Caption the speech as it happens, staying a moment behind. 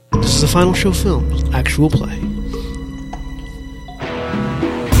This is the Final Show Films actual play.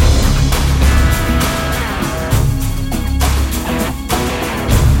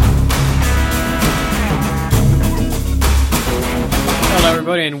 Hello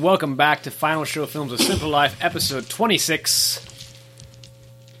everybody and welcome back to Final Show Films: A Simple Life, episode 26.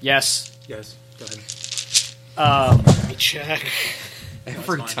 Yes. Yes, go ahead. Let me check.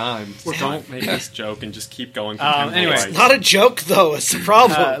 Every time. Don't make this joke and just keep going. Anyway. It's not a joke, though. It's a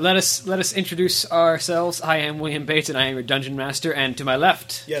problem. Let us introduce ourselves. I am William Bates and I am your Dungeon Master, and to my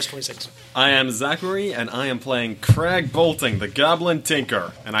left... Yes, 26. I am Zachary, and I am playing Krag Bolting, the Goblin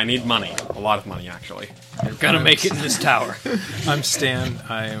Tinker. And I need money. A lot of money, actually. You're gonna make it in this tower. I'm Stan.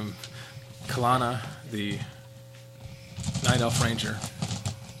 I am Kalana, the Night Elf Ranger.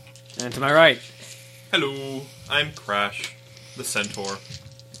 And to my right... Hello, I'm Crash, the Centaur,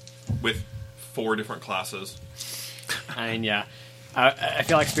 with 4 different classes. And yeah, I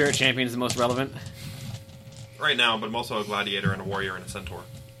feel like Spirit Champion is the most relevant. Right now, but I'm also a gladiator and a warrior and a centaur.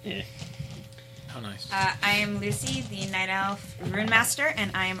 Yeah. How nice. I am Lucy, the Night Elf Runemaster,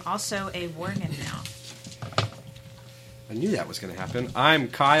 and I am also a Worgen now. I knew that was going to happen. I'm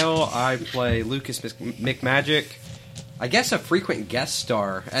Kyle. I play Lukas McMagik. I guess a frequent guest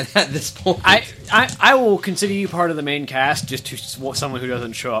star at this point. I will consider you part of the main cast, just to someone who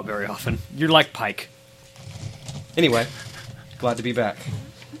doesn't show up very often. You're like Pike. Anyway, glad to be back.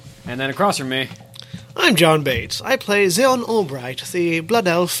 And then across from me... I'm John Bates. I play Xaion Albright, the Blood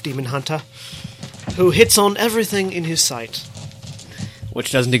Elf Demon Hunter, who hits on everything in his sight.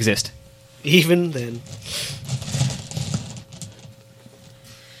 Which doesn't exist. Even then.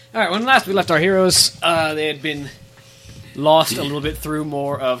 Alright, when last we left our heroes, they had been lost a little bit through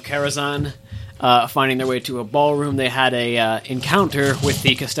more of Karazhan, finding their way to a ballroom. They had a encounter with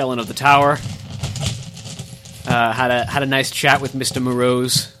the Castellan of the Tower. Had a nice chat with Mr.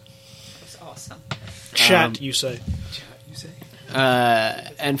 Morose. That's awesome. Chat, you say.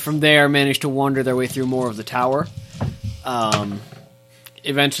 And from there managed to wander their way through more of the tower.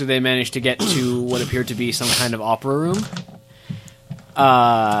 Eventually they managed to get to what appeared to be some kind of opera room.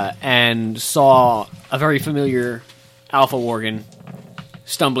 And saw a very familiar Alpha Worgen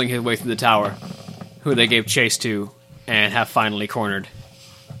stumbling his way through the tower, who they gave chase to and have finally cornered.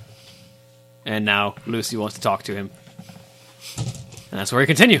 And now Lucy wants to talk to him. And that's where we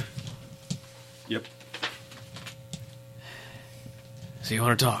continue. Yep. So you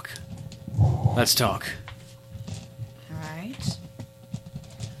want to talk? Let's talk. Alright.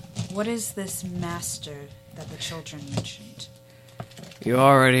 What is this master that the children mentioned? You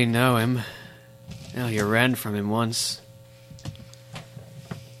already know him. Well, you ran from him once.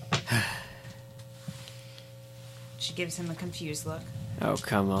 She gives him a confused look. Oh,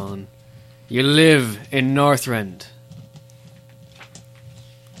 come on. You live in Northrend.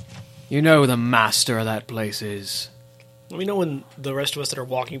 You know who the master of that place is. Let me know when the rest of us that are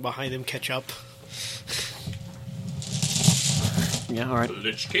walking behind him catch up. Yeah, alright. The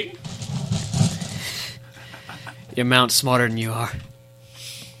Lich King? You mount smarter than you are.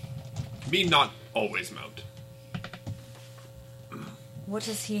 Me not always mount. What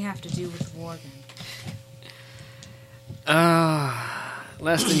does he have to do with Worgen?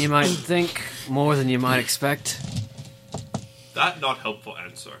 Less than you might think, more than you might expect. That not helpful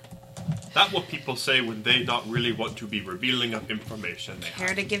answer. That what people say when they not really want to be revealing of information they Care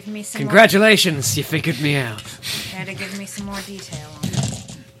have. to give me some Congratulations, you figured me out. Care to give me some more detail on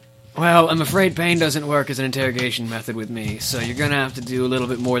it? Well, I'm afraid pain doesn't work as an interrogation method with me, so you're gonna have to do a little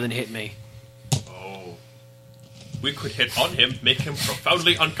bit more than hit me. Oh. We could hit on him, make him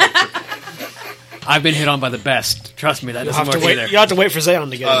profoundly uncomfortable. I've been hit on by the best. Trust me, that doesn't work either. You have to wait for Xaion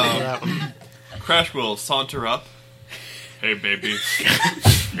to get into that one. Crash will saunter up. Hey, baby.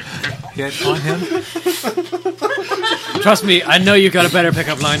 Hit on him? Trust me, I know you got a better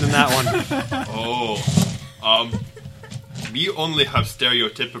pickup line than that one. Oh. We only have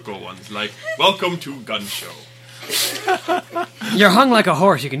stereotypical ones, like, welcome to gun show. You're hung like a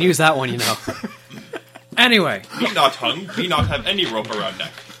horse, you can use that one, you know. Anyway. Be not hung, be not have any rope around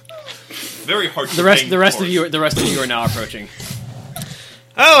neck. Very hard to The rest of you are now approaching.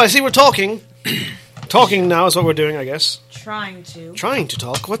 Oh, I see we're talking. Talking now is what we're doing, I guess. Trying to. Trying to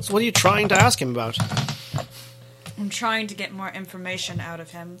talk? What are you trying to ask him about? I'm trying to get more information out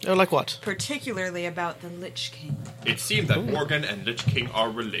of him. Oh, like what? Particularly about the Lich King. It seems that Worgen and Lich King are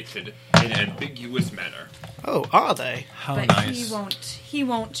related in an ambiguous manner. Oh, are they? How But nice. he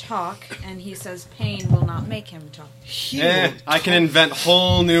won't talk, and he says pain will not make him talk. I can invent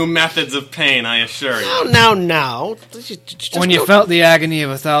whole new methods of pain, I assure you. Now. When you felt the agony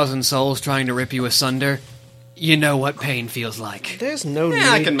of 1,000 souls trying to rip you asunder, You know what pain feels like. There's no need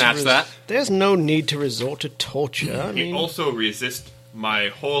I can match that. There's no need to resort to torture. I He mean, also resists my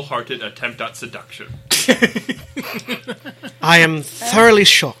wholehearted attempt at seduction. I am thoroughly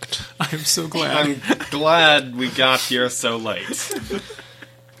shocked. I'm so glad. I'm glad we got here so late.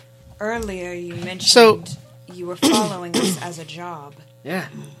 Earlier, you mentioned So- you were following us as a job. Yeah.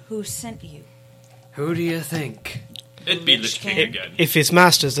 Who sent you? Who do you think? It'd be Lich Lich King King. again. If his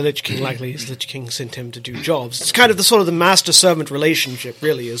master's the Lich King, likely his Lich King sent him to do jobs. It's kind of the sort of the master-servant relationship,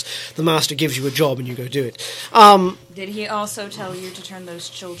 really, is the master gives you a job and you go do it. Did he also tell you to turn those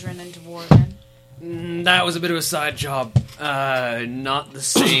children into Worgen? That was a bit of a side job. Not the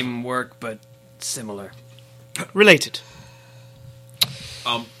same work, but similar. Related.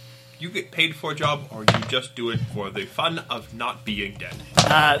 You get paid for a job, or you just do it for the fun of not being dead.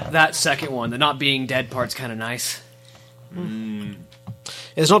 That second one, the not being dead part's kind of nice.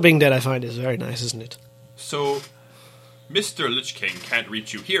 It's not being dead, I find, is very nice, isn't it? So, Mr. Lich King can't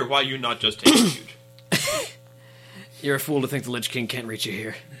reach you here. Why you not just execute? You're a fool to think the Lich King can't reach you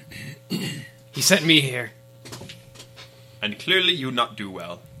here. He sent me here. And clearly you not do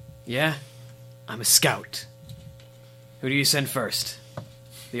well. Yeah? I'm a scout. Who do you send first?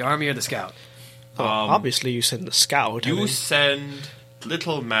 The army or the scout? Obviously, you send the scout. You send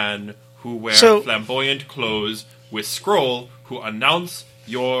little man who wear So- flamboyant clothes with scroll who announce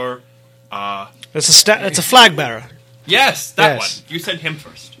your... It's a flag bearer. Yes, that Yes. one. You send him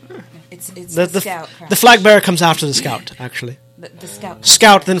first. It's The, the scout. Krag. the flag bearer comes after the scout, actually. The scout.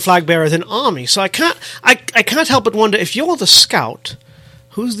 Scout, then flag bearer, then army. So I can't help but wonder, if you're the scout,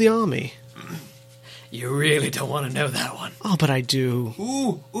 who's the army? You really don't want to know that one. Oh, but I do.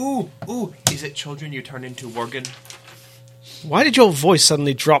 Ooh. Is it children you turn into Worgen? Why did your voice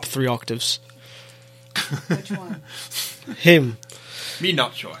suddenly drop 3 octaves? Which one? Him. Me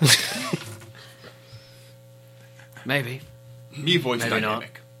not sure. Maybe. Me voice Maybe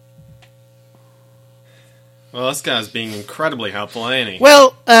dynamic. Well, this guy's being incredibly helpful, ain't he?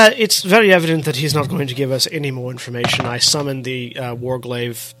 Well, it's very evident that he's not going to give us any more information. I summoned the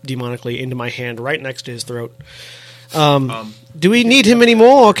warglaive demonically into my hand right next to his throat. Do we need him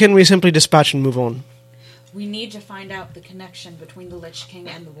anymore, or can we simply dispatch and move on? We need to find out the connection between the Lich King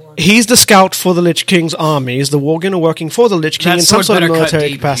and the Worgen. He's the scout for the Lich King's armies. The Worgen are working for the Lich King in some sort of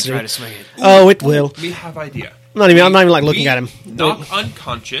military capacity. Try to swing it. Oh, it will. We have idea. I'm not even like looking at him. Knock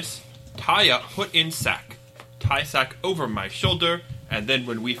unconscious, tie up, put in sack. Tie sack over my shoulder, and then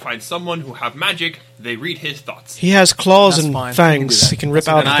when we find someone who have magic, they read his thoughts. He has claws That's and fine. We can do fangs. that. He can rip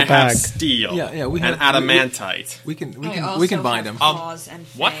That's out And of I the bag. have steel. Yeah, we and have- adamantite. We can I bind him. claws and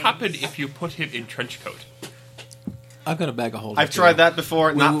What fangs. happened if you put him in trench coat? I've got a bag of holding. I've tried that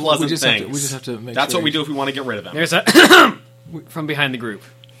before. Not we pleasant just have things. to- we just have to make That's sure what we he's- do if we want to get rid of him. There's a... From behind the group.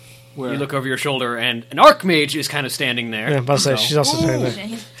 Where? You look over your shoulder, and an Archmage is kind of standing there. Yeah, but I say, she's also saying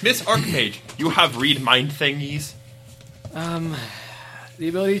that. Miss Archmage, you have read mind thingies? The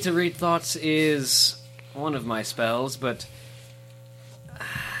ability to read thoughts is one of my spells, but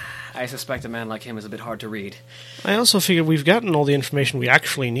I suspect a man like him is a bit hard to read. I also figure we've gotten all the information we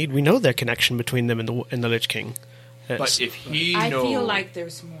actually need. We know their connection between them and the Lich King. But if he I know, feel like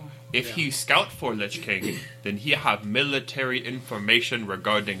there's more. if he scout for Lich King, then he have military information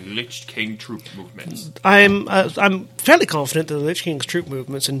regarding Lich King troop movements. I'm fairly confident that the Lich King's troop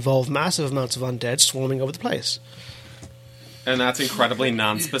movements involve massive amounts of undead swarming over the place. And that's incredibly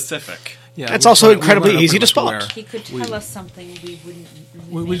non-specific. Yeah, It's we also wanna- we incredibly wanna know easy to pretty much spot. where. He could tell us something we wouldn't.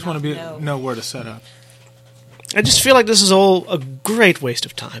 We just want to know. know where to set up. I just feel like this is all a great waste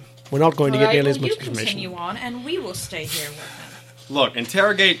of time. We're not going to All get right, nearly well, as much you information. continue on, and we will stay here with him. Look,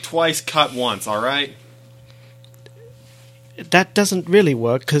 interrogate twice, cut once, alright? That doesn't really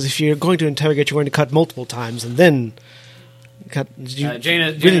work, because if you're going to interrogate, you're going to cut multiple times, and then cut. You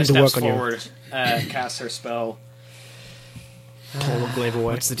Jaina really need to steps work on your forward, casts her spell. glaive away.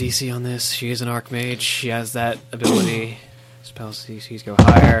 What's the DC on this? She is an Archmage. She has that ability. Spells DCs go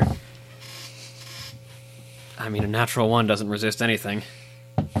higher. I mean, a natural 1 doesn't resist anything.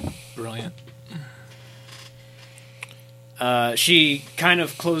 Brilliant. She kind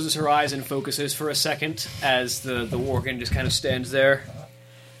of closes her eyes and focuses for a second as the Worgen just kind of stands there.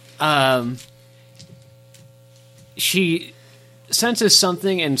 She senses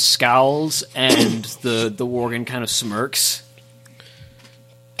something and scowls, and the Worgen kind of smirks.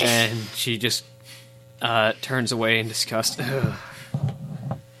 And she just turns away in disgust. Ugh.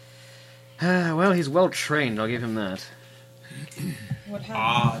 Well, he's well trained, I'll give him that. What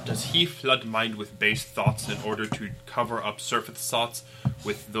happened? Does he flood mind with base thoughts in order to cover up surface thoughts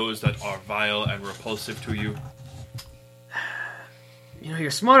with those that are vile and repulsive to you? You know,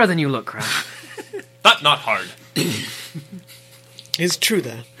 you're smarter than you look, Krag. That not hard. It's true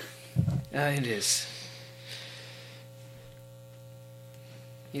that. It is.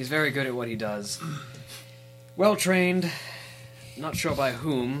 He's very good at what he does. Well trained. Not sure by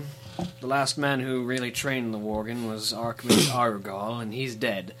whom. The last man who really trained the Worgen was Archmage Argal, and he's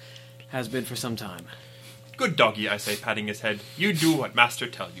dead. Has been for some time. Good doggy, I say, patting his head. You do what master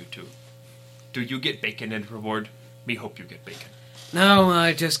tell you to. Do you get bacon in reward? Me hope you get bacon. No,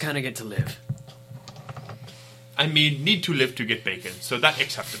 I just kind of get to live. I mean, need to live to get bacon, so that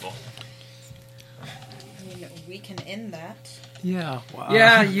acceptable. I mean, we can end that. Yeah. Wow.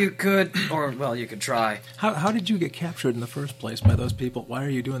 Yeah, you could, or, well, you could try. How did you get captured in the first place by those people? Why are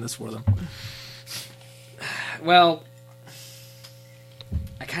you doing this for them? Well,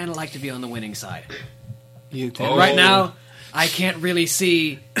 I kind of like to be on the winning side. You Oh. Right now, I can't really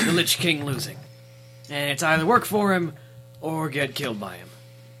see the Lich King losing. And it's either work for him, or get killed by him.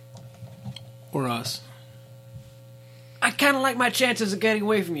 Or us. I kind of like my chances of getting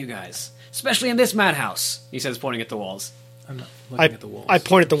away from you guys. Especially in this madhouse, he says, pointing at the walls. I'm not looking at the walls. I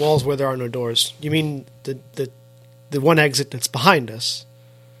point at the walls where there are no doors. You mean the one exit that's behind us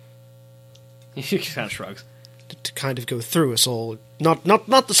He kind of shrugs. to kind of go through us all? Not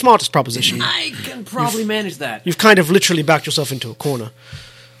the smartest proposition. I can probably manage that. You've kind of literally backed yourself into a corner.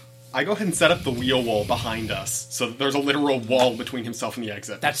 I go ahead and set up the wheel wall behind us, so that there's a literal wall between himself and the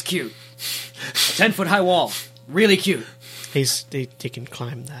exit. That's cute. A 10-foot high wall. Really cute. He can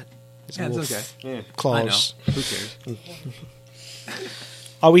climb that. His Yeah, it's wolf okay. claws. I know. Who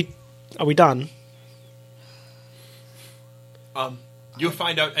cares? Are we done? You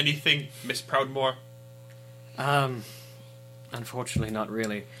find out anything, Miss Proudmore? Unfortunately, not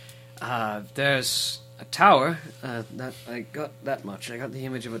really. There's a tower. That I got that much. I got the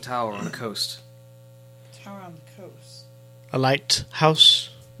image of a tower on the coast. Tower on the coast. A lighthouse?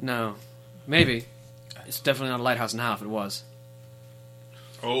 No. Maybe. It's definitely not a lighthouse now if it was.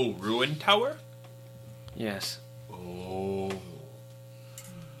 Oh, Ruin Tower? Yes. Oh.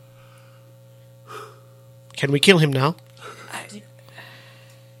 Can we kill him now? I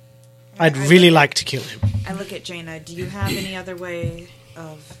I'd really like to kill him. I look at Jaina. Do you have any other way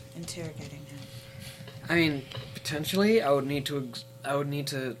of interrogating him? I mean, potentially, I would need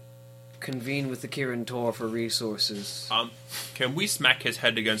to convene with the Kirin Tor for resources. Can we smack his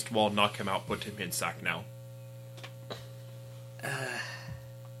head against wall, knock him out, put him in sack now?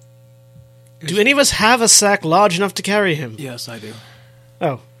 Do any of us have a sack large enough to carry him? Yes, I do.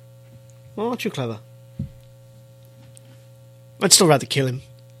 Oh. Well, aren't you clever? I'd still rather kill him.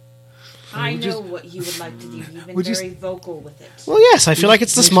 I know what you would like to do. You've been very vocal with it. Well, yes, I feel like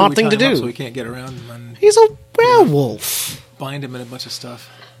it's the Make sure smart we thing to tie him up do. so we can't get around him and He's a werewolf. bind him in a bunch of stuff.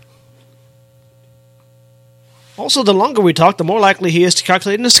 Also, the longer we talk, the more likely he is to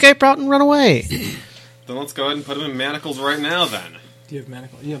calculate an escape route and run away. Then let's go ahead and put him in manacles right now, then. Do you have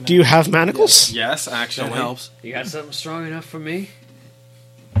manacles? Do you have manacles? Yes, actually. That helps. You got something strong enough for me?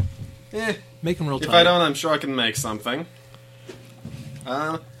 Make him real If tight. I don't, I'm sure I can make something.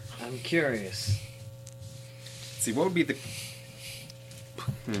 I'm curious. Let's see, what would be the...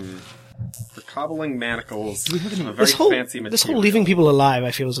 For cobbling manacles, a very This whole fancy material. this whole leaving people alive,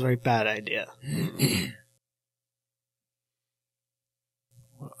 I feel, is a very bad idea.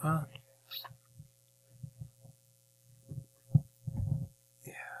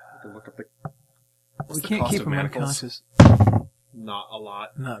 Look up the... We the can't cost keep of him manacles? unconscious. Not a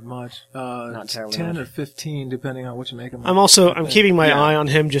lot. Not much. Not It's terribly 10 much. or 15, depending on what you make him. I'm keeping my Yeah. eye on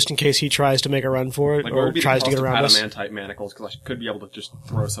him just in case he tries to make a run for it Like, what or would be the tries to cost get of around us. adamantite manacles? Because I could be able to just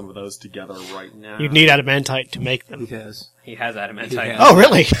throw some of those together right now. You'd need adamantite to make them. He has. He has adamantite. He has. Oh,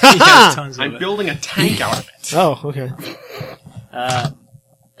 really? He has tons of I'm it. building a tank out of it. Oh, okay.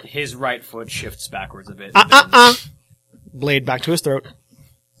 His right foot shifts backwards a bit. Blade back to his throat.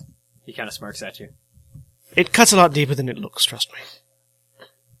 He kind of smirks at you. It cuts a lot deeper than it looks, trust me.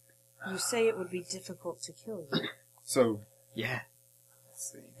 You say it would be difficult to kill you. So, Yeah.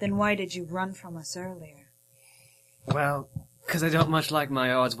 let's see. Then why did you run from us earlier? Well, because I don't much like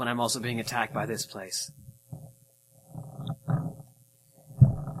my odds when I'm also being attacked by this place.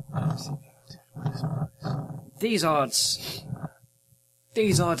 These odds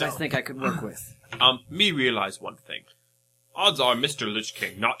I think I could work with. Me realize one thing. Odds are Mr. Lich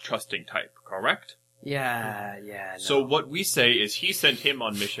King not trusting type, correct? Yeah, no. So what we say is he sent him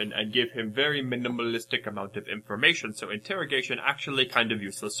on mission and give him very minimalistic amount of information, so interrogation actually kind of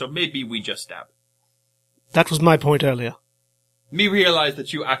useless, so maybe we just stab. That was my point earlier. Me realize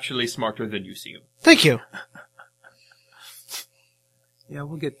that you actually smarter than you seem. Thank you. Yeah,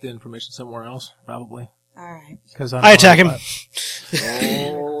 we'll get the information somewhere else, probably. Alright. Because I attack him.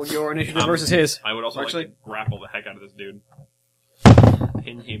 Oh, roll your initiative versus his. I would also Actually- like to grapple the heck out of this dude.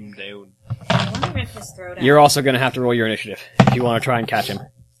 Pin him down. I want to rip his throat out. You're also going to have to roll your initiative if you want to try and catch him.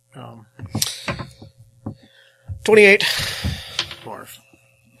 28. Barf.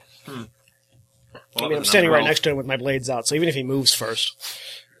 I mean, I'm standing right next to him with my blades out, so even if he moves first.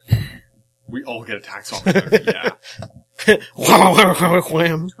 We all get attacks off each other. Yeah.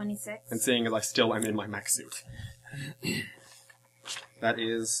 Wham. 26. And seeing as I still am in my mech suit. That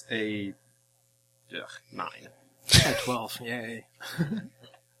is a 9. 12. Yay.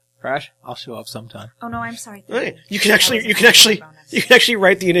 Crash? I'll show up sometime. Oh no, I'm sorry. Hey, you can actually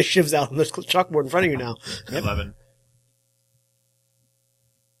write the initiatives out on the chalkboard in front of you now. 11.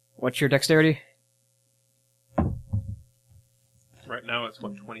 What's your dexterity? Right now it's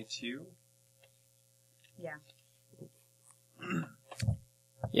 22. Yeah.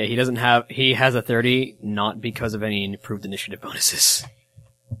 Yeah, he has a 30, not because of any improved initiative bonuses.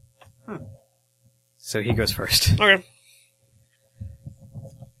 So he goes first. Okay.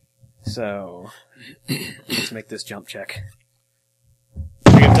 So, let's make this jump check.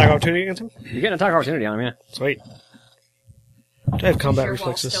 You get an attack opportunity against him? You get an attack opportunity on him, yeah. Sweet. Do I have combat Your wall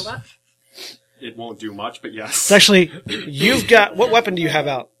reflexes? still up? It won't do much, but yes. It's actually, you've got, what weapon do you have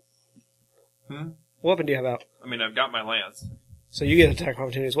out? Hmm? What weapon do you have out? I mean, I've got my lance. So you get an attack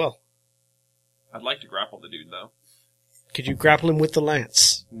opportunity as well. I'd like to grapple the dude, though. Could you grapple him with the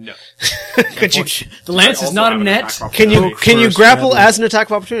lance? No. Could you? The lance I is also not a have an net. attack Can you opportunity. grapple as an attack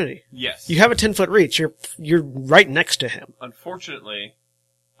of opportunity? Yes. You have a 10-foot reach. You're right next to him. Unfortunately,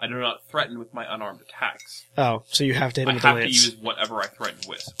 I do not threaten with my unarmed attacks. Oh, so you have to hit I him with the have to lance. use whatever I threaten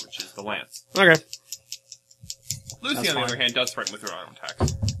with, which is the lance. Okay. Lucy, on the other hand, does threaten with her unarmed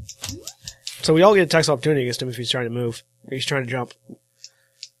attacks. So we all get attacks of opportunity against him if he's trying to move. Or he's trying to jump.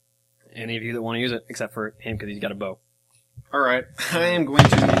 Any of you that want to use it, except for him because he's got a bow. Alright, I am going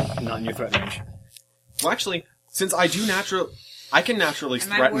to... Not in your threat range. Well, actually, since I can naturally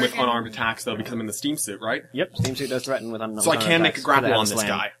Am I threaten with working? unarmed attacks, though, because I'm in the steam suit, right? Yep, Steam Suit does threaten with unarmed So I can make a attacks grapple without on this slam.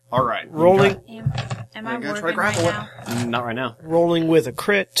 guy. Alright. Rolling Am I I'm gonna try working to right grapple now? Not right now. rolling with a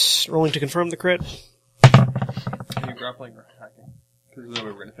crit. Rolling to confirm the crit. Are you grappling or attacking? Because there's no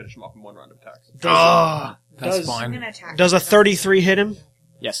way we're going to finish him off in one round of attacks. Ah, That's does, I'm fine. gonna attack. does a 33 hit him?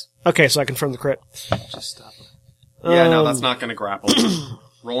 Yes. Okay, so I confirm the crit. Just stop it. Yeah, no, that's not gonna grapple.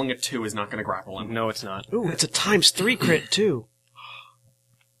 Rolling a 2 is not gonna grapple him. No, it's not. Ooh, it's a ×3 crit, too.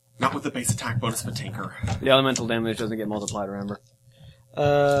 Not with the base attack bonus of a tinker. The elemental damage doesn't get multiplied, remember?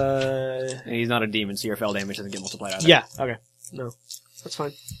 And he's not a demon, so your fell damage doesn't get multiplied either. Yeah, okay. No, that's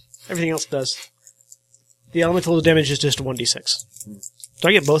fine. Everything else does. The elemental damage is just 1d6. Do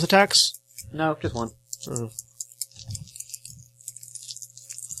I get both attacks? No, just one. Oh.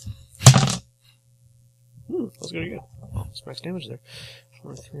 That was good. Oh, it's max damage there.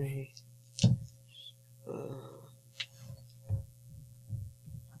 4, 3...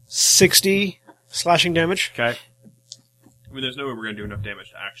 60 slashing damage. Okay. I mean, there's no way we're going to do enough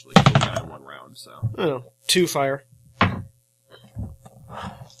damage to actually kill the guy in one round, so... I don't know. 2 fire.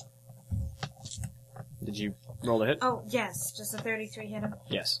 Did you roll a hit? Oh yes, just a 33 hit him.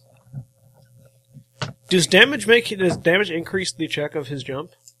 Yes. Does damage increase the check of his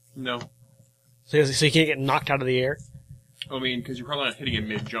jump? No. So he can't get knocked out of the air? I mean, because you're probably not hitting him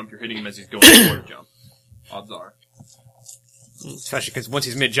mid-jump, you're hitting him as he's going toward jump. Odds are. Especially because once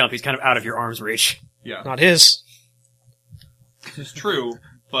he's mid-jump, he's kind of out of your arm's reach. Yeah. Not his. It's true,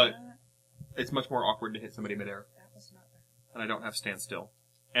 but it's much more awkward to hit somebody midair. And I don't have stand still.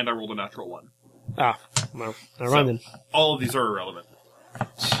 And I rolled a natural 1. Ah, well, never mind then. All of these are irrelevant.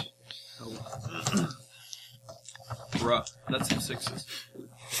 Bruh, that's some 6s.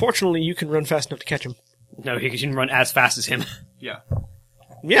 Fortunately, you can run fast enough to catch him. No, you can run as fast as him. Yeah.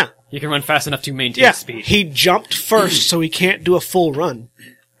 Yeah. You can run fast enough to maintain Yeah. speed. He jumped first, so he can't do a full run.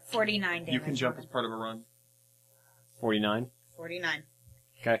 49 damage. You can jump as part of a run. 49. 49.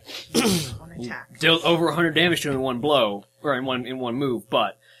 Okay. One attack. Deal over 100 damage to him in one blow, or in one move,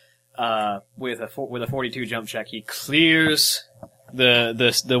 but with a 42 jump check, he clears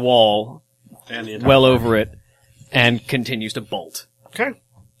the wall And the well over it and continues to bolt, Okay.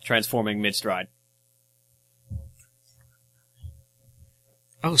 transforming mid-stride.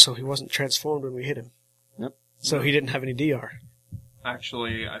 Oh, so he wasn't transformed when we hit him. Yep. So he didn't have any DR.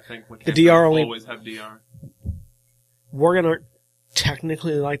 Actually, I think The DR only- always have DR. Worgen aren't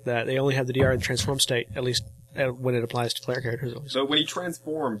technically like that. They only have the DR in transform state, at least when it applies to player characters. Always. So when he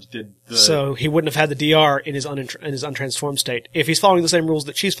transformed, did the... So he wouldn't have had the DR in his untransformed state if he's following the same rules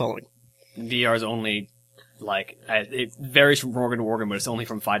that she's following. DR is only, it varies from Worgen to Worgen, but it's only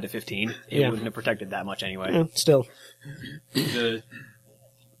from 5 to 15. It Yeah. wouldn't have protected that much anyway. Yeah, still. the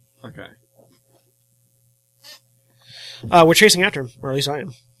Okay. We're chasing after him, or at least I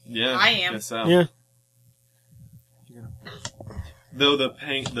am. Yeah, I am. Guess so. Yeah. Though the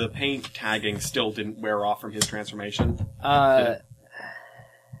paint tagging still didn't wear off from his transformation. I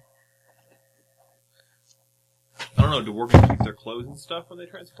don't know, do Worgen keep their clothes and stuff when they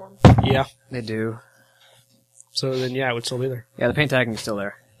transform? Yeah. They do. So then, yeah, it would still be there. Yeah, the paint tagging is still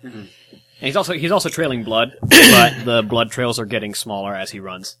there. Mm-hmm. And he's also trailing blood, but the blood trails are getting smaller as he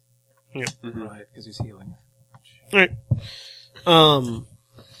runs. Yeah. Mm-hmm. Right, because he's healing. All right.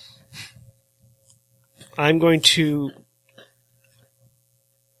 I'm going to.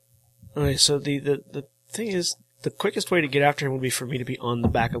 Okay, so the thing is, the quickest way to get after him would be for me to be on the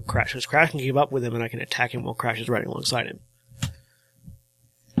back of Crash. Because Crash can keep up with him, and I can attack him while Crash is riding alongside him.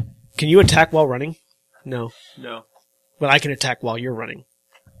 Can you attack while running? No. No. But I can attack while you're running.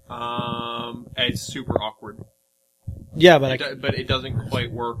 It's super awkward. Yeah, but But it doesn't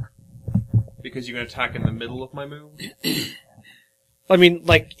quite work because you can attack in the middle of my move. I mean,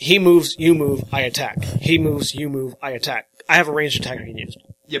 like, he moves, you move, I attack. He moves, you move, I attack. I have a ranged attack I can use.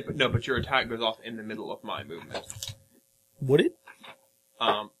 Yeah, but your attack goes off in the middle of my movement. Would it?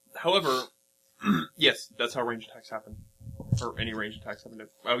 However, yes, that's how ranged attacks happen. Or any ranged attacks happen.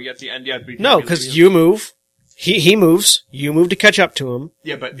 Oh, yeah, at the end, yeah. No, because you move, he moves, you move to catch up to him,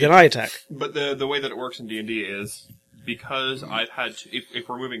 yeah, but then I attack. But the way that it works in D&D is, because I've had to, if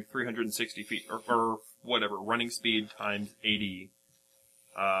we're moving 360 feet, or whatever, running speed times 80,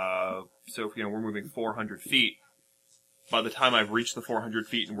 so if, we're moving 400 feet, by the time I've reached the 400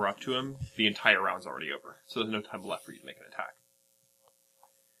 feet and we're up to him, the entire round's already over. So there's no time left for you to make an attack.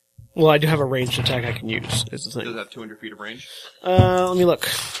 Well, I do have a ranged attack I can use, is the thing. Does it have 200 feet of range? Let me look.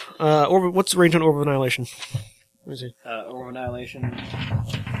 What's the range on Orb of Annihilation? Let me see. Orb of Annihilation.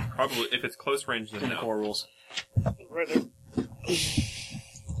 Probably, if it's close range, then In the no. core rules. Right there.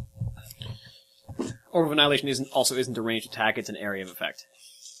 Orb of Annihilation isn't a ranged attack, it's an area of effect.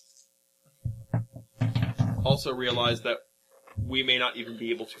 Also realize that we may not even be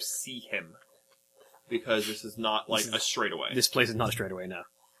able to see him, because this is not like a straightaway. This place is not a straightaway now.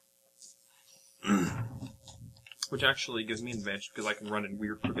 Which actually gives me an advantage, because I can run in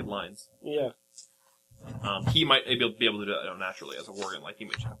weird crooked lines. Yeah. He might be able to do that naturally as a Worgen, like he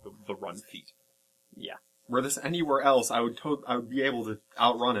might have the run feat. Yeah. Were this anywhere else, I would be able to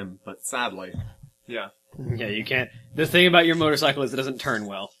outrun him, but sadly. Yeah. Yeah, you can't. The thing about your motorcycle is it doesn't turn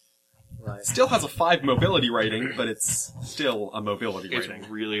well. Right. Still has a 5 mobility rating, but it's still a mobility It's rating.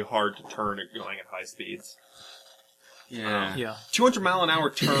 really hard to turn it going at high speeds. Yeah. Yeah. 200 mile an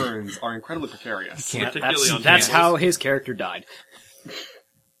hour turns are incredibly precarious. Particularly on That's tables. how his character died.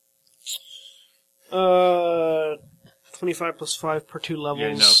 25 plus 5 per 2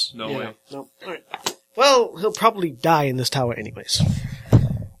 levels. Yeah, no way. No. Alright. Well, he'll probably die in this tower anyways.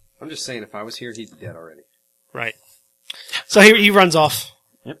 I'm just saying, if I was here, he'd be dead already. Right. So he runs off.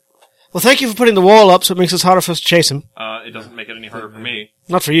 Yep. Well, thank you for putting the wall up so it makes it harder for us to chase him. It doesn't make it any harder for me.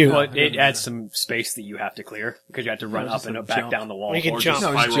 Not for you. But it adds some space that you have to clear, because you have to run up and back down the wall. We can Or jump.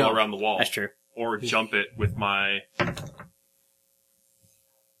 just No, just spiral jump. around the wall. That's true. Or jump it with my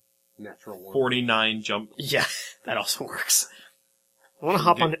Natural one. 49 jump. Yeah, that also works. I want to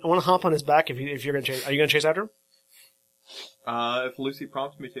hop on his back if you're going to chase. Are you going to chase after him? If Lucy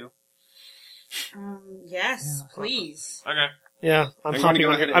prompts me to. Yes, please. Okay. Yeah, I'm I'm hopping gonna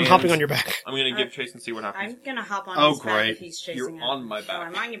on. go ahead and I'm hopping hands. on your back. I'm gonna give chase and see what happens. I'm gonna hop on Oh, his back great. if he's chasing You're him. on my back. Oh,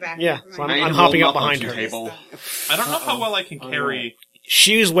 I'm on your back. Yeah, Never so mind. I'm I hopping roll up behind her. function table. I don't know how well I can carry.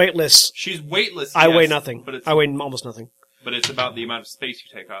 She's weightless. She's weightless. I yes, weigh nothing. But it's, I weigh almost nothing. but it's about the amount of space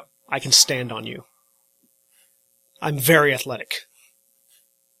you take up. I can stand on you. I'm very athletic.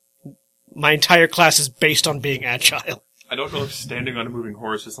 My entire class is based on being agile. I don't know if standing on a moving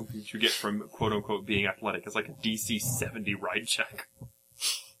horse is something that you get from quote unquote being athletic. It's like a DC 70 ride check.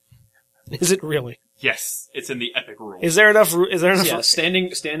 Is it really? Yes, it's in the epic rules. Is there enough? Is there enough? Yeah,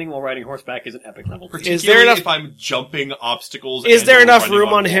 standing while riding horseback is an epic level. Is there enough? If I'm jumping obstacles? Is and there or enough running room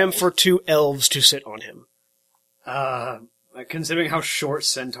on him walls. for 2 elves to sit on him? Considering how short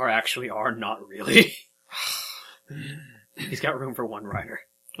Centaur actually are, not really. He's got room for 1 rider.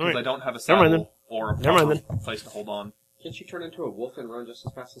 Because I don't have a Never mind saddle or a Never mind proper place to hold on. Can't she turn into a wolf and run just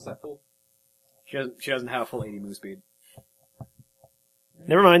as fast as that fool? She doesn't have full 80 move speed.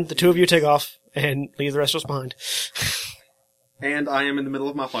 Never mind. The 2 of you take off and leave the rest of us behind. And I am in the middle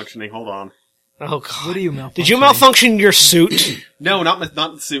of malfunctioning. Hold on. Oh god! What are you malfunctioning? Did you malfunction your suit? No, not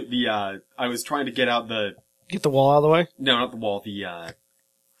the suit. I was trying to get out the. Get the wall out of the way. No, not the wall. The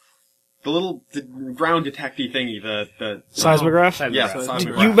ground detecty thingy. The Seismograph. yeah,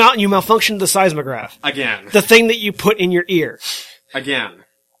 seismograph. You malfunctioned the seismograph. Again. The thing that you put in your ear. Again.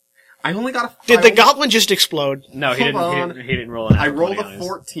 I only got a... Did the goblin just explode? No, he Hold on. didn't. He didn't roll an. I natural rolled 20 on a his-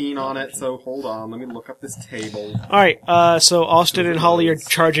 14 on it, so hold on. Let me look up this table. All right. So Austin and Holly are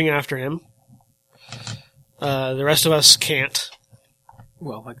charging after him. The rest of us can't.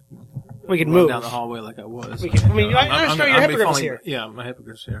 Well, like We can run move. down the hallway like I was. We can- I mean, I understand your gonna be hippogriff is falling- here. Yeah, my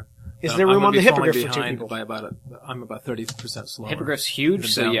hippogriff's here. Is But there I'm room gonna on the be falling hippogriff for two behind people? By I'm about 30% slower. Hippogriff's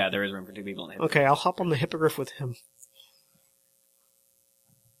huge, so Down. yeah, there is room for 2 people in the hippogriff. Okay, I'll hop on the hippogriff with him.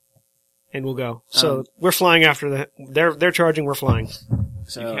 And we'll go. So we're flying after they're charging, we're flying.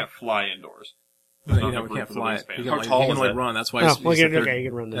 So You can't fly indoors. No, There's you not know, enough we can't room for the fly. wingspan. He How can tall only is it? run. That's why. Oh, he's well, the okay, third- okay, you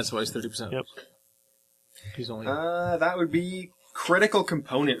can run then. That's why he's 30%. Yep. He's only. That would be critical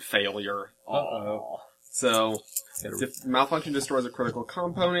component failure. Uh-oh. So, Gotta- if malfunction destroys a critical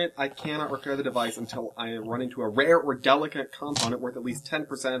component, I cannot repair the device until I run into a rare or delicate component worth at least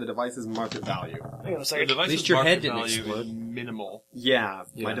 10% of the device's market value. Hang on a The second. device's least your market head didn't value explode. is minimal. Yeah,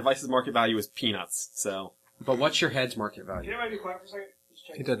 my Yeah. device's market value is peanuts, so... But what's your head's market value? Can everybody be quiet for a second? Just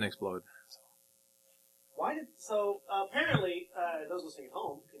check. He doesn't explode. Why did apparently those listening at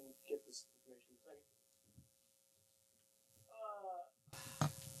home can get this information in a second.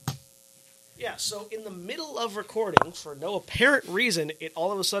 Yeah, so in the middle of recording, for no apparent reason, it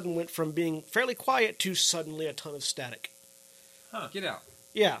all of a sudden went from being fairly quiet to suddenly a ton of static. Get out.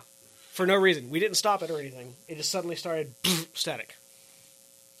 Yeah, for no reason. We didn't stop it or anything. It just suddenly started static.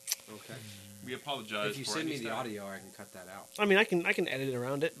 Okay. We apologize If you for send any me the static. audio, I can cut that out. I mean, I can edit it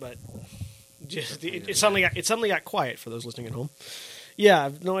around it, but just it suddenly got quiet for those listening at home. Yeah, I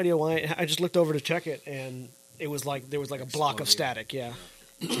have no idea why. I just looked over to check it, and it was like there was like a block of static. Yeah.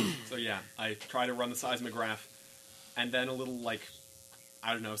 So yeah, I try to run the seismograph, and then a little, like,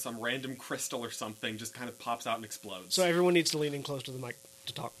 I don't know, some random crystal or something just kind of pops out and explodes. So everyone needs to lean in close to the mic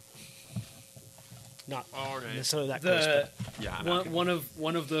to talk. Not Alright. necessarily that close, The but yeah, no. one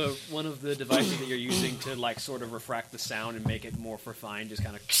of the devices that you're using to like sort of refract the sound and make it more refined, just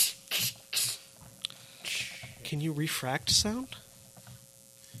kind of. can you refract sound?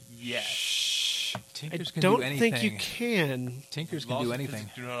 Yes. Tinkers I can don't do anything. think you can, Tinkers can Laws do of anything.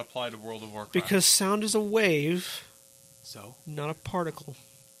 physics do not apply to World of Warcraft. because sound is a wave, So not a particle.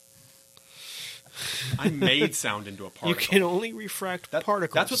 I made sound into a particle. You can only refract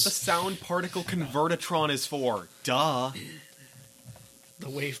particles. That's what the sound particle convertitron is for. Duh. the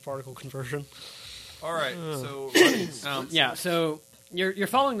wave particle conversion. All right, so Yeah, so you're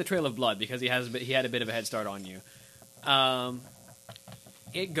following the trail of blood because he had a bit of a head start on you.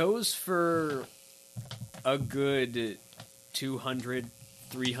 It goes for a good 200,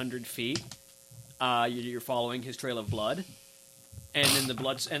 300 feet. You're following his trail of blood, and then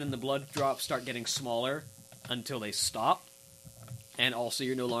the blood drops start getting smaller until they stop, and also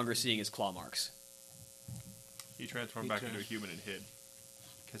you're no longer seeing his claw marks. he transformed back into a human and hid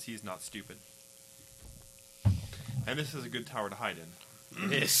because he's not stupid. And this is a good tower to hide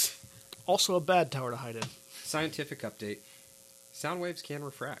in. It is. Also a bad tower to hide in. Scientific update. Sound waves can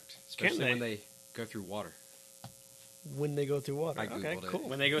refract, especially they? when they go through water. When they go through water. I Okay, Googled it. cool.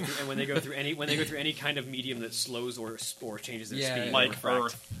 When they go through any kind of medium that slows or changes their Yeah, speed, yeah, Like refract.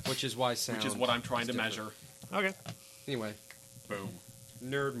 Earth, Which is why sound. which is what I'm trying is to different. measure. Okay. Anyway, Boom.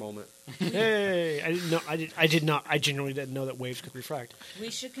 nerd moment. Hey, I didn't know. I did not. I genuinely didn't know that waves could refract. We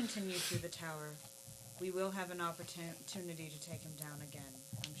should continue through the tower. We will have an opportunity to take him down again.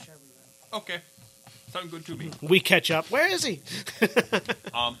 I'm sure we will. Okay, sound good to me. We catch up. Where is he?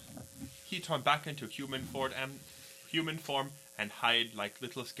 He turned back into human form and hide like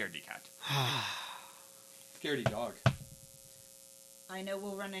little scaredy cat. Scaredy dog. I know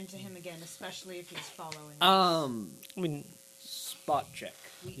we'll run into him again, especially if he's following us. I mean, Spot check.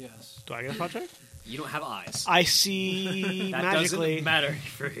 yes, do I get a spot check? You don't have eyes. I see That magically. doesn't matter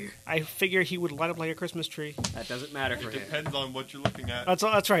for you. I figure he would light up like a Christmas tree. That doesn't matter for him. Depends on what you're looking at.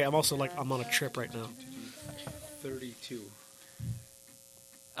 That's right. I'm also like I'm on a trip right now. 32.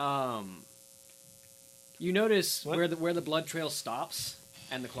 You notice What? where the blood trail stops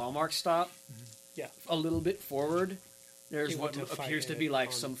and the claw marks stop. Yeah. A little bit forward, there's He what went to fight appears to in be it like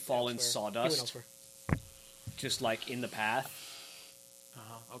on some fallen elsewhere. He went sawdust, elsewhere. just like in the path.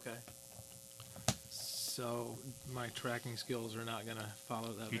 Okay. So my tracking skills are not gonna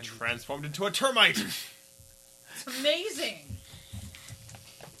follow that. He many. transformed into a termite. It's amazing!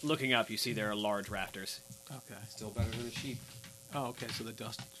 Looking up, you see there are large rafters. Okay. Still better than a sheep. Oh, okay. So the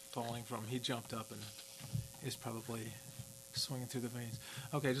dust falling from he jumped up and is probably swinging through the veins.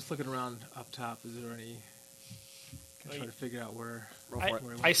 Okay, just looking around up top. Is there any? Can I try to figure out where? Roll I, for it.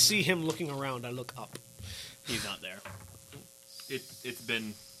 where he I went see him looking around. I look up. He's not there. It's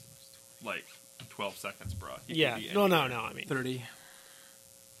been like 12 seconds, bro. He Yeah. could be No. anywhere. I mean, 30.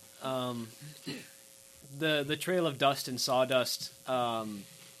 The trail of dust and sawdust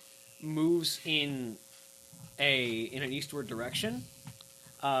moves in an eastward direction,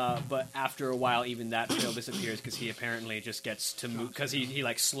 but after a while, even that trail disappears because he apparently just gets to move because he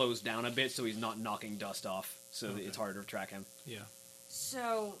like slows down a bit, so he's not knocking dust off, so it's harder to track him. Yeah.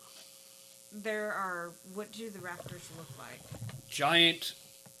 So, what do the rafters look like? Giant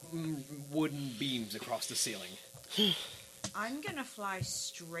wooden beams across the ceiling. I'm gonna fly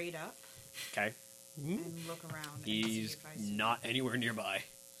straight up Okay, and look around. And see he's if I see. not anywhere nearby.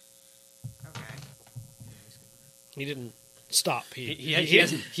 Okay. He didn't stop. He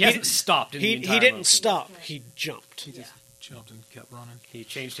hasn't stopped. In the He entire didn't motion. stop. He jumped. He just jumped and kept running. He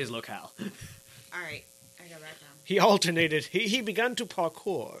changed his locale. All right. I go back down. He alternated. He began to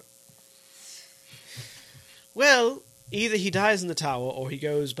parkour. Well, either he dies in the tower, or he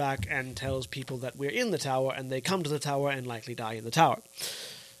goes back and tells people that we're in the tower, and they come to the tower and likely die in the tower.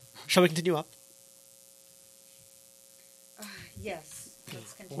 Shall we continue up? Yes.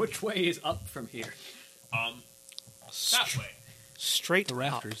 Let's continue. Which way is up from here? That way. Straight The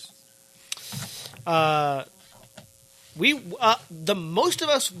rafters. up. The most of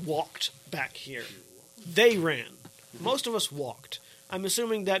us walked back here. They ran. Most of us walked. I'm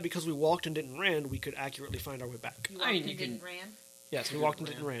assuming that because we walked and didn't ran, we could accurately find our way back. You I walked mean, and you didn't can- ran? Yes, we walked and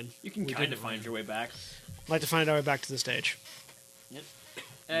didn't ran. You can We kind of didn't find ran. your way back. I'd like to find our way back to the stage. Would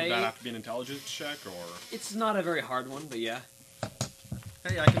that have to be an intelligence check, or... It's not a very hard one, but yeah.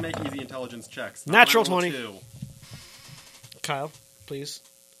 Hey, I can make easy intelligence checks. Natural I roll 20. 2. Kyle, please.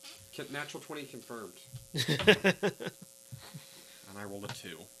 Natural 20 confirmed. And I rolled a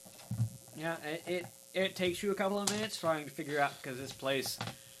 2. Yeah, it takes you a couple of minutes trying to figure out, because this place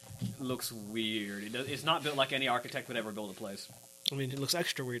looks weird. It's not built like any architect would ever build a place. I mean, it looks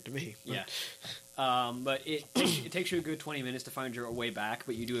extra weird to me. But Yeah. But it takes you a good 20 minutes to find your way back,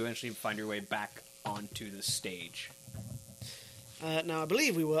 but you do eventually find your way back onto the stage. Now, I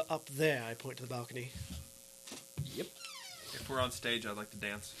believe we were up there. I point to the balcony. Yep. If we're on stage, I'd like to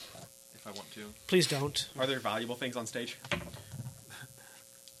dance. If I want to. Please don't. Are there valuable things on stage?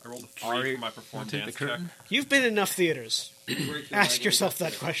 I rolled a Are 3 you- for my perform Take the dance check. curtain. You've been in enough theaters. Ask yourself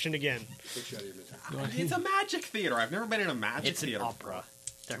that question again. It's a magic theater. I've never been in a magic It's an theater. opera.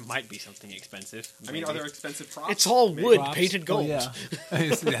 There might be something expensive. I mean, are there expensive props? It's all Maybe. wood Props. painted gold. Oh,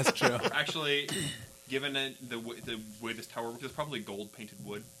 yeah. That's true. Actually, given the way this tower works, it's probably gold painted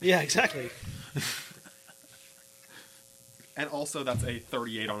wood. Yeah, exactly. And also, that's a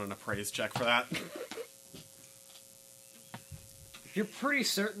 38 on an appraise check for that. You're pretty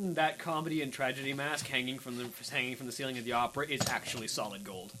certain that comedy and tragedy mask hanging from the ceiling of the opera is actually solid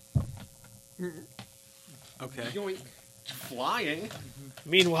gold. Okay. Yoink. Flying.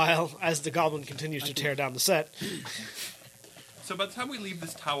 Meanwhile, as the goblin continues to tear down the set, So by the time we leave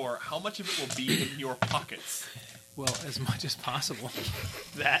this tower, how much of it will be in your pockets? Well, as much as possible.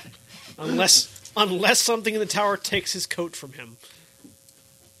 That unless something in the tower takes his coat from him.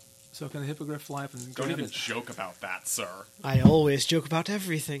 So can the hippogriff fly up and Don't grab even it? joke about that, sir. I always joke about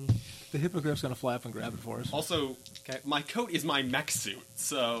everything. The hippogriff's going to fly up and grab it for us. Also, my coat is my mech suit,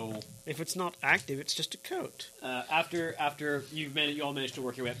 so... If it's not active, it's just a coat. after you all managed to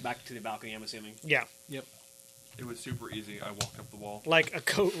work your way back to the balcony, I'm assuming. Yeah, Yep. It was super easy. I walked up the wall. like a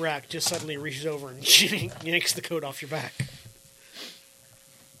coat rack just suddenly reaches over and yanks the coat off your back.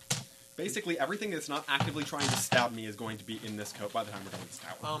 Basically, everything that's not actively trying to stab me is going to be in this coat by the time we're done with this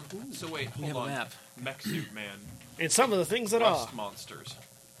tower. So wait, We hold have a on. map. Mech suit man. And some of the things that Rust are. monsters.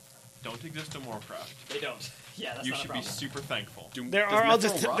 Don't exist in Warcraft. They don't. Yeah, that's You not a should be problem. super thankful. There Does are other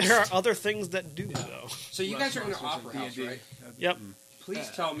Mithril rust? there are other things that do though. So you guys are in an opera house, D&D. right? Yep.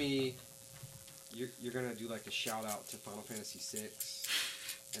 Please tell me you're going to do like a shout out to Final Fantasy VI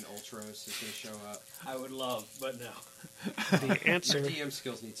and Ultros is going to show up. I would love, but no. The Your answer. DM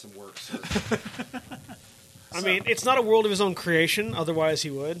skills need some work, sir. I mean, it's not a world of his own creation. Otherwise, he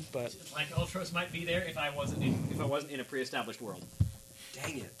would. But Like Ultros might be there if I wasn't in a pre-established world.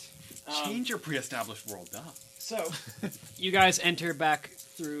 Dang it. Change your pre-established world, duh. So, you guys enter back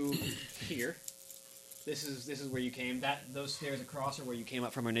through here. This is where you came. Those stairs across are where you came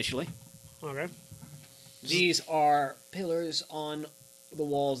up from initially. okay. These are pillars on the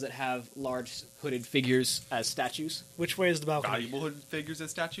walls that have large hooded figures as statues. Which way is the balcony? Valuable hooded figures as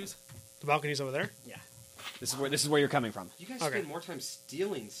statues? The balcony's over there. Yeah. This is where you're coming from. You guys Okay. spend more time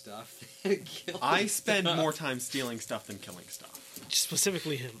stealing stuff than killing I spend stuff. more time stealing stuff than killing stuff.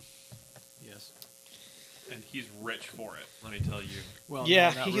 Specifically him. Yes. And he's rich for it, let me tell you. Well,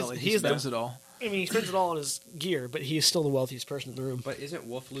 Yeah, no, not he is- really. he He is the- spends it all. I mean, he spends it all on his gear, but he is still the wealthiest person in the room. But isn't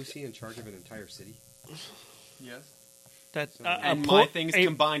Wolf Lucy in charge of an entire city? Yes? That And my things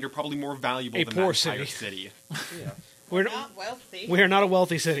combined are probably more valuable a than poor that entire city. city. We're Not wealthy. We are not a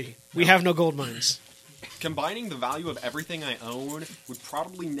wealthy city. We have no gold mines. Combining the value of everything I own would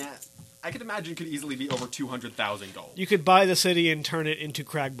probably net. I could imagine could easily be over 200,000 gold. You could buy the city and turn it into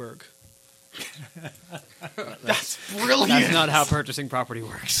Kragberg. That's brilliant. That's not how purchasing property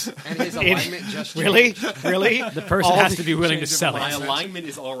works. And his alignment just Really? changed. Really? The person All has the- to be willing to change of sell My it. alignment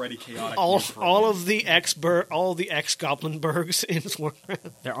is already chaotic. all news for all me. of the all the ex Goblin Bergs in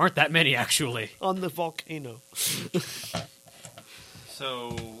Swarmland There aren't that many, actually. on the volcano.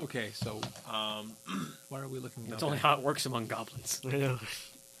 So, Okay, so um, why are we looking? That's only how it works among goblins. I know.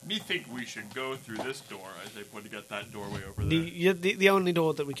 me think we should go through this door as they put to get that doorway over The, there. yeah, the only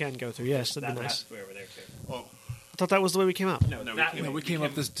door that we can go through. Yes, that'd be nice. over there too. Oh, I thought that was the way we came up. no, We came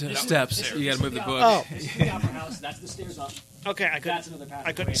up the that steps. was You got to move the book. Oh, This is the opera house. That's the stairs up. okay. I That's couldn't. another passage.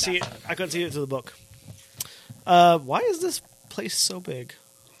 I couldn't see it. I couldn't see it through the book. Why is this place so big?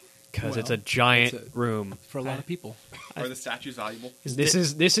 Because it's Well, a giant it's room. For a lot of people. Are the statues valuable? This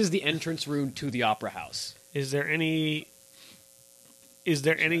is the entrance room to the opera house. Is there any? Is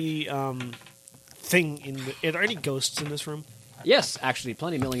there any thing in the? Are there any ghosts in this room? Yes, actually,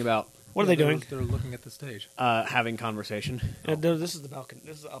 plenty milling about, What are they doing? They're looking at the stage. having conversation. No, this is the balcony.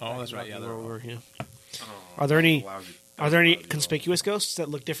 This is the upper that's right, yeah, balcony they're where all- we're here. Oh, Are there any? lousy. Are there any Lousy. conspicuous ghosts that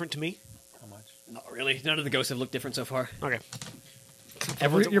look different to me? How much? Not really. None of the ghosts have looked different so far. Okay.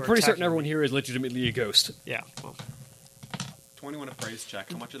 You're pretty certain everyone here is legitimately a ghost. Yeah. Well, 21 appraise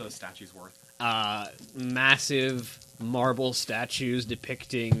check. How much are those statues worth? Massive marble statues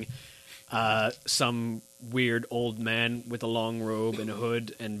depicting some weird old man with a long robe and a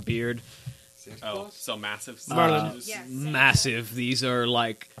hood and beard. Oh, so massive Merlin. statues. Yes. Massive. These are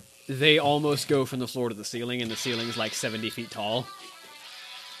like, they almost go from the floor to the ceiling, and the ceiling's like 70 feet tall.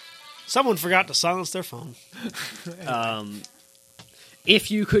 someone forgot to silence their phone.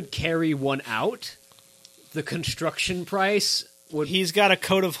 If you could carry one out, the construction price would. He's got a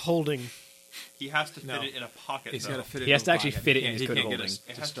coat of holding. he has to fit No. it in a pocket. He's though. got to fit it. He has in to a actually pocket. fit it in He his can't coat get holding. us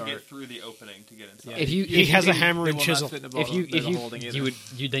It to has to start. get through the opening to get inside. If you, He if has you, a hammer They and will not chisel. fit in the If you, bottom- if the you, holding you either.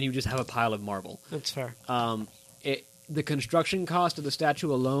 would, then you just have a pile of marble. That's fair. The construction cost of the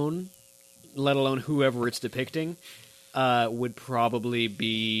statue alone, let alone whoever it's depicting, would probably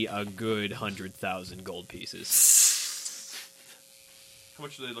be a good 100,000 gold pieces. How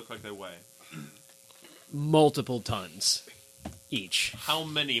much do they look like they weigh? Multiple tons each. How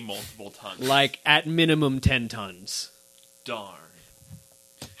many multiple tons? Like, at minimum 10 tons. Darn.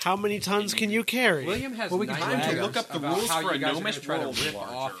 How many tons can you carry? William has Well, we can nightmares try to look up the about rules how for you a guys are gnomish gonna try to world rip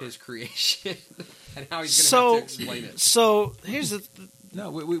larger. off his creation and how he's So- going to have to explain it. So here's the No,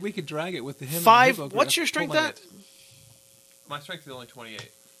 we could drag it with the him. five. and the What's your strength pulling at? it. My strength is only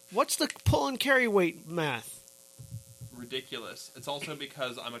 28. What's the pull and carry weight math? Ridiculous. It's also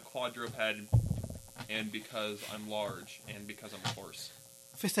because I'm a quadruped, and because I'm large, and because I'm a horse.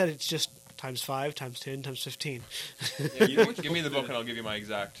 If I said it's just times 5, times 10, times 15. Yeah, you know which Give me the book the- and I'll give you my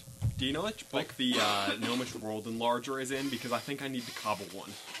exact. Do you know which book the Gnomish World Enlarger is in? Because I think I need to cobble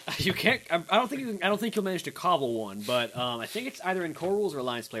one. You can't. I don't think you'll manage to cobble one, but I think it's either in Core Rules or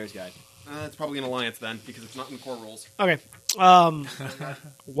Alliance Player's Guide. It's probably an alliance then, because it's not in the core rules. Okay.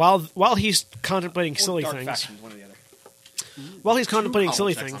 While he's contemplating silly Dark things, Factions, one or the other. while he's contemplating cobble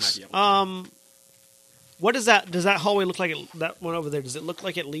silly checks I might things, be able to what is that? Does that hallway look like that one over there? Does it look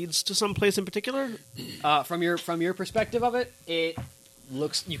like it leads to some place in particular? From your perspective of it, it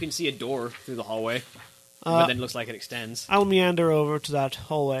looks. You can see a door through the hallway, but then it looks like it extends. I'll meander over to that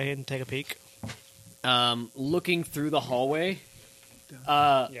hallway and take a peek. Looking through the hallway,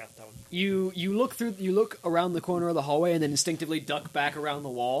 Yeah, that one. you look around the corner of the hallway and then instinctively duck back around the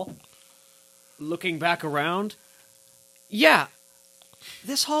wall. Looking back around, yeah,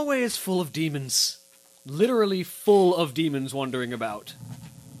 this hallway is full of demons. Literally full of demons wandering about.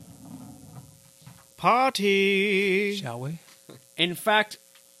 Party. Shall we? In fact,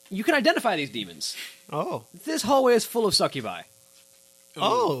 you can identify these demons. Oh. This hallway is full of succubi.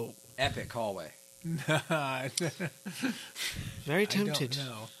 Oh. Epic hallway. Very tempted. I don't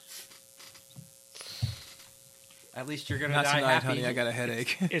know. At least you're going to Not die tonight, happy. honey. I got a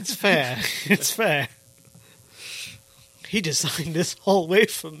headache. It's fair. It's fair. He designed this hallway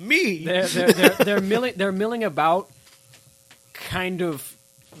for me. They're milling about, kind of.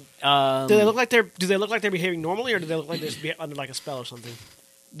 Do they look like they're behaving normally, or do they look like they're under like a spell or something?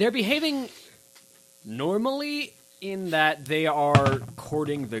 They're behaving normally in that they are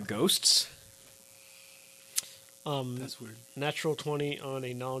courting the ghosts. That's weird. Natural 20 on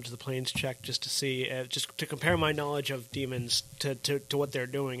a knowledge of the planes check just to see, just to compare my knowledge of demons to what they're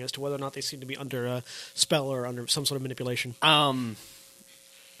doing as to whether or not they seem to be under a spell or under some sort of manipulation.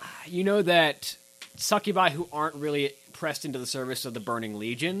 You know that succubi who aren't really pressed into the service of the Burning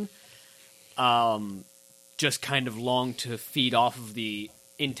Legion just kind of long to feed off of the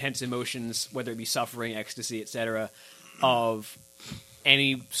intense emotions, whether it be suffering, ecstasy, etc., of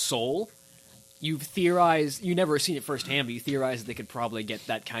any soul. You've theorized, you've never seen it firsthand, but you theorize that they could probably get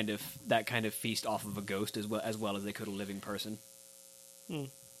that kind of feast off of a ghost as well as they could a living person.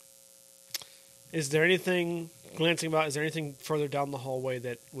 Is there anything, glancing about, is there anything further down the hallway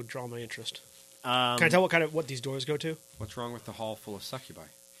that would draw my interest? Can I tell what these doors go to? What's wrong with the hall full of succubi?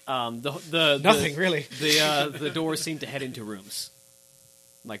 Nothing, really. The doors seem to head into rooms,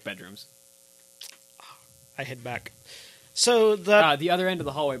 like bedrooms. I head back. So the other end of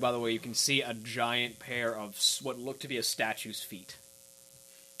the hallway, by the way, you can see a giant pair of what look to be a statue's feet.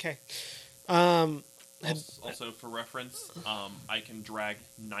 Okay. Also, for reference, I can drag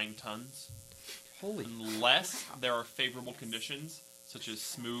 9 tons. Holy! Unless there are favorable conditions, such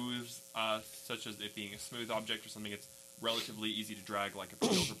as it being a smooth object or something that's relatively easy to drag, like if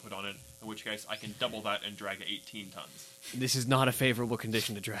wheels are put on it. In which case, I can double that and drag 18 tons. This is not a favorable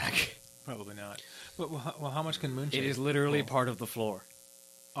condition to drag. Probably not. But well, how much can Moonshade? It is literally part of the floor.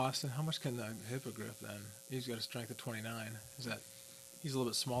 Austin, how much can the hippogriff then? He's got a strength of 29. Is that? He's a little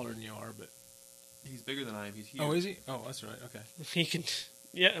bit smaller than you are, but He's bigger than I am. He's huge. oh, is he? Oh, that's right. Okay. he can.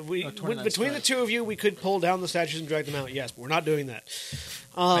 Yeah, 29 between the strength. two of you, we could pull down the statues and drag them out. Yes, but we're not doing that.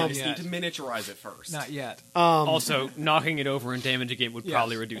 I just yeah. need to miniaturize it first. Not yet. Also, knocking it over and damaging it would Yes.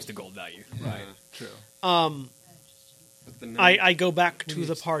 probably reduce the gold value. Right. True. But the I go back to We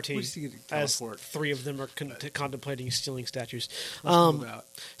the just- party we just need to as teleport. 3 of them are contemplating stealing statues. Let's move out.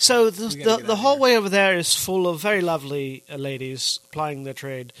 So We gotta get the out of hallway over there is full of very lovely ladies plying their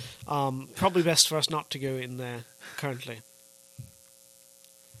trade. Probably best for us not to go in there currently.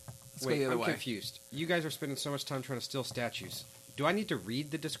 Let's go Wait, the other I'm way. confused. You guys are spending so much time trying to steal statues. Do I need to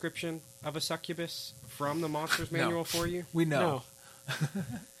read the description of a succubus from the monster's No. manual for you? We know. No.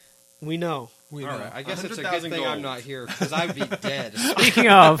 We know. We All know. right, I guess it's a good 100,000 thing I'm gold. not here because I'd be dead. Speaking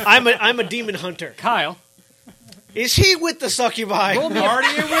of, I'm a demon hunter. Kyle, Is he with the succubi?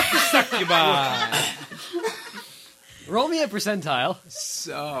 Partying with the succubi. roll me a percentile.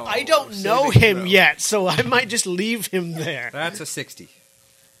 So I don't know saving him throw. yet, so I might just leave him there. That's a 60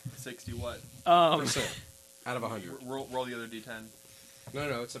 60 what? percent out of 100. Roll the other d10.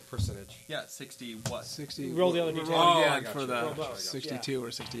 No, it's a percentage. Yeah, 60 what? 60. Roll the other Roll d10. again Oh, I got for you. the Roll both. 62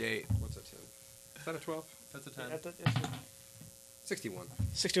 or 68. What's a 10? Is that a 12? That's a 10. 61.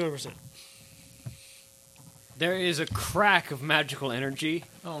 61%. There is a crack of magical energy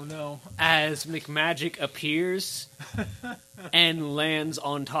Oh no. as McMagik appears and lands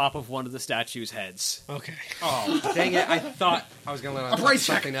on top of one of the statue's heads. Okay. Oh, dang it. I thought I was going to let on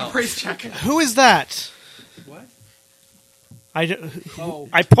something else. Brace check. Who is that? What? I Oh.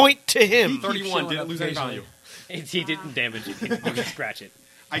 point to him. 31 showing didn't up lose any occasionally. value. He didn't damage it. He didn't scratch it.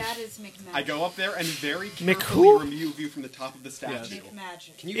 That is McMagik. I go up there and very Mick carefully who? remove you from the top of the statue.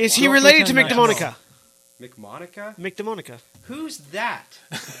 McMagik. Can you Is he Roll related to pretend McDemonica? McMonica? McDemonica. Who's that?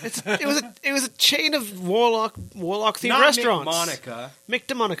 It was a chain of warlock themed Not restaurants. McMonica.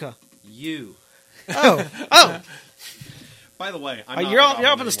 McDemonica. You. Oh, By the way, I'm not you're a up- goblin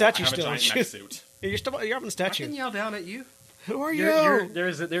you're up in the anymore. statue I have still, a aren't giant you? mech suit. you're up in the I statue. can yell down at you. Who are you? There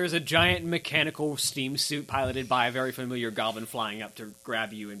is a giant mechanical steam suit piloted by a very familiar goblin flying up to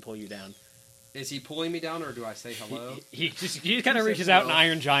grab you and pull you down. Is he pulling me down or do I say hello? He just kind of reaches out an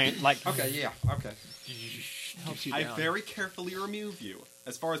iron giant like Okay, yeah, okay. Helps you I down. very carefully remove you.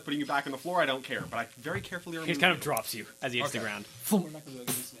 As far as putting you back on the floor, I don't care, but I very carefully remove he kind of you. drops you as he hits the Okay. ground. We're not going to be able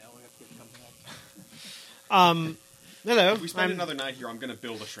to do this now. We have to get something up. Hello. If we spend another night here, I'm going to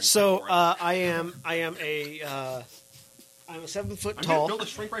build a shrink So ray for it. I'm a 7 foot I'm going tall. to build a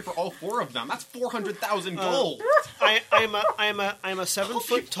shrink ray for all 4 of them. That's 400,000 gold. I'm a 7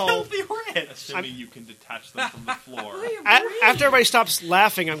 foot tall. Filthy rich. Assuming you can detach them from the floor. After everybody stops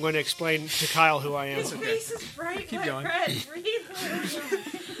laughing, I'm going to explain to Kyle who I am. His face is bright, Keep wet going. red.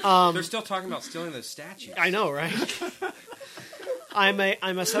 Breathe. They're still talking about stealing those statues. I know, right? I'm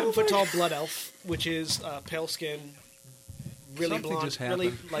a 7 foot tall blood elf, which is pale skin, really Something blonde, just really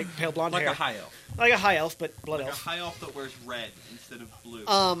happened. like pale blonde Like hair, a high elf. like a high elf, but blood Like a elf. high elf that wears red instead of blue.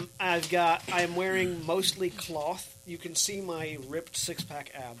 I'm wearing mostly cloth. You can see my ripped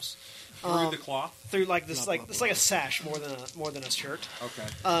 6-pack abs Through the cloth. through like this, like it's like a sash more than a shirt.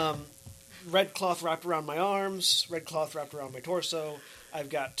 Okay. red cloth wrapped around my arms, red cloth wrapped around my torso. I've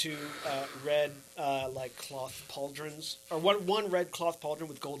got 2 red like cloth pauldrons, or one red cloth pauldron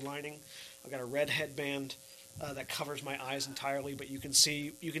with gold lining. I've got a red headband that covers my eyes entirely, but you can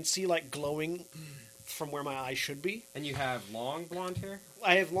see like glowing from where my eyes should be. And you have long blonde hair?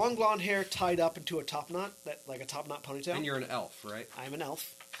 I have long blonde hair tied up into a top knot, like a top knot ponytail. And you're an elf, right? I'm an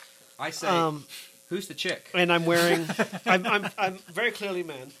elf. I say, who's the chick? And I'm wearing. I'm very clearly a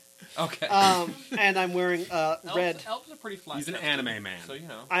man. Okay. And I'm wearing red. Elves are pretty flat. He's an chested, anime man. So, you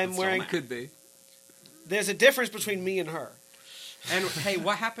know. I'm wearing. Could be. There's a difference between me and her. And hey,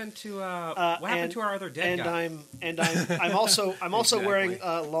 what happened to what happened to our other dead guy? I'm also Exactly. wearing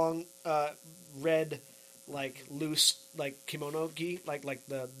long red like loose like kimono gi like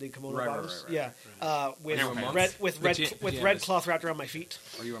the kimono Right, bottoms. right. Yeah. With Are you a monk? red with Pajamas. red cloth wrapped around my feet.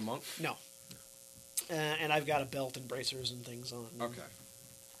 Are you a monk? No. And I've got a belt and bracers and things on. Okay.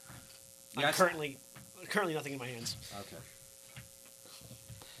 I'm Yes. currently nothing in my hands. Okay.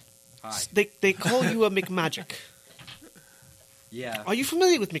 Hi. They call you a McMagik. Yeah. Are you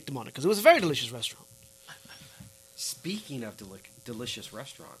familiar with McDemonic? It was a very delicious restaurant. Speaking of delicious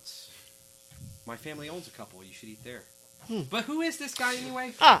restaurants, my family owns a couple. You should eat there. But who is this guy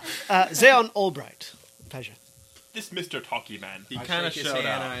anyway? Xaion Albright. Pleasure. This Mr. Talkie Man. He I kind of shake his showed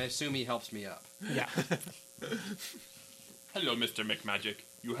hand, up. and I assume he helps me up. Yeah. Hello, Mr. McMagik.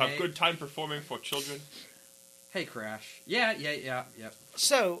 You have Hey. good time performing for children? Hey, Crash. Yeah.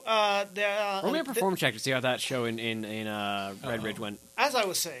 So there are. Roll me a perform check to see how that show in Red Ridge went. As I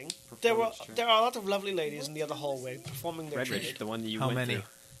was saying, Performance check. there are a lot of lovely ladies in the other hallway performing their Red trade. Ridge, the one that you How went many? through.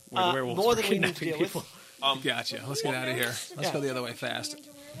 Where the werewolves More were than we need to kidnapping deal people. with. Gotcha. Let's get out of here. Let's Yeah. go the other way fast.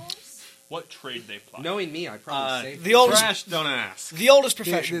 What trade they ply? Knowing me, I'd probably say The oldest, Trash, don't ask. the oldest They,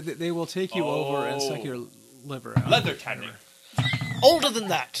 profession. they will take you over and suck your liver out. Leather tanning. Older than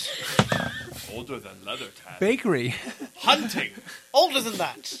that. Older than leather tan. Bakery. Hunting. Older than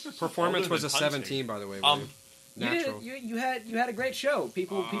that. performance Older was a than hunting. 17, by the way. You Natural. did. You had a great show.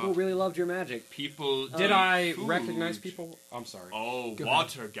 People really loved your magic. People. Did I food. recognize people? I'm sorry. Oh, Go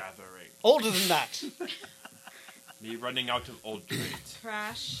water gathering. Older than that. Me running out of old trades.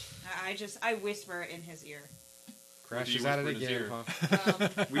 Crash. I whisper in his ear. Crash What do is you at it whisper in his again, ear?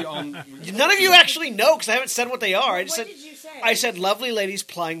 huh? We all. None of you actually know because I haven't said what they are. What did you say? I said lovely ladies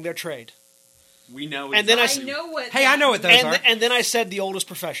plying their trade. We know. And then I I s- know what. Hey, I know what those are. And then I said the oldest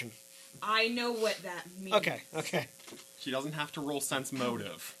profession. I know what that means. Okay. She doesn't have to roll sense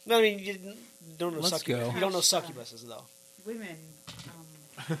motive. No, I mean you don't know Let's succubus. go. You don't know succubuses though. Women.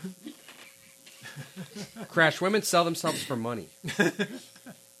 Crash, women sell themselves for money.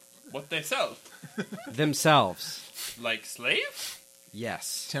 What they sell? Themselves. Like slave?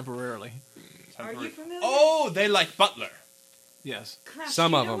 Yes. Temporarily. Are you familiar? Oh, they like butler. Yes. Crash,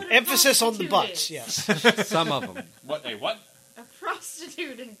 Some you of know them. what a Emphasis on the prostitute butts. is? Yes. Some of them. What? A what? A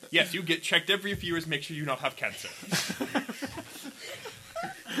prostitute. Yes, you get checked every few years. Make sure you not have cancer.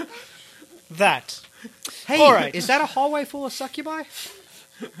 That. Hey, All right. is that a hallway full of succubi?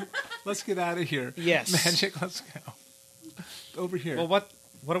 Let's get out of here. Yes. Magic, let's go. Over here. Well,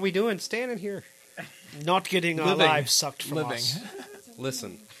 what are we doing standing here? Not getting our Living. lives sucked from Living. us.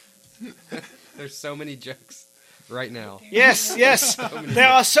 Listen. There's so many jokes right now. Yes. There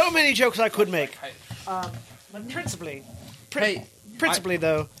are so many jokes I could make. But principally, Hey,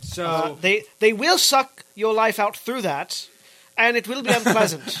 though, so they will suck your life out through that, and it will be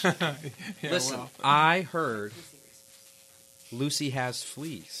unpleasant. Yeah, listen, well, I heard Lucy has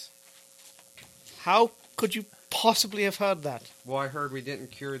fleas. How could you possibly have heard that? Well, I heard we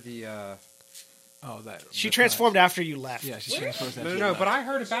didn't cure the... that. She that's transformed right. after you left. Yeah, she transformed. No, but I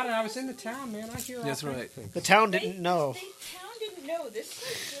heard about it. I was in the town, man. I hear all That's kinds right. of things. The town didn't know. The town didn't know. This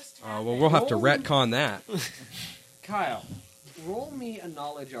was just. Oh, well, we'll have to retcon that. Kyle, roll me a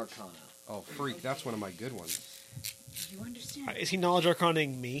knowledge arcana. Oh, freak. That's one of my good ones. You understand? Is he knowledge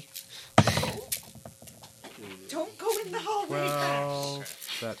arcaning me? Don't go in the hallway. Well,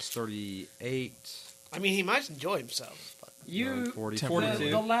 Crash. that's 38. I mean, he might enjoy himself. But You 40,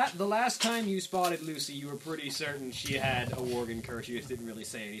 Temporary. 42. the last time you spotted Lucy, you were pretty certain she had a Worgen curse. You just didn't really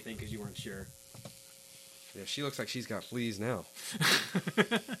say anything because you weren't sure. Yeah, she looks like she's got fleas now.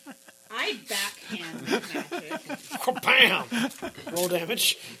 I backhand magic. bam! Roll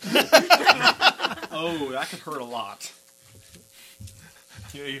damage. Oh, that could hurt a lot.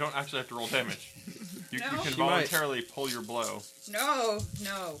 Yeah, you don't actually have to roll damage. You No. can She voluntarily pull your blow. No.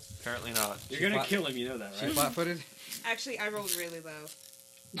 Apparently not. You're gonna kill him, you know that, She right? flat-footed? Actually, I rolled really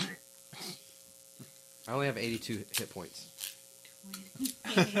low. I only have 82 hit points.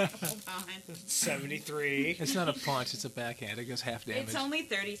 Hold on. 73. It's not a punch, it's a backhand. It goes half damage. It's only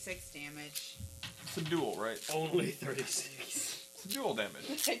 36 damage. It's a duel, right? Only 36. It's a duel damage.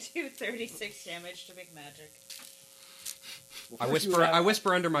 I do 36 damage to McMagik. I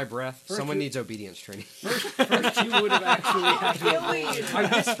whisper under my breath. Someone needs obedience training. First, you would have actually had to roll. I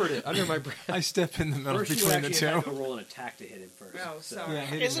whispered it under my breath. I step in the middle First, you would between the actually have two. to roll an attack to hit him first. Oh, So- sorry. Yeah,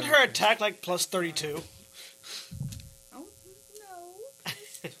 hit Isn't him. her attack like plus 32? Oh, no.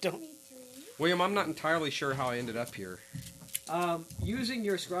 Don't. 23. William, I'm not entirely sure how I ended up here. Using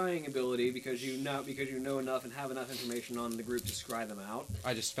your scrying ability because you know enough and have enough information on the group to scry them out.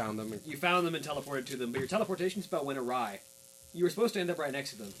 I just found them. You found them and teleported to them, but your teleportation spell went awry. You were supposed to end up right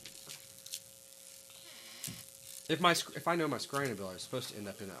next to them. If I know my scrying ability, I was supposed to end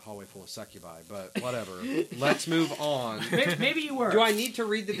up in that hallway full of succubi, but whatever. Let's move on. Maybe you were. Do I need to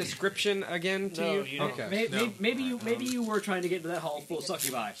read the description again to No, you? you don't. Okay. Maybe you were trying to get into that hall full of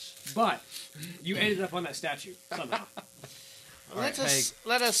succubi, but you ended up on that statue somehow. Let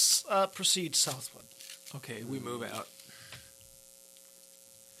us proceed southward. Okay, we move out.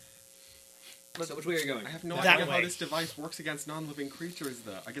 So which way are you going? I have no That idea way. how this device works against non-living creatures,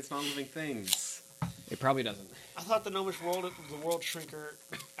 though. Against non-living things. It probably doesn't. I thought the gnomish world shrinker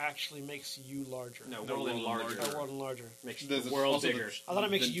actually makes you larger. No, No, world and world larger. larger. World and larger. Makes There's the world also bigger. I thought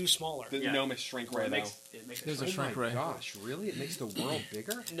it makes The- you smaller. The Yeah. gnomish shrink ray, It though. makes it There's a shrink. shrink ray. Gosh, really? It makes the world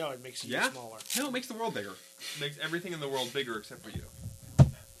bigger? No, it makes you Yeah? smaller. No, it makes the world bigger. Makes everything in the world bigger except for you.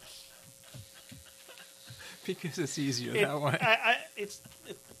 Because it's easier It, that way.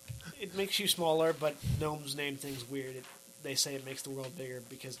 it makes you smaller, but gnomes name things weird. They say it makes the world bigger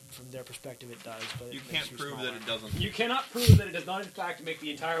because from their perspective it does. But it You makes can't you prove smaller. that it doesn't. You cannot prove that it does not, in fact, make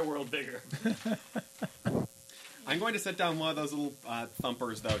the entire world bigger. I'm going to set down one of those little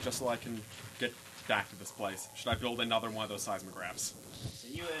thumpers, though, just so I can get back to this place. Should I build another one of those seismographs? So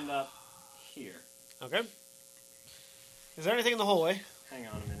you end up here. Okay. Is there anything in the hallway? Hang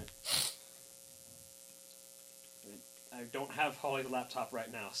on a minute. I don't have Holly's laptop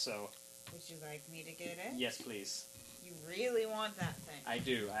right now, so Would you like me to get it? yes, please. You really want that thing? I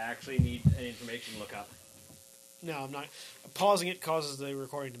do. I actually need an information lookup. No, I'm not. Pausing it causes the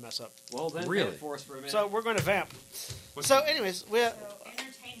recording to mess up. Well, then Really? vamp for us for a minute. So we're going to vamp. What's So, anyways, we're So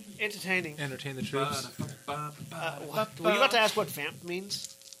entertaining. entertaining. Entertain the troops. Were you about to ask what vamp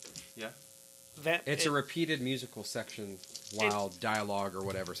means? Yeah. Vamp. It's a repeated musical section while dialogue or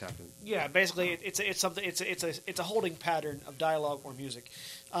whatever's happening. Yeah, basically, it's something. It's a holding pattern of dialogue or music,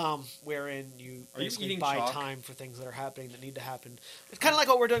 wherein you Are you basically eating buy chalk? time for things that are happening that need to happen. It's kind of like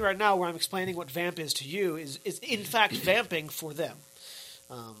what we're doing right now, where I'm explaining what vamp is to you is in fact vamping for them.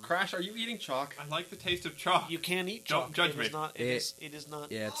 Crash, are you eating chalk? I like the taste of chalk. You can eat Don't chalk. judge It me. is not. It is not.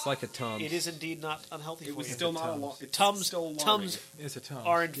 Yeah, it's like a Tums. It is indeed not unhealthy It for was you. still not a lot. It's Tums. still alarming. Tums It's a Tums.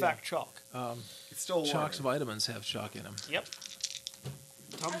 are in yeah. fact chalk. It's still alarming. Chalk's vitamins have chalk in them. Yep.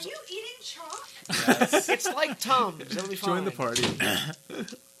 Are Tums. you eating chalk? It's like Tums. It'll be fine. Join the party. Nina.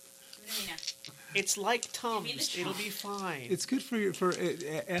 It's like me the Tums. chalk. It'll be fine. It's good for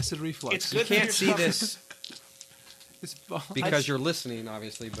acid reflux. It's You good for can't your see stomach. this It's because you're listening,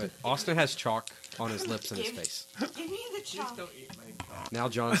 obviously, but Austin has chalk on his lips and his Give- face. Give me the chalk. Now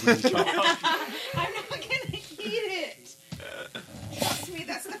John's eating chalk. I'm not gonna eat it. Trust me,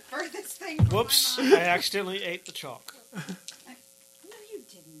 that's the furthest thing from Whoops! my I mind. accidentally ate the chalk. No, you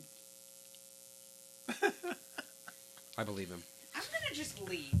didn't. I believe him. I'm gonna just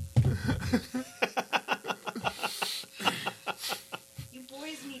leave. You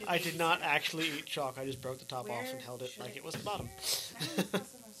boys need a I did not babysitter. actually eat chalk. I just broke the top off Where and held it should like it it was the be? bottom. Now it's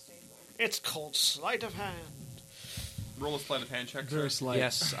also unstable. It's called sleight of hand. Roll a sleight of hand check. very sir. slight.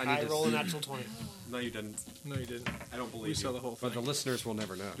 Yes, I I need to roll a see, natural 20. No, you didn't. No, you didn't. I don't We believe saw you. the whole but thing. the listeners will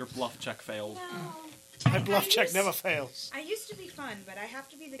never know. Your bluff check failed. No. My bluff I check used- never fails. I used to be fun, but I have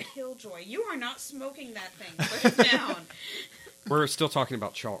to be the killjoy. You are not smoking that thing. Put it down. We're still talking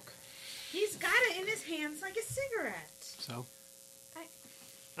about chalk. He's got it in his hands like a cigarette. So,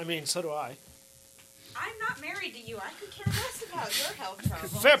 I mean, so do I. I'm not married to you. I could care less about your health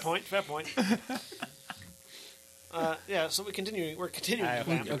problems. Fair point. Fair point. Yeah. So we're continuing. We're continuing. I to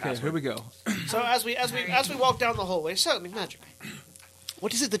found vamp. your okay, here we go. So as we walk down the hallway, so McMagik,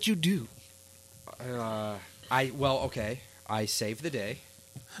 what is it that you do? Okay. I save the day.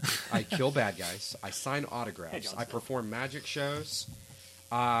 I kill bad guys. I sign Hey, autographs. John I Snow. perform magic shows.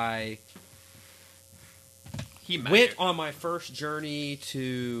 I He went magic. on my first journey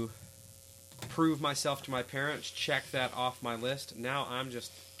to prove myself to my parents. Check that off my list. Now I'm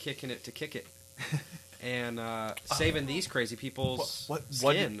just kicking it to kick it. and saving these crazy people's What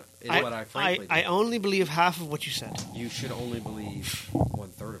skin is what I frankly I do. only believe half of what you said. You should only believe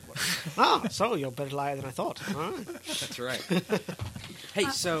 1/3 of what I said. Ah, so you're a better liar than I thought. All right. That's right. Hey,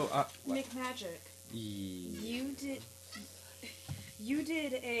 so... McMagik, you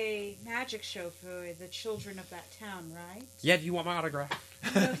did a magic show for the children of that town, right? yeah, do you want my autograph?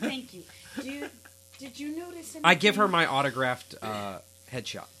 No, thank you. Did you notice anything? I give her my autographed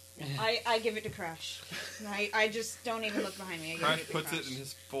headshot. I give it to Crash. I just don't even look behind me. I give Crash it to puts Crash. it in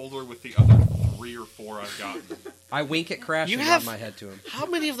his folder with the other 3 or 4 I've gotten. I wink at Crash You and have- nod my head to him. How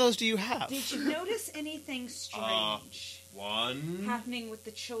many of those do you have? Did you notice anything strange 1. happening with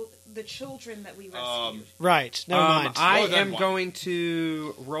the children that we rescued? Right. Never mind. I More than am one. going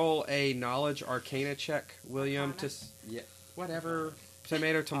to roll a knowledge arcana check, William. Arcana? Yeah, whatever.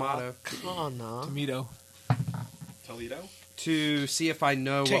 Tomato. Kana. Tomato. Toledo? To see if I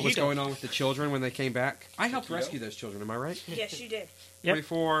know what was Tahito. going on with the children when they came back. I helped Tahito? rescue those children, am I right? Yes, you did. Yep.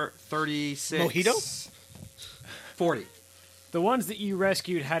 34, 36... Mojito? 40. The ones that you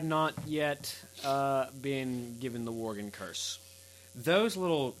rescued had not yet been given the Worgen curse. Those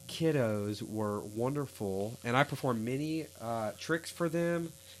little kiddos were wonderful, and I performed many tricks for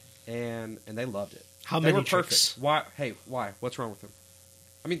them, and they loved it. How They many were perfect. tricks? Why? Hey, why? What's wrong with them?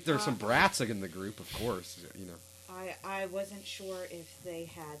 I mean, there's some brats in the group, of course. You know. I wasn't sure if they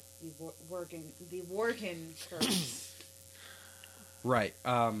had the Worgen curse. Right.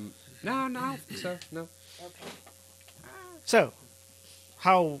 No. So no. Okay. So,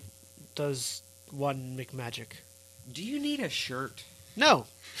 how does one McMagik? Do you need a shirt? No.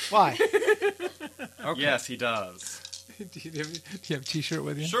 Why? Okay. Yes, he does. do you have a T-shirt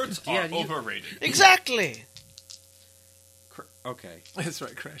with you? Shirts Yeah, are do you- overrated. Exactly. Okay. That's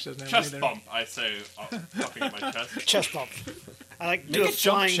right. Crash doesn't have Chest any bump, I say, puffing at my chest. Chest bump. I like to do Make a a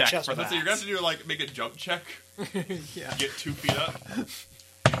jump flying check chest for bump. So you're gonna have to do like make a jump check, there. Yeah, get 2 feet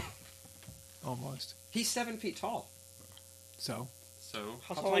up. almost. He's 7 feet tall. So So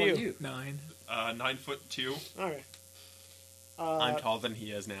How tall are you? 9. 9'2". All right. I'm taller than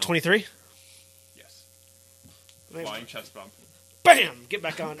he is now. 23. Yes. Flying chest bump. Bam! Get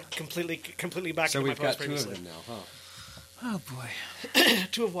back on. Completely back. So into we've my pose got 2 of previously. them now, huh? Oh boy.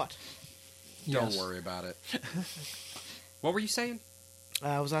 2 of what? Don't Yes. worry about it. What were you saying?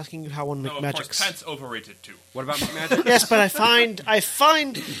 I was asking you how one No, of course, McMagik's. pants overrated too. What about McMagik? Yes, but I find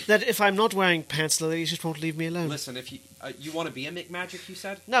that if I'm not wearing pants, the ladies just won't leave me alone. Listen, if you want to be a McMagik, you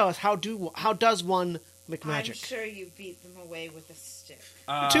said. No, it's how does one I'm McMagik? sure you beat them away with a stick.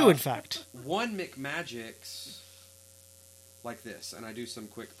 2, in fact. One McMagik's like this, and I do some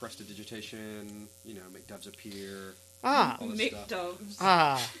quick prestidigitation. You know, make doves appear. Ah, All this stuff.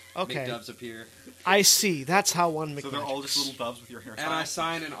 McDoves. okay. Make doves appear, I see. That's how one McMagik. So they're all just little doves with your hairstyle. and I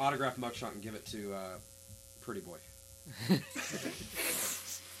sign an autograph mugshot and give it to Pretty Boy.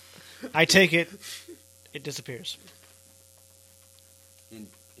 I take it. It disappears.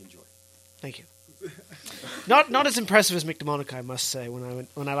 Enjoy. Thank you. Not as impressive as McDemonic, I must say.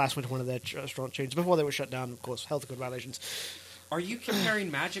 When I last went to one of their restaurant chains before they were shut down, of course, health code violations. Are you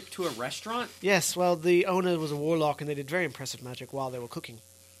comparing magic to a restaurant? Yes, well, the owner was a warlock, and they did very impressive magic while they were cooking.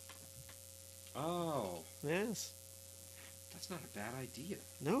 Oh, Yes. that's not a bad idea.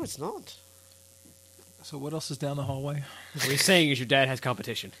 No, it's not. So what else is down the hallway? What he's saying is your dad has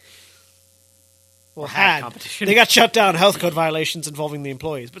competition. Well, had had competition. They got shut down. Health code violations involving the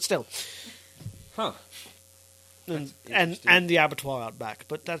employees, but still, Huh. and interesting. the abattoir out back.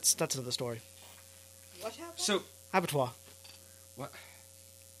 But that's another story. What happened? So, Abattoir. what?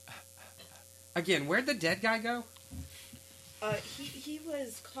 Again, where'd the dead guy go? He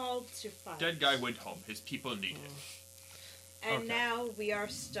was called to fight. Dead guy went home. His people need him. And Okay. now we are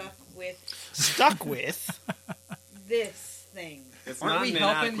stuck with Stuck with. this thing. It's Aren't not we an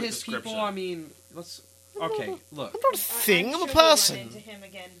helping inadequate his people? description. I mean, let's. Okay, look. I'm not a thing. I'm a sure we'll person. run into him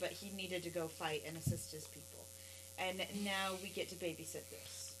again, but he needed to go fight and assist his people. And now we get to babysit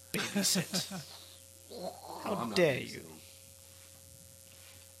this. Babysit. How I'm not dare babysitting. you?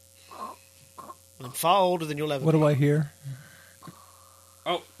 I'm far older than you'll ever What be. do I hear?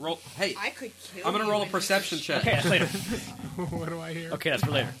 Oh, roll. Hey, I could kill I'm gonna you roll a and perception this is- check. Okay, that's later. What do I hear? Okay, that's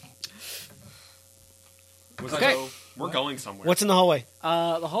for later. Was Okay. So we're going somewhere. What's in the hallway?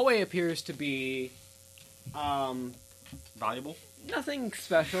 The hallway appears to be valuable? nothing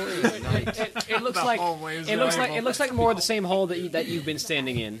special. It looks like hallway is it looks like valuable. it looks like more of the same hole that you've been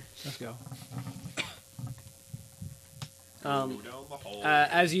standing in. Let's go. Go down the hole.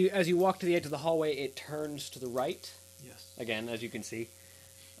 As you walk to the edge of the hallway, it turns to the right Yes. again, as you can see,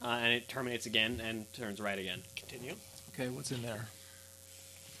 and it terminates again and turns right again. Continue. Okay, what's in there?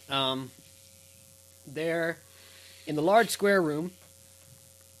 There, in the large square room,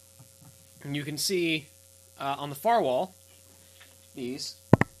 and you can see on the far wall, these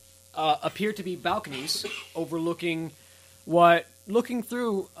appear to be balconies overlooking what, looking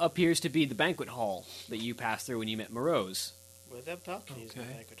through, appears to be the banquet hall that you passed through when you met Morose. Were there balconies in the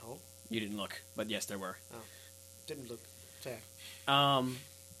Okay. banquet hall? You didn't look, but yes, there were. Didn't look fair.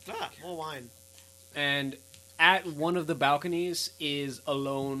 More wine. And at one of the balconies is a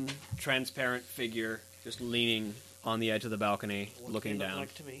lone, transparent figure just leaning on the edge of the balcony, What looking they look down.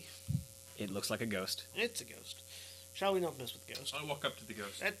 like to me. It looks like a ghost. It's a ghost. Shall we not mess with ghosts? I walk up to the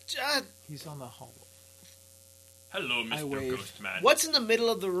ghost. He's on the hallway. Hello, I Mr. wave. Ghost Man. What's in the middle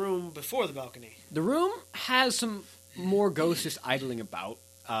of the room before the balcony? The room has some more ghosts just idling about,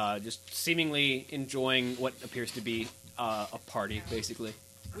 just seemingly enjoying what appears to be a party, basically.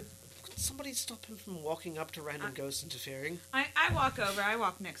 Could somebody stop him from walking up to random ghosts interfering? I walk over. I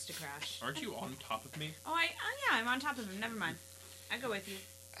walk next to Crash. Aren't you on top of me? Oh, yeah, I'm on top of him. Never mind. I go with you.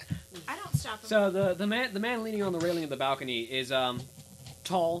 I don't stop him. So the man leaning on the railing of the balcony is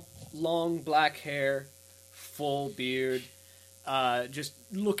tall, long black hair, full beard, just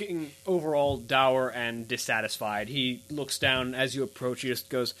looking overall dour and dissatisfied. He looks down as you approach. He just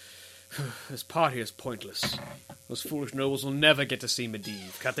goes, "This party is pointless. Those foolish nobles will never get to see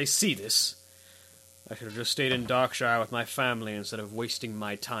Medivh. Can't they see this? I should have just stayed in Darkshire with my family instead of wasting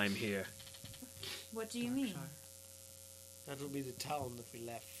my time here." What do you mean? That will be the town that we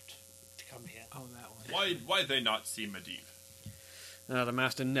left to come here. Oh, that one. Why they not see Medivh? The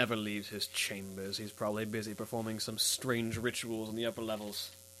master never leaves his chambers. He's probably busy performing some strange rituals in the upper levels.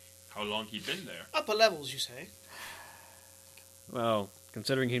 How long he been there? Upper levels, you say? Well,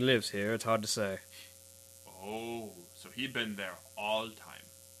 considering he lives here, it's hard to say. Oh, so he been there all time.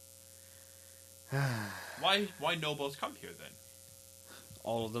 Why nobles come here then?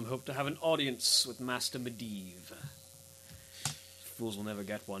 All of them hope to have an audience with Master Medivh. Fools will never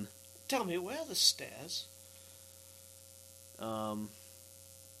get one. Tell me, where are the stairs?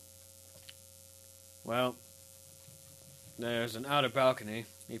 Well, there's an outer balcony.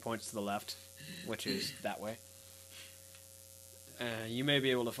 He points to the left, which is that way. You may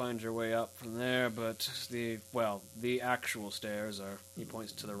be able to find your way up from there, but the actual stairs are, he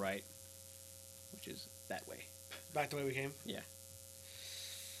points to the right, which is that way. Back the way we came? Yeah.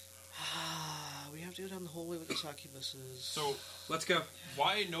 We have to go down the hallway with the succubuses. So, Let's go.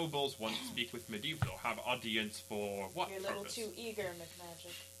 why nobles want to speak with Medivh though? Have audience for what You're a little purpose? too eager,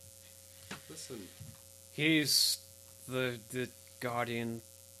 McMagik. Listen. He's the guardian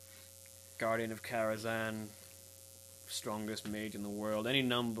of Karazhan, strongest mage in the world. Any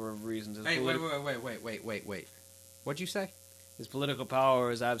number of reasons. His Hey, wait. What'd you say? His political power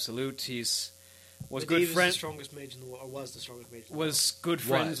is absolute. Was Medivh good is the friend. strongest mage in the world, or was the strongest mage in the Was good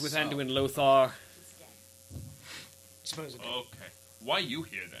friends Was, with oh. Anduin Lothar. Supposedly. Okay. Why you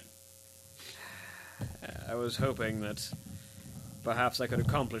here then? I was hoping that perhaps I could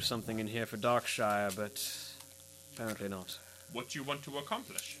accomplish something in here for Darkshire, but apparently not. What you want to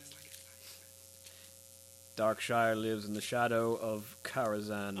accomplish? Darkshire lives in the shadow of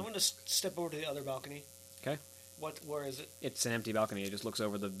Karazhan. I'm going to step over to the other balcony. Okay. Where is it? It's an empty balcony. It just looks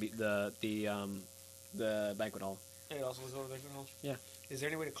over the banquet hall. It also looks over the banquet hall? Yeah. Is there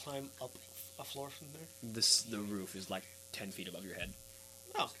any way to climb up a floor from there? The roof is like 10 feet above your head,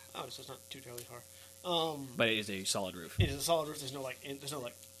 Oh, so it's not too terribly far. but it is a solid roof. It is a solid roof. There's no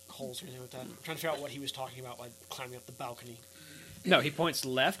holes or anything like that. I'm trying to figure out what he was talking about by climbing up the balcony. No, he points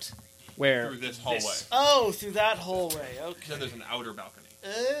left, where Through this hallway. Oh, through that hallway. Okay. Then there's an outer balcony.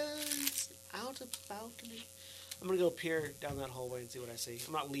 Outer balcony. I'm gonna go peer down that hallway and see what I see.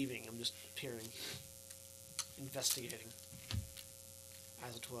 I'm not leaving. I'm just peering, investigating,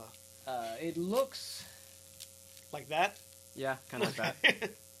 as it were. it looks, Like that. yeah, kind of like that.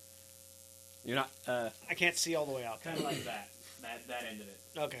 You're not, I can't see all the way out. kind of like that end of it.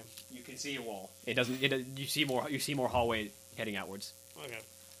 Okay. You can see a wall. It doesn't. You see more hallway heading outwards. Okay.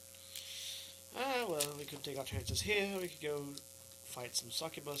 Well, we could take our chances here. We could go fight some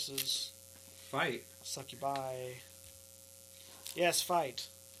succubuses. Fight. Succubi. Yes, fight.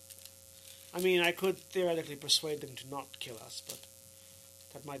 I mean, I could theoretically persuade them to not kill us, but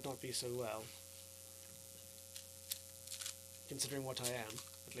that might not be so well. Considering what I am,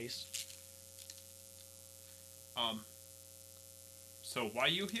 at least. So why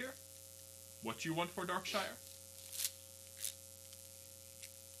you here? What you want for Darkshire?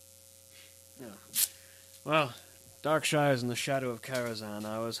 Well, Darkshire's in the shadow of Karazhan.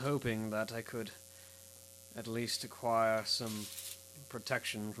 I was hoping that I could at least acquire some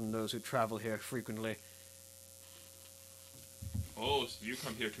protection from those who travel here frequently. Oh, so you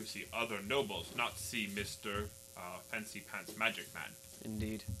come here to see other nobles, not see Mr. Fancy Pants Magic Man.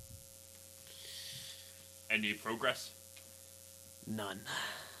 Indeed. Any progress? None.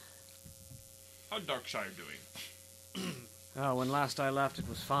 How Darkshire doing? Oh, when last I left, it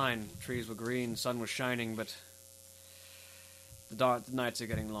was fine. Trees were green, sun was shining, but the nights are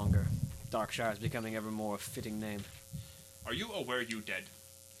getting longer. Darkshire is becoming ever more a fitting name. Are you aware you dead?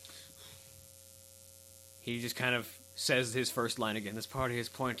 He just kind of says his first line again. This party is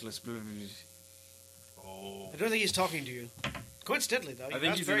pointless. Oh. I don't think he's talking to you. Coincidentally, though, I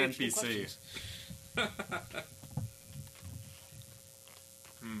think he's an NPC.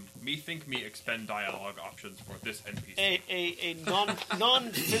 Think me expend dialogue options for this NPC. A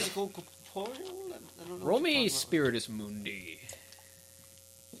non-physical corporeal? I don't know. Roll me Spiritus Mundi.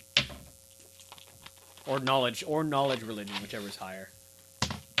 Or knowledge religion, whichever is higher.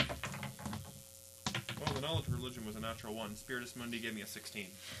 Well, the knowledge religion was a natural 1. Spiritus Mundi gave me a 16.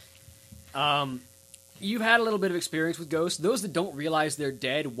 You've had a little bit of experience with ghosts. Those that don't realize they're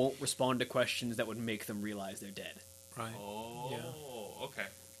dead won't respond to questions that would make them realize they're dead. Right. Oh, Yeah. okay.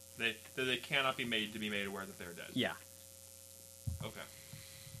 They cannot be made aware that they're dead. Yeah. Okay.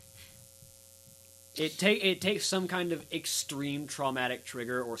 It takes some kind of extreme traumatic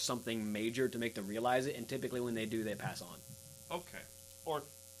trigger or something major to make them realize it, and typically when they do, they pass on. Okay. Or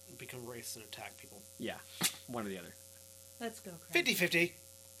become wraiths and attack people. Yeah, one or the other. Let's go, Krag. 50-50.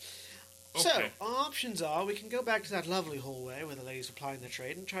 So, Okay. our options are we can go back to that lovely hallway where the ladies are plying their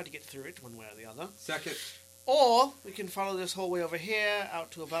trade and try to get through it one way or the other. Second. Or we can follow this hallway over here out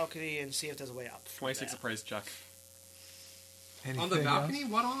to a balcony and see if there's a way up. 26 there. appraised check. On the balcony?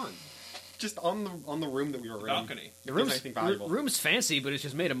 What on? Just on the room that we were in. Balcony. The Is anything valuable? room's fancy, but it's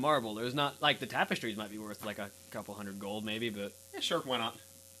just made of marble. There's not like the tapestries might be worth like a couple $100 gold, maybe, but Yeah, sure, why not?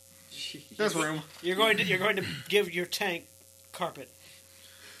 There's room. You're going to give your tank carpet.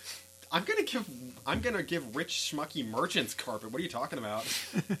 I'm gonna give rich schmucky merchants carpet. What are you talking about?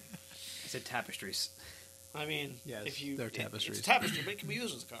 I said tapestries. I mean, Yes, if you they're it's tapestries. a tapestry, but it can be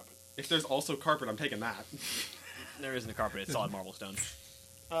used as a carpet. If there's also carpet, I'm taking that. There isn't a carpet; it's solid marble stone.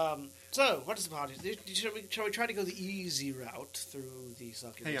 So, what is the party? Shall we try to go the easy route through the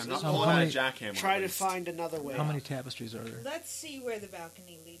succubuses? Hey, I'm not How pulling out a many- jackhammer. Try at to least. find another way. How many up. tapestries are there? Let's see where the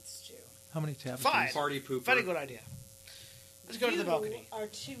balcony leads to. How many tapestries? 5. Party pooper. Very good idea. Let's go to the balcony. You are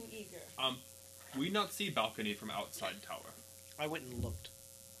too eager. We not see balcony from outside tower. I went and looked.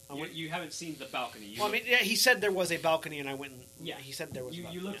 You haven't seen the balcony. Well, I mean, yeah, he said there was a balcony, and I went and... Yeah. He said there was a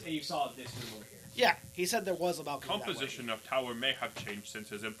balcony. you looked and you saw this room over here. Yeah, he said there was a balcony Composition of tower may have changed since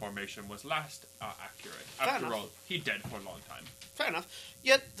his information was last accurate. Fair After enough. all, he dead for a long time. Fair enough.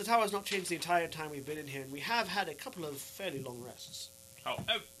 Yet, the tower has not changed the entire time we've been in here, and we have had a couple of fairly long rests.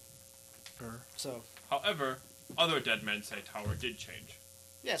 However, other dead men say tower did change.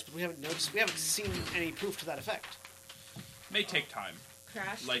 Yes, but we haven't seen any proof to that effect. May take time,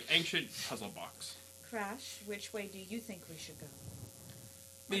 Crash. like ancient puzzle box. Crash, which way do you think we should go?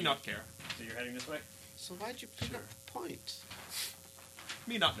 Me not care. So you're heading this way. So why'd you pick up the point?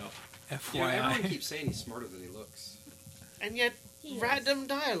 Me not know. You know, everyone FYI. keeps saying he's smarter than he looks. And yet, He is. random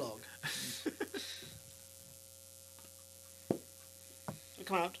dialogue. We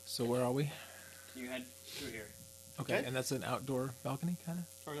come out. So where are we? You head through here. Okay, Okay. and that's an outdoor balcony, kind of.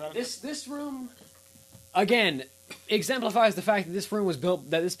 Or is that This room again exemplifies the fact that this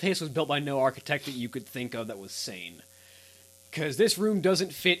place was built by no architect that you could think of that was sane. Because this room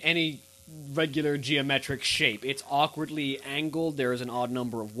doesn't fit any regular geometric shape. It's awkwardly angled. There is an odd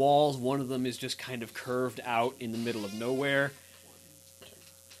number of walls. One of them is just kind of curved out in the middle of nowhere.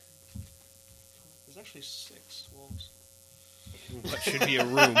 There's actually 6 walls. What should be a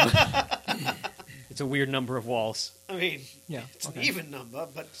room? It's a weird number of walls. I mean, Yeah. it's okay. an even number,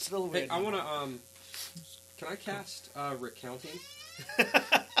 but still Hey, weird. I want to, can I cast recounting?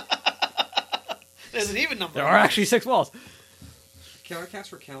 There's an even number. There are actually 6 walls. Can I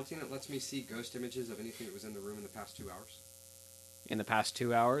cast recounting? It lets me see ghost images of anything that was in the room in the past 2 hours. In the past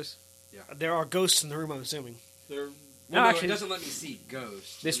 2 hours. There are ghosts in the room, I'm assuming. No, actually- it doesn't let me see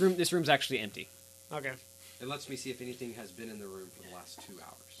ghosts. This room's actually empty. Okay. It lets me see if anything has been in the room for the last 2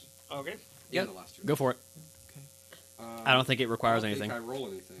 hours. Okay. Yep. In the last 2 Go for it. hours. I don't think it requires I don't anything. think I roll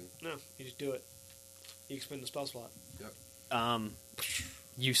anything. No, you just do it. You expend the spell slot.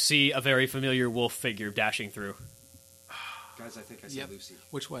 You see a very familiar wolf figure dashing through. Guys, I think I see Yep. Lucy.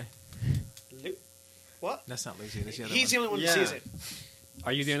 Which way? What? That's not Lucy. That's the other He's the one. only one that Yeah. sees it.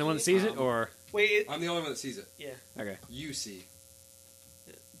 Are you the only one that sees it, or Wait, I'm the only one that sees it. yeah. okay? You see.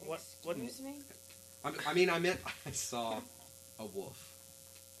 What? Excuse me? I meant I saw a wolf.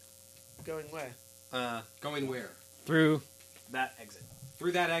 Going where? Going where? Through that exit.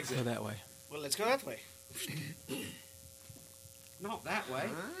 Through that exit. Go that way. Well, let's go that way. Not that way.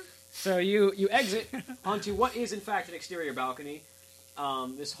 So you exit onto what is in fact an exterior balcony.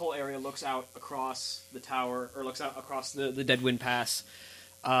 This whole area looks out across the tower, or looks out across the Deadwind Pass.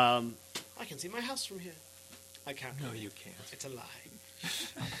 I can see my house from here. I can't. No, you can't. It's a lie.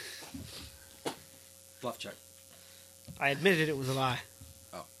 Bluff check. I admitted it was a lie.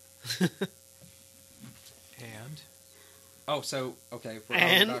 Oh. And Oh, so okay. If we're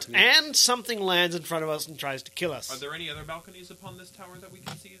on the balcony- And something lands in front of us and tries to kill us. Are there any other balconies upon this tower that we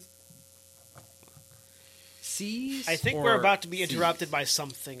can seize? Seas? I think or we're about to be seas? interrupted by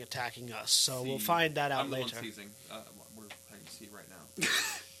something attacking us, so we'll Sea. find that out I'm the later. one seizing. We're playing sea right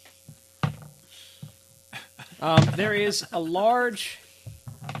now. There is a large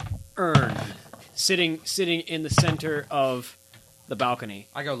urn sitting in the center of the balcony.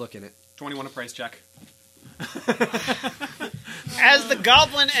 I go look in it. 21 appraise check. As the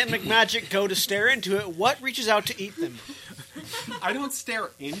Goblin and McMagik go to stare into it, what reaches out to eat them? I don't stare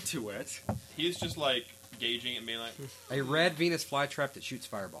into it. He's just like gauging and being like, A red Venus flytrap that shoots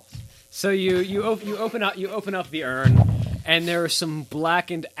fireballs. So you open up the urn, and there are some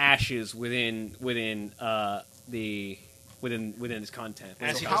blackened ashes within its content.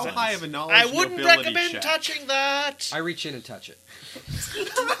 As So he how does. high of a knowledge I wouldn't nobility recommend check? touching that. I reach in and touch it.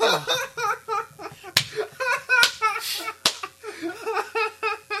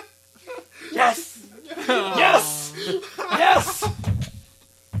 Yes, yes, yes.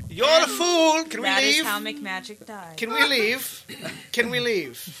 You're a fool. Can we That is leave? how McMagik died. Can we leave? Can we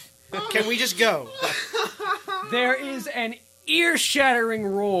leave? Can we just go? There is an ear-shattering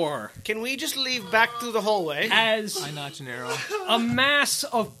roar Can we just leave back through the hallway? as I notch an arrow. a mass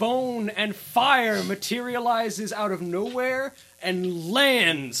of bone and fire materializes out of nowhere and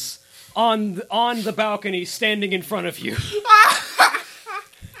lands on the balcony standing in front of you.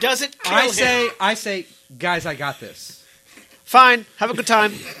 Does it kill him? I say, guys, I got this. Fine. Have a good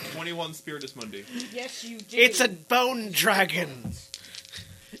time. 21 Spiritus Mundi. Yes, you do. It's a bone dragon.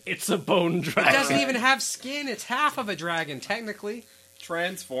 It's a bone It dragon. doesn't even have skin. It's half of a dragon, technically.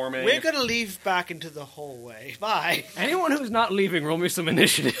 Transforming. We're gonna leave back into the hallway. Bye. Anyone who's not leaving, roll me some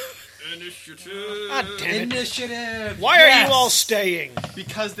initiative. Initiative. God damn it. Initiative. Why are you all staying?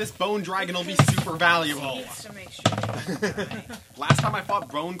 Because this bone dragon will be super valuable. Needs to make sure. Right. Last time I fought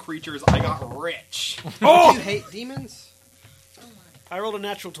bone creatures, I got rich. Oh! You hate demons? I rolled a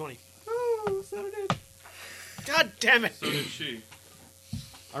natural 20. Oh, so did. God damn it. So did she.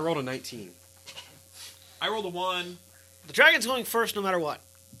 I rolled a 19. I rolled a 1. The dragon's going first no matter what.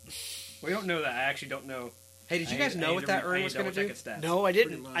 We don't know that. I actually don't know. Hey, did you guys know what that urn was going to do? No, I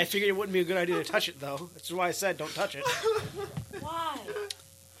didn't. I figured it wouldn't be a good idea to touch it, though. That's why I said don't touch it. Why?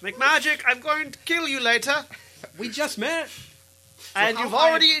 McMagik, I'm going to kill you later. We just met. And how you've high-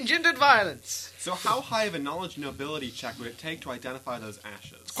 already engendered violence. So how high of a knowledge nobility check would it take to identify those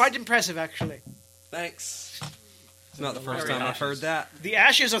ashes? Quite impressive, actually. Thanks. It's not the first Very time I've ashes. heard that. The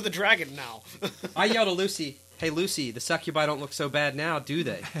ashes of the dragon now. I yelled to Lucy, "Hey Lucy, the succubi don't look so bad now, do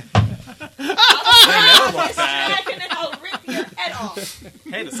they?" And I'll rip your head off.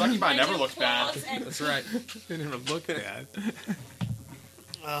 Hey, the succubi never looked bad. That's right. Didn't even look bad.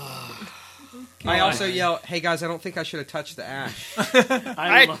 I also yell, "Hey guys, I don't think I should have touched the ash."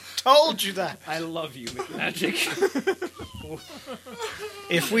 I told you that. I love you, McMagik.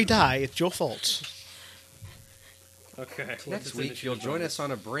 If we die, it's your fault. Okay. Next week, you'll join us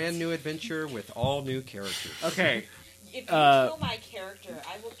on a brand new adventure with all new characters. Okay. If you kill my character,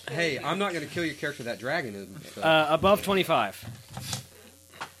 I will kill Hey, I'm not going to kill your character. That dragon is. Above 25.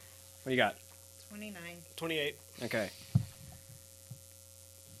 What do you got? 29. 28. Okay.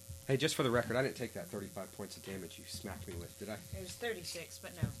 Hey, just for the record, I didn't take that 35 points of damage you smacked me with, did I? It was 36,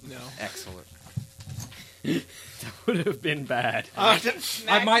 but no. No. Excellent. That would have been bad.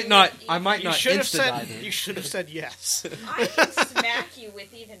 I might not. I might You not should have insta said. dive in. You should have said yes. I can smack you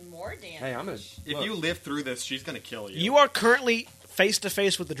with even more damage. Hey, I'm gonna. If you live through this, she's gonna kill you. You are currently face to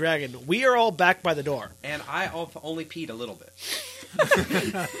face with the dragon. We are all back by the door. and I only peed a little bit.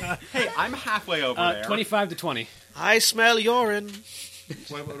 Hey, I'm halfway over there. 25 to 20. I smell urine.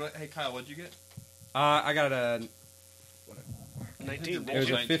 Wait, hey, Kyle, what'd you get? I got a. 19. It was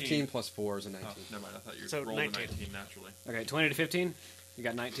a 19. 15 plus 4 is a 19. Oh, never mind. I thought you So, rolled 19. a 19 naturally. Okay, 20 to 15. You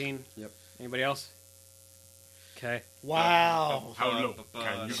got 19. Yep. Anybody else? Okay. Wow. How low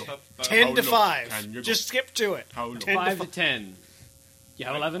can you go? 10 to low 5. can you go? Just skip to it. How low? 10 to 5 to 5. 10. You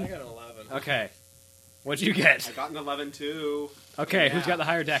have 11? I got an 11. Okay. What'd you get? I got an 11 too. Okay, Yeah. who's got the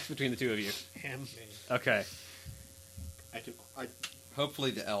higher dex between the two of you? Him. Okay. I Hopefully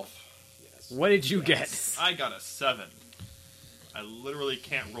the elf. What did you get? I got a 7. I literally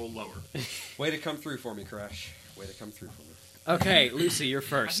can't roll lower. Way to come through for me, Crash. Way to come through for me. Okay, Lucy, you're Have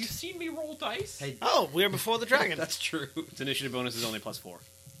first. you seen me roll dice? Hey, Oh, we're before the dragon. that's true. Its initiative bonus is only +4.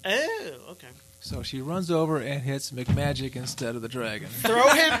 Oh, okay. So she runs over and hits McMagik instead of the dragon. Throw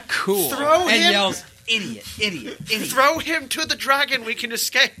him. Cool. Throw And him. yells, idiot, idiot, idiot. Throw him to the dragon. We can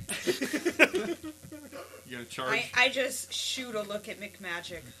escape. You gonna charge? I just shoot a look at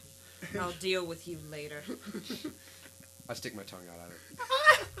McMagik. I'll deal with you later. I stick my tongue out at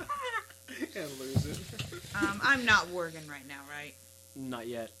her. And lose it. I'm not Worgen right now, right? Not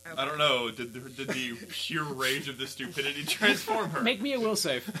yet. Okay. I don't know. Did the sheer rage of the stupidity transform her? Make me a will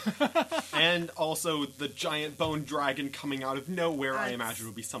save. And also the giant bone dragon coming out of nowhere, I That's imagine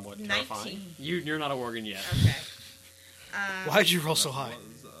would be somewhat terrifying. 19. You're not a Worgen yet. Okay. Why'd you roll so high?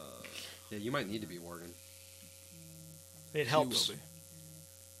 Yeah, you might need to be Worgen. It She helps. will be.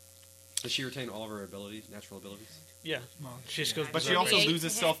 Does she retain all of her abilities, natural abilities? Yeah. She just goes. But she Yeah. also 48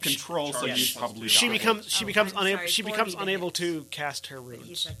 loses to hit. self-control, so Yes. you'd probably She die. becomes. She Oh, becomes I'm unable. sorry, She 40 becomes to unable hit. to cast her He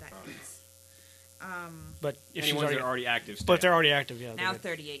runes. said that hits. But if Any she's ones that already, are already active. Stay. but they're already active. Yeah. Now they're good.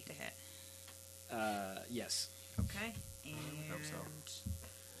 38 to hit. Yes. Okay. And hope so.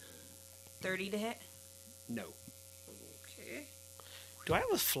 30 to hit. No. Okay. Do I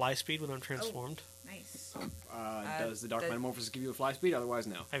have a fly speed when I'm transformed? Nice. Does the Dark the- Metamorphosis give you a fly speed? Otherwise,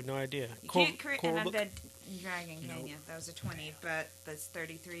 no. I have no idea. You Cor- can't crit Coral an book? undead dragon, can you? That was a 20, but that's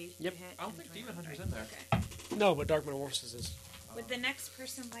 33 Yep. to hit. I don't and think 20. Demon Hunter's in there. Okay. No, but Dark Metamorphosis is. Would the next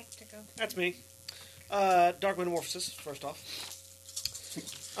person like to go? That's me. Dark Metamorphosis, first off.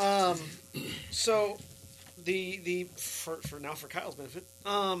 So, for Kyle's benefit,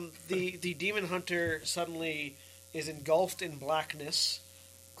 the Demon Hunter suddenly is engulfed in blackness,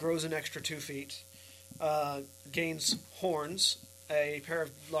 grows an extra 2 feet, gains horns, a pair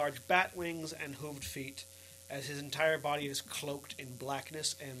of large bat wings, and hooved feet, as his entire body is cloaked in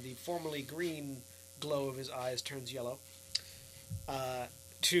blackness, and the formerly green glow of his eyes turns yellow.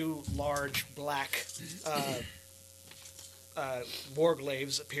 2 large black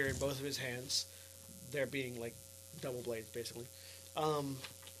warglaives appear in both of his hands. They're being like double blades, basically.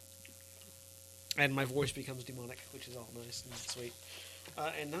 And my voice becomes demonic, which is all nice and sweet.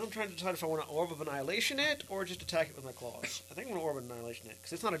 And now I'm trying to decide if I want to Orb of Annihilation it or just attack it with my claws. I think I'm going to Orb of Annihilation it,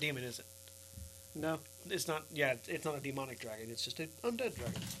 because it's not a demon, is it? No. It's not. Yeah, it's not a demonic dragon. It's just an undead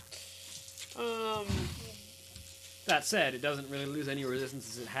dragon. That said, it doesn't really lose any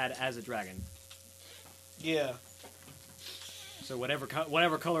resistance as it had as a dragon. Yeah. So whatever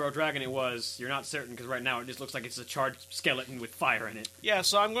color of dragon it was, you're not certain because right now it just looks like it's a charred skeleton with fire in it. Yeah,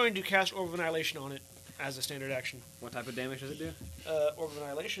 so I'm going to cast Orb of Annihilation on it as a standard action. What type of damage does it do? Orb of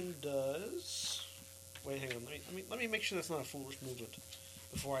Annihilation does. Wait, hang on. Let me make sure that's not a foolish movement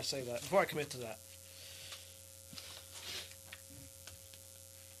before I say that. Before I commit to that.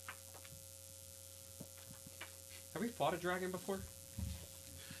 Have we fought a dragon before?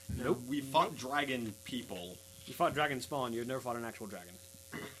 Nope. We fought dragon people. You fought dragon spawn. You've never fought an actual dragon.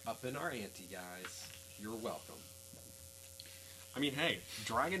 Up in our ante, guys. You're welcome. I mean, hey,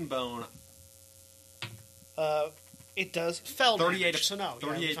 dragon bone. It does fell 38. damage, so no.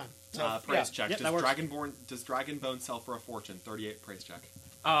 38 Yeah, fine. So, praise yeah. check. Yep, that works. Does dragonbone sell for a fortune? 38 praise check.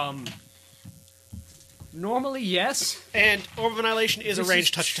 Normally, yes. And Orb of Annihilation is This a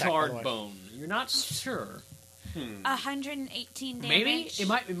ranged touch attack, by the charred way. bone. You're not sure. 118 damage. Maybe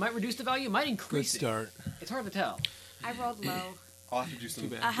it might reduce the value. It might Good increase start. it. It's hard to tell. I rolled low. I'll have to do some.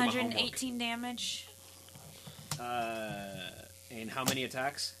 bad. do my homework. 118 damage. And how many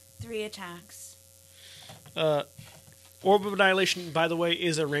attacks? 3 attacks. Orb of Annihilation, by the way,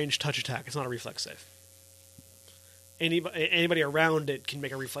 is a ranged touch attack. It's not a reflex save. Anybody around it can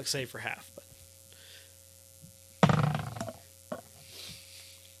make a reflex save for half. But.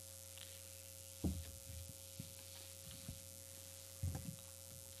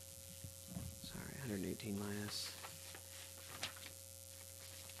 Sorry, 118 minus.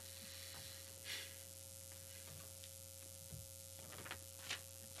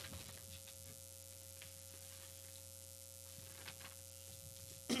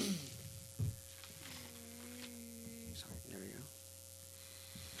 Sorry, there we go.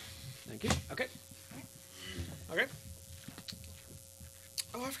 Thank you. Okay. Okay.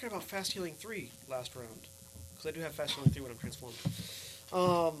 Oh, I forgot about Fast Healing 3 last round. Because I do have Fast Healing 3 when I'm transformed.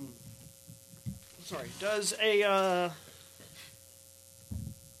 Sorry. Does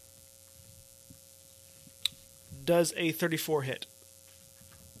a 34 hit?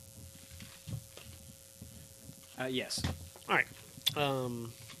 Yes. Alright.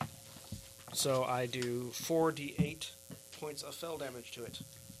 So I do 4d8 points of fell damage to it.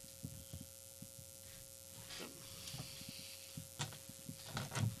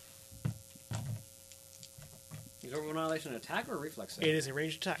 Is Orbital Annihilation an attack or a reflex save? It is a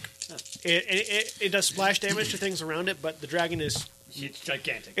ranged attack. Oh. It does splash damage to things around it, but the dragon is It's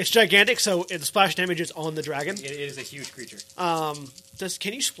gigantic. it's gigantic, so the splash damage is on the dragon. It is a huge creature.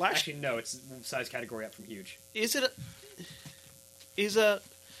 Can you splash? Actually, no, it's size category up from huge. If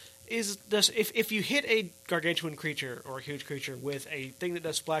you hit a gargantuan creature or a huge creature with a thing that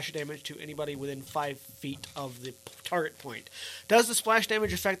does splash damage to anybody within 5 feet of the target point, does the splash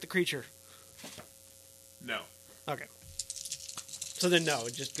damage affect the creature? No. Okay. So then no,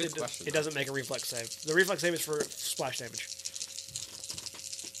 Good question, it doesn't make a reflex save. The reflex save is for splash damage.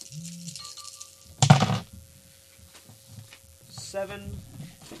 7,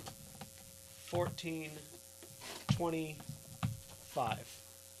 14, 25.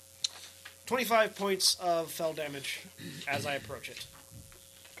 25 points of fell damage as I approach it.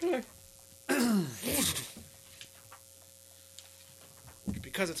 Okay.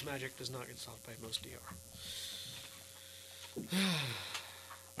 Because it's magic, does not get stopped by most DR.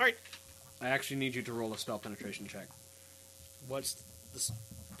 Alright. I actually need you to roll a spell penetration check. What's the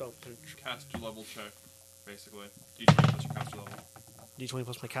spell penetration? Caster level check, basically. D20 plus your caster level. D20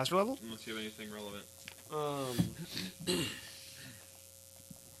 plus my caster level? Unless you have anything relevant.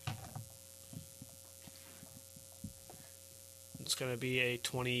 It's going to be a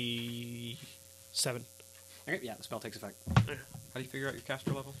 27. Okay, yeah, the spell takes effect. How do you figure out your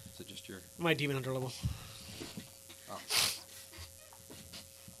caster level? Is it just your... My demon hunter level. Oh,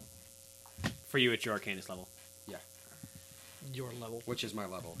 For you, it's your Arcanist level. yeah. Your level. Which is my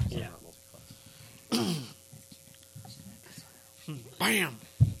level, 'cause Yeah. I'm not multi-class. Bam!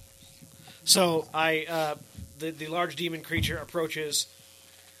 So the large demon creature approaches,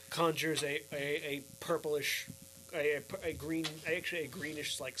 conjures a purplish, a green, actually a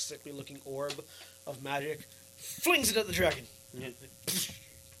greenish, like sickly looking orb of magic, flings it at the dragon.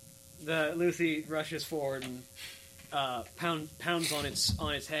 The Lucy rushes forward and pounds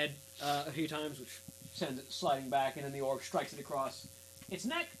on its head a few times, which sends it sliding back, and then the orb strikes it across. Its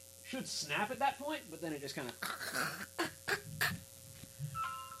neck should snap at that point, but then it just kind of...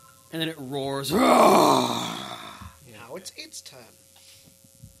 And then it roars. Now it's its turn.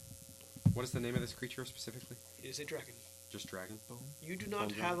 What is the name of this creature specifically? It is a dragon. Just dragon? You do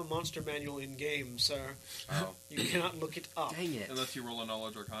not have a monster manual in game, sir. Oh. You cannot look it up. Dang it. Unless you roll a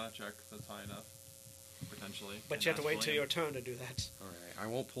knowledge arcana check, that's high enough. Potentially. But you have to wait till Naturally. your turn to do that. Alright, I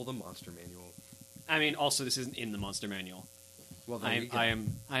won't pull the monster manual. I mean, also, this isn't in the monster manual. Well, there you go. I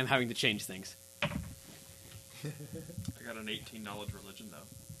am having to change things. I got an 18 knowledge religion, though.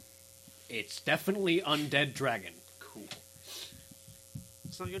 It's definitely undead dragon. Cool.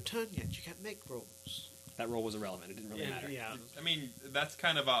 It's not your turn yet. You can't make rolls. That roll was irrelevant. It didn't really matter. Yeah. I mean, that's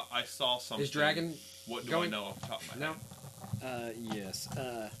kind of a... I saw something. Is dragon What do going? I know off the top of my No. head? Yes.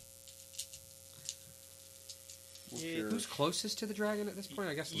 Who's closest to the dragon at this point?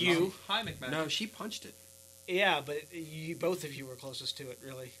 I guess You. Lucy. Hi, McMagik. No, she punched it. Yeah, but both of you were closest to it,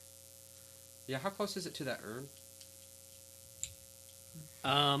 really. Yeah, how close is it to that urn?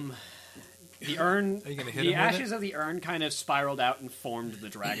 The urn. Are you gonna hit The him with ashes it? of the urn kind of spiraled out and formed the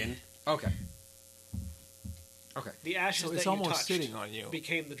dragon. Okay. Okay. The ashes So it's that you almost touched sitting on you.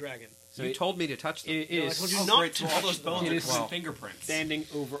 became the dragon. So you it- told me to touch them. It No, I is told you not Great, to so all those touch bones It are is- twin fingerprints. standing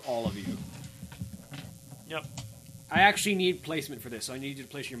over all of you. Yep. I actually need placement for this, so I need you to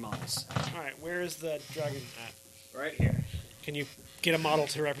place your models. All right, where is the dragon at? Right here. Can you get a model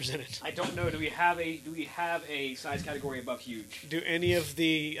to represent it? I don't know. Do we have a size category above huge? Do any of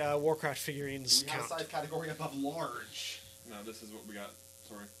the Warcraft figurines We have a count? size category above large. No, this is what we got.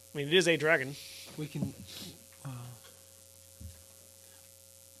 Sorry. I mean, it is a dragon. We can.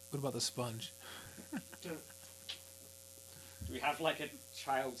 What about the sponge? Do we have like a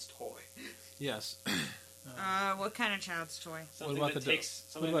child's toy? Yes. What kind of child's toy? Something about that the takes.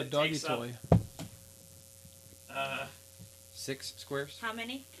 What Something about that doggy takes up, toy? 6 squares? How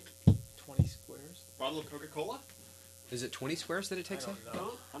many? 20 squares. Bottle of Coca-Cola? Is it 20 squares that it takes up?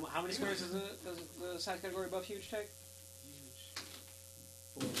 know. How many squares does the size category above huge take?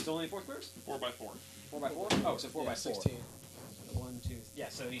 It's only 4 squares? 4x4. 4x4? Oh, so 4x4. 16. 1, 2. Yeah,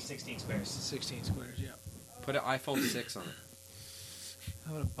 so he's 16 squares. 16 squares, yeah. Put an iPhone 6 on it.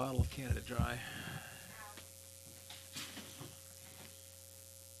 How about a bottle of Canada Dry?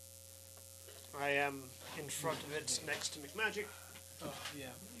 I am in front of it next to McMagik. Oh, yeah.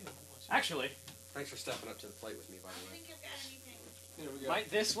 Actually, Thanks for stepping up to the plate with me, by the way. Here we go. might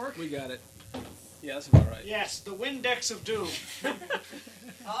this work? We got it. Yeah, that's about right. Yes, the Windex of Doom.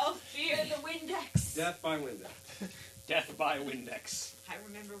 Oh, fear the Windex. Death by window. Death by Windex. I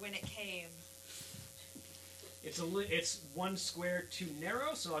remember when it came. It's 1 square too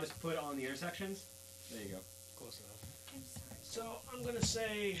narrow, so I'll just put it on the intersections. There you go. close enough. I'm sorry. So I'm going to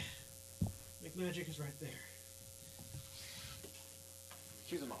say McMagik is right there.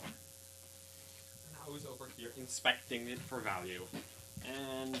 Choose them all. And I was over here inspecting it for value.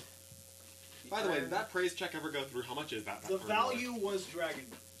 And By the way, did that praise check ever go through? How much is that? The per value was dragon.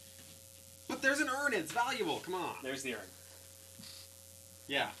 But there's an urn. It's valuable. Come on. there's the urn.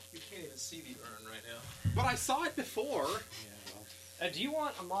 Yeah. You can't even see the urn right now. But I saw it before. Do you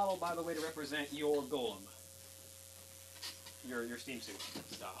want a model, by the way, to represent your golem? Your steam suit.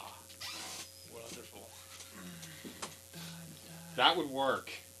 Ah, wonderful. That would work.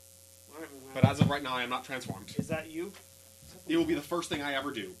 But as of right now, I am not transformed. Is that you? It will be the first thing I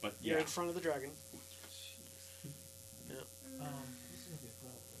ever do. But You're yeah. in front of the dragon. This is gonna be a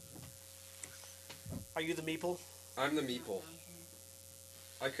problem. Are you the meeple? I'm the meeple.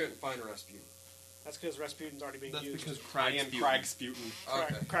 I couldn't find Rasputin. That's because Rasputin's already being That's used. because I am Krag Sputin.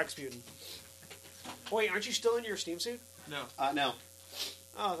 Okay. Krag Sputin. Wait, aren't you still in your steam suit? No. No.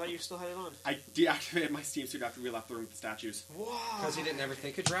 Oh, I thought you still had it on. I deactivated my steam suit after we left the room with the statues. Wow. Because he didn't ever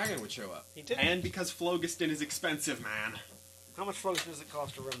think a dragon would show up. He did. And because Phlogiston is expensive, man. How much frozen does it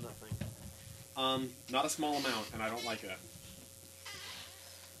cost to run that thing? Not a small amount, and I don't like it.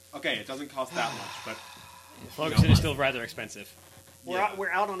 Okay, it doesn't cost that much, but Ferguson is still rather expensive. We're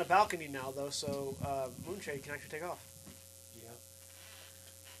out on a balcony now, though, so Moonshade can actually take off.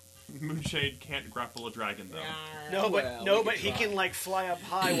 Moonshade can't grapple a dragon, though. No, but Well, but he can like fly up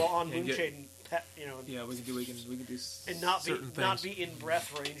high while on And get- Moonshade and pet, Yeah, we can do and not be certain things. not be in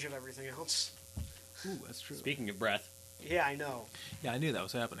breath range of everything else. Ooh, that's true. Speaking of breath, Yeah, I know. Yeah, I knew that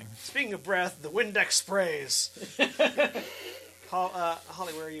was happening. Speaking of breath, the Windex sprays.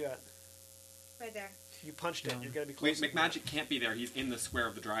 Holly, where are you at? Right there. You punched it. No. You're gonna be wait, close. McMagik can't be there. He's in the square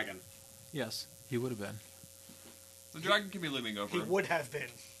of the dragon. Yes, he would have been. The dragon can be looming over. He would have been.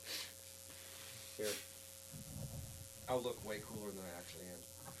 Here. I'll look way cooler than I actually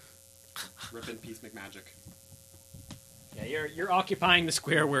am. Rip in peace, McMagik. yeah, you're occupying the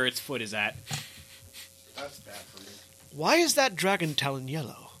square where its foot is at. That's bad for me. Why is that dragon talon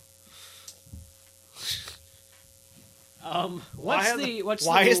yellow?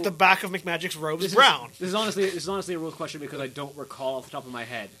 Why is the back of McMagik's robes brown? This is honestly a real question because I don't recall off the top of my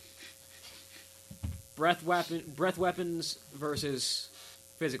head. Breath weapons versus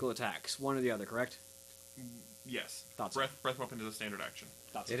physical attacks, one or the other, correct? Yes. Thought so. Breath weapon is a standard action.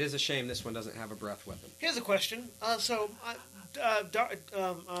 It is a shame this one doesn't have a breath weapon. Here's a question.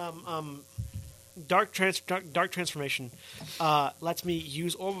 Dark transformation lets me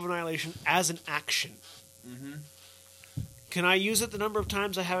use Orb of Annihilation as an action. Mm-hmm. Can I use it the number of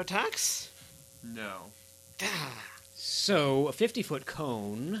times I have attacks? No. So a 50-foot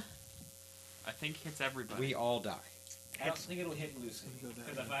cone. I think hits everybody. We all die. I don't think it'll hit Lucy Go that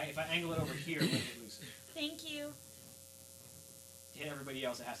because way. if I angle it over here, it'll hit Lucy. Thank you. To hit everybody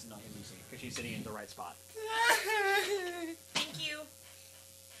else, it has to not hit Lucy because she's sitting in the right spot. Thank you.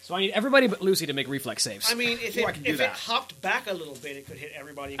 So I need everybody but Lucy to make reflex saves. I mean, if Ooh, I can do it that. hopped back a little bit, it could hit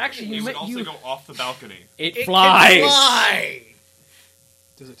everybody. Actually, It you would ma- also you- go off the balcony. it It flies. can fly.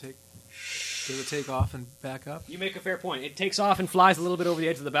 Does it take off and back up? You make a fair point. It takes off and flies a little bit over the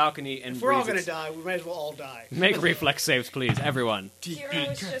edge of the balcony and If we're all breathes going to its- die, we might as well all die. Make reflex saves, please, everyone. Hero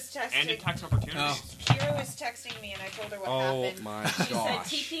was just And texting. it attacks opportunity. Oh. Hero was texting me, and I told her what Oh happened. my She said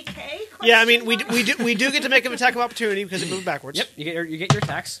gosh. TPK? Yeah, I mean, we Question mark? do get to make an attack of opportunity because it moved backwards. Yep, you get your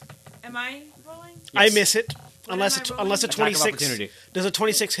attacks. Am I rolling? I Yes. miss it What unless am I it, rolling? unless a Attack of 26 opportunity. does a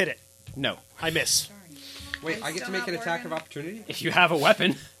 26 hit it. No. I miss. Darn. Wait, I get Still to make not an attack working? of opportunity? If you have a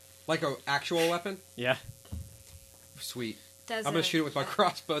weapon. Like an actual weapon? Yeah. Sweet. Does I'm going to shoot it with my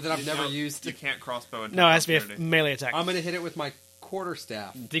crossbow that I've never No, used. You can't crossbow and No, it has to be a opportunity. melee attack. I'm going to hit it with my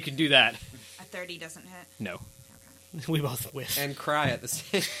quarterstaff You can do that. A 30 doesn't hit. No. We both whiff. and cry at the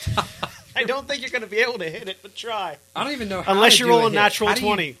same time. I don't think you're going to be able to hit it, but try. I don't even know how Unless to you do roll a a hit. natural How do you-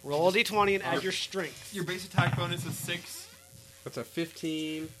 20. Roll a d20 and add your strength. Your base attack bonus is 6. That's a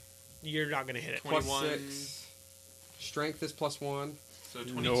 15 You're not going to hit it. plus 21. 6. Strength is plus 1. So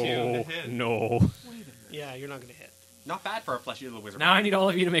 22 to hit. No. Yeah, you're not going to hit. Not bad for a fleshy little wizard. Now I need all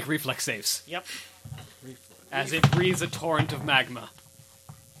of you to make reflex saves. Yep. As it breathes a torrent of magma.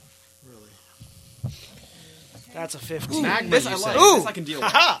 Really? That's a 15. Magma, This you I say. like. Ooh! This I can deal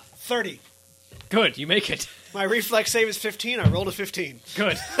with. Haha! 30. Good, you make it. My reflex save is 15. I rolled a 15.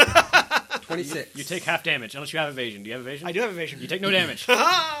 Good. 26. You take half damage, unless you have evasion. Do you have evasion? I do have evasion. You take no damage.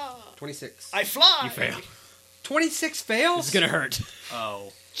 Haha! 26. I fly! You fail. 26 fails? This is gonna hurt.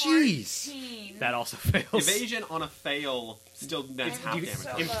 Oh. Jeez. 14. That also fails. Evasion on a fail still nets half You- damage. so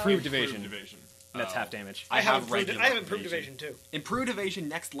on it. Improved evasion. Improved evasion. And that's half damage. I have I have improved evasion too. Improved evasion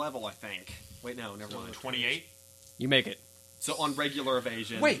next level, I think. Wait, no, never mind. 28. You make it. So on regular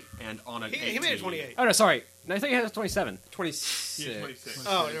evasion. Wait. And on an He 18. made it 28. Oh, no, sorry. No, I think he has 27. 26. He had 26.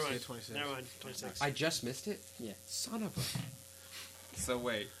 Oh, never mind. 26. Never mind. 26. I just missed it? Yeah. Son of a... So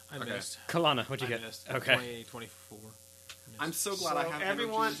wait. I okay. missed. Kalana, what'd you I get? missed. Okay. 20, 24. I'm so glad So I have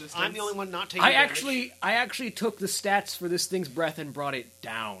everyone, energy resistance. I'm the only one not taking I damage. actually took the stats for this thing's breath and brought it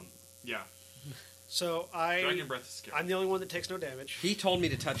down. Yeah. So Dragon breath is scary. I'm the only one that takes no damage. He told me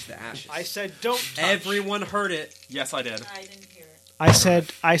to touch the ashes. I said don't touch. Everyone heard it. Yes, I did. I didn't hear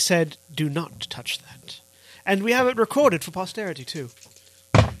it. I said do not touch that. And we have it recorded for posterity too.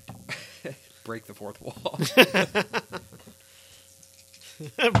 Break the fourth wall.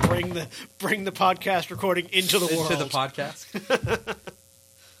 bring the podcast recording into the world. Into the podcast.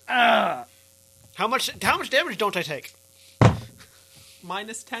 How much damage don't I take?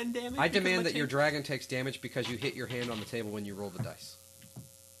 Minus 10 damage? I because demand of that my your tank? dragon takes damage because you hit your hand on the table when you roll the dice.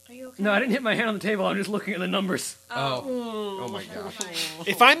 Are you okay? No, I didn't hit my hand on the table. I'm just looking at the numbers. Oh my gosh.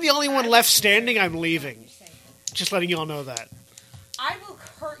 If I'm the only one left standing, I'm leaving. Just letting y'all know that. I will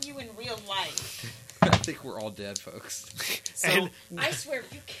hurt you in real life. I think we're all dead, folks. And I swear,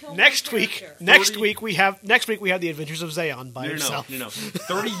 if you kill next my week, character- next week we have the Adventures of Xaion by No, himself. no.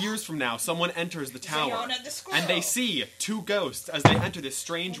 30 years from now, someone enters the tower, Xaion and the squirrel. and they see two ghosts as they enter this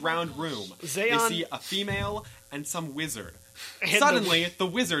strange round room. Xaion- They see a female and some wizard. And Suddenly, the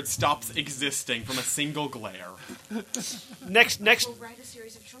wizard stops existing from a single glare. next We'll write a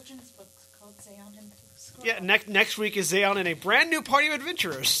series of children's books called Xaion and the Squirrel. yeah next week is Xaion and a brand new party of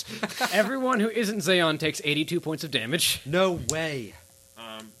adventurers. Everyone who isn't Xaion takes 82 points of damage. No way.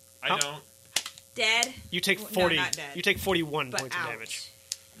 I don't. Dead. You take Well, no, 40. not dead. You take 41 But points out. of damage.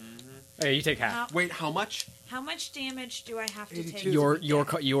 Hey, you take half. Wait, how much? How much damage do I have to 82.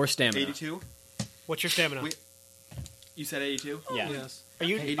 take? Your stamina. 82? What's your stamina? Wait. You said 82? Yeah. Yes. Are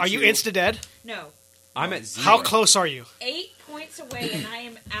you 82. insta dead? No. I'm at 0. How close are you? 8 points away and I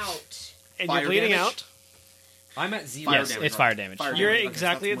am out. And Fire you're bleeding damage? out. I'm at 0. Fire Yes, damage, it's right? fire damage. Fire You're damage. Okay,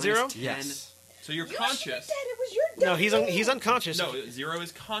 exactly so at that's zero? minus 10. Yes. So you're You conscious. dead. It was your No, death. he's unconscious. No, 0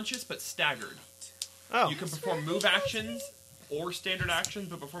 is conscious but staggered. Oh, You can perform move actions or standard actions,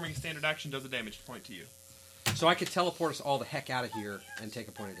 but performing a standard action does a damage point to you. So I could teleport us all the heck out of here and take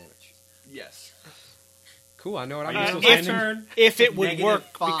a point of damage. Yes. Cool, I know what I'm Are you doing. still if, standing? if it would Negative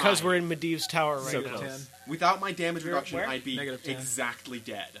work 5. because we're in Medivh's tower right So now. close. 10. Without my damage reduction, where? I'd be Negative 10. exactly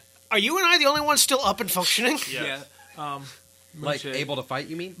dead. Are you and I the only ones still up and functioning? Yes. Yeah. Like, Moonshade. able to fight,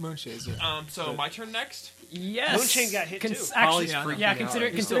 you mean? Moonshades, yeah. So my turn next? Yes. Moonchain got hit, too. Actually, Holly's freaking yeah, out.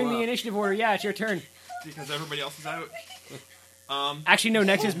 considering He's still the up. initiative order, yeah, it's your turn. Because everybody else is out. Actually, no,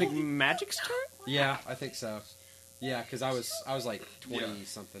 next is McMagik's turn? Yeah, I think so. Yeah, because I was like 20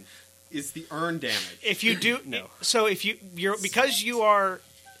 something. Is the earn damage? If you do, No. So if you're because you are,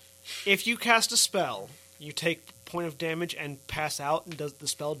 if you cast a spell, you take point of damage and pass out, and the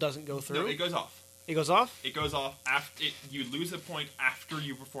spell doesn't go through? No, it goes off. It goes off. It goes off after you lose a point after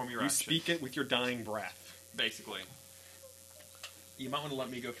you perform your You action. speak it with your dying breath. Basically. You might want to let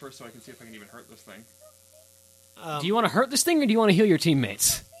me go first so I can see if I can even hurt this thing. Do you want to hurt this thing, or do you want to heal your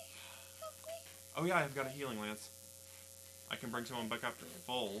teammates? Oh yeah, I've got a healing lance. I can bring someone back up to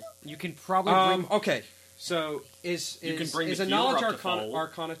full. You can probably bring... Okay, so is You can bring is the a healer knowledge up to full.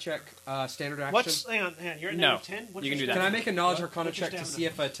 arcana check standard action? What's hang on? You're at No. negative 10. What's You can your do that. Can I stamina? make a knowledge What? arcana What's your check to stamina? see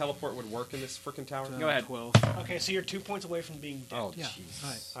if a teleport would work in this frickin' tower? Go ahead. 12. Okay, so you're 2 points away from being dead. Oh, Yeah. jeez.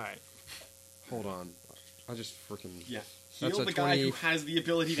 Right. All right. Hold on. I just frickin' Yeah. That's Heal a the guy who 28. has the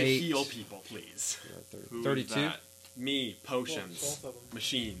ability to heal people, please. Who is 32. that? Me, potions, Both of them.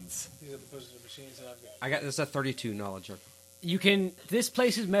 machines. These are the positive machines that I've got. I got this at 32 knowledge. You can... This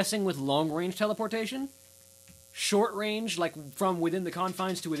place is messing with long-range teleportation. Short range, like from within the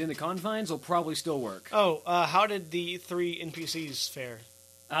confines to within the confines, will probably still work. Oh, how did the 3 NPCs fare?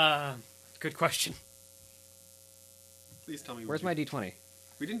 Good question. Please tell me. Where's my D20?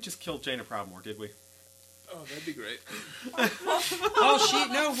 We didn't just kill Jaina Proudmoore, did we? Oh, that'd be great.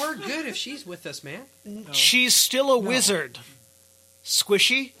 No, we're good if she's with us, man. She's still a wizard.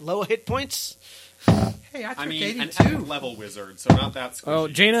 Squishy, low hit points. Hey, I took I mean, an 82. epic level wizard, so not that squishy. Oh,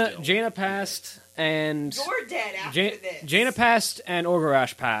 but Jaina still. passed, and... You're dead after this. Jaina passed, and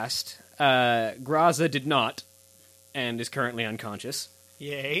Orgorash passed. Graza did not, and is currently unconscious.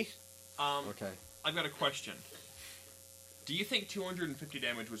 Yay. Okay. I've got a question. Do you think 250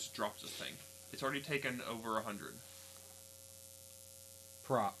 damage was drops this thing? It's already taken over 100.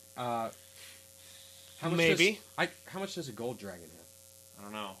 Prop. How much Maybe. how much does a gold dragon have? I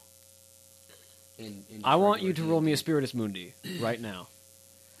don't know. In I want regular you to roll me a D&D? Spiritus Mundi right now.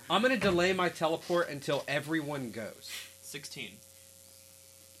 I'm going to delay my teleport until everyone goes. 16.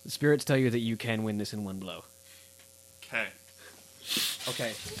 The spirits tell you that you can win this in one blow. Okay.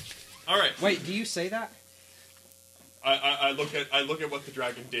 Okay. All right. Wait, do you say that? I look at what the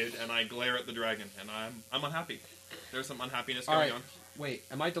dragon did, and I glare at the dragon, and I'm unhappy. There's some unhappiness All going right. on. Wait,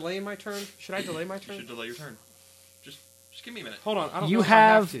 am I delaying my turn? Should I delay my You turn? should delay your turn. Just give me a minute. Hold on, I don't You know if I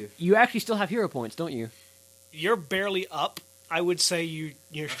have to. you actually still have hero points, don't you? You're barely up. I would say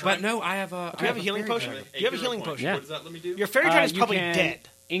you're. But no, I have a. Do you have a healing fairy potion? dragon. Do you have a hero healing point. potion? Yeah. What does that let me do? Your fairy dragon is You probably can dead.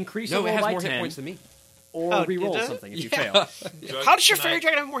 Increase No, the it roll has by more 10, hit points than me. or Oh, re-roll it does? something if you Yeah. fail. How does your Can fairy I-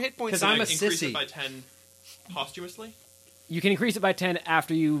 dragon have more hit points? 'Cause than I'm you? a increase sissy. it by 10 posthumously? You can increase it by 10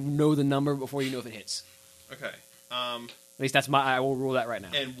 after you know the number before you know if it hits. Okay. At least that's I will rule that right now.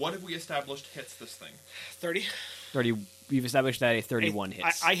 And what have we established hits this thing? 30. 30. You've established that a 31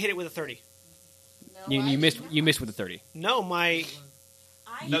 hits. I hit it with a 30. No, you I missed. did not. You missed with a 30. No, my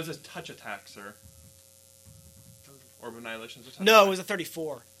That was a touch attack, sir. Orb of Annihilation is a touch no, it attack. was a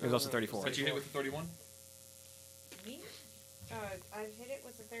 34. It was also 34. But you hit with a 31? Me? I've hit it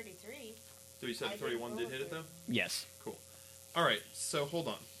with a 33. So you said I the 31 didn't did hit it, roll though? Yes. Cool. All right, so hold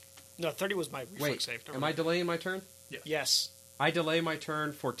on. No, 30 was my reflex Wait, save. Never am I mind. delaying my turn? Yes. I delay my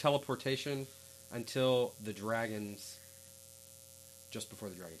turn for teleportation until the dragon's... just before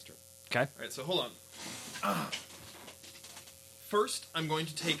the dragon's turn. Okay. All right, so hold on. First, I'm going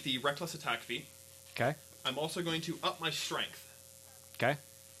to take the Reckless Attack feat. Okay. I'm also going to up my Strength. Okay.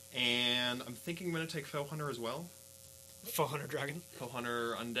 And I'm thinking I'm going to take Foe Hunter as well. 400 dragon. Foe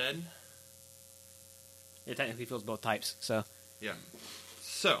Hunter Undead. It technically fills both types, so Yeah.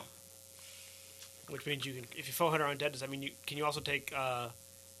 So, Which means you can, if you 400 undead, does that mean you can you also take? I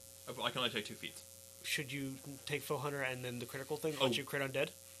can only take 2 feats. Should you take 400 and then the critical thing Oh. lets you crit undead?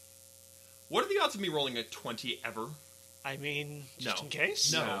 What are the odds of me rolling a 20 ever? I mean, just No. in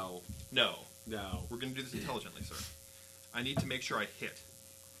case. No. No. No. We're going to do this intelligently, sir. I need to make sure I hit.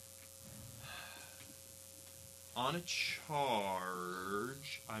 On a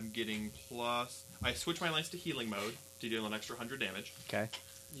charge, I'm getting plus... I switch my lance to healing mode to deal an extra 100 damage. okay.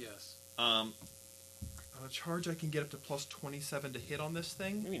 Yes. On a charge, I can get up to plus 27 to hit on this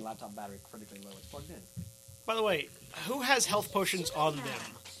thing. mean laptop battery critically low? It's plugged in. By the way, who has health potions on them?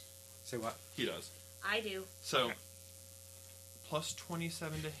 Say what? He does. I do. So, Okay. plus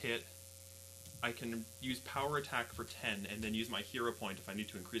 27 to hit. I can use power attack for 10 and then use my hero point if I need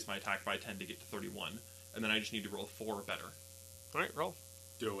to increase my attack by 10 to get to 31. And then I just need to roll 4 or better. All right, roll.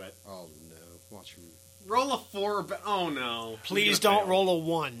 Do it. Oh no. Watch him. Roll a 4. Oh no. Please He's gonna don't fail. roll a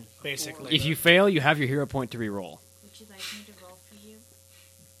 1, basically. If you fail, you have your hero point to re-roll. Would you like me to roll for you?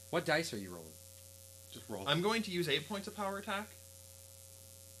 What dice are you rolling? Just roll. I'm going to use 8 points of power attack.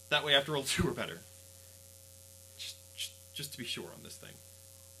 That way I have to roll 2 or better. Just to be sure on this thing.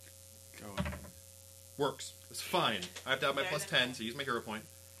 Go. Works. It's fine. I have to have my Better plus than 10, so use my hero point.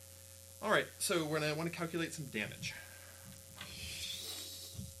 Alright, so we're going to want to calculate some damage.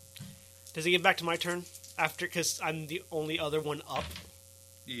 Does it get back to my turn after? Because I'm the only other one up.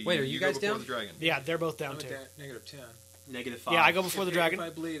 Wait, are you go guys before down? the dragon. Yeah, they're both down I'm too. at negative 10. Negative 5. Yeah, I go before the dragon. If I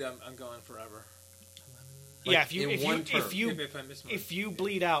bleed, I'm going forever. Yeah, Like, if you in if one you turn. if you If I miss my, if you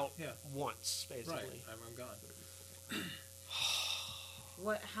bleed out Yeah. once, basically. right, I'm gone.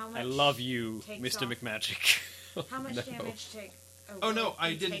 What? How much? I love you, takes Mr. off- McMagik. How much damage take? Oh no, will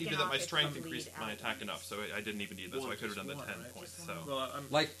I be didn't taken even do that. My off if strength you bleed increased my out? attack enough, so I didn't even need that. So I could have done the One, 10 right? points. Just So one. Well, I'm,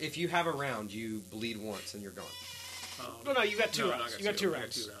 Like, if you have a round, you bleed once and you're gone. No, you got two no, rounds. I You got two I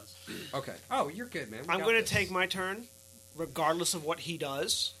rounds. two rounds. Okay. Oh, you're good, man. We I'm got going to this. take my turn, regardless of what he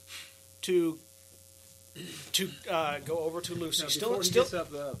does, to go over to Lucy. Now, Still, before he still, gets up,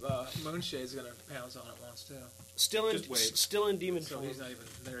 the Moonshade's going to pounce on it once too. still in, Just wait. still in demon So form. he's not even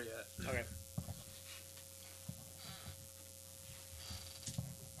there yet. Okay.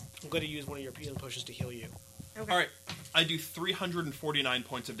 I'm going to use one of your healing potions to heal you. Okay. Alright, I do 349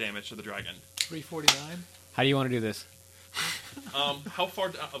 points of damage to the dragon. 349. How do you want to do this? How far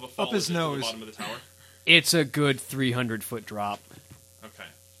of a fall Up his is it to nose. the bottom of the tower? It's a good 300-foot drop. Okay.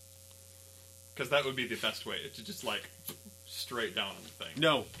 Because that would be the best way, to just, like, straight down on the thing.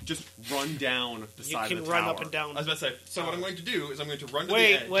 No, just run down the You side can of the run tower. up and down. I was about to say, so what I'm going to do is I'm going to run to the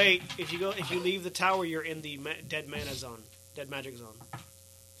Wait, edge. wait. If you leave the tower, you're in the dead mana zone, dead magic zone.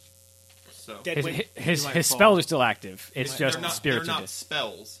 So, Dead His, wind. his, You might his fall. spells are still active. It's they're just not, spirits. They're are not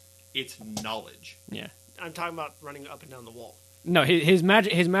spells, it's knowledge. yeah. I'm talking about running up and down the wall. No, his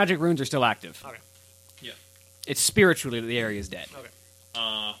magic runes are still active. Okay. Yeah. It's spiritually that the area is dead. Okay.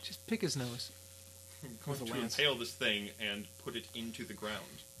 Just pick his nose. I'm going With a to lance. impale this thing and put it into the ground.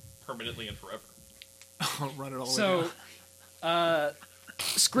 Permanently and forever. I'll run it all the way So, down.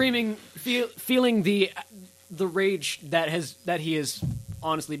 screaming, feeling the rage that he has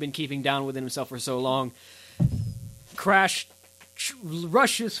honestly been keeping down within himself for so long. Crash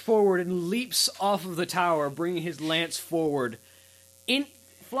rushes forward and leaps off of the tower, bringing his lance forward.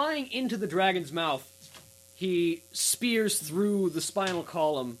 Flying into the dragon's mouth, he spears through the spinal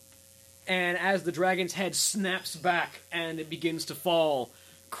column, and as the dragon's head snaps back and it begins to fall,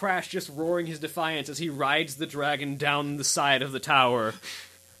 Crash just roaring his defiance as he rides the dragon down the side of the tower.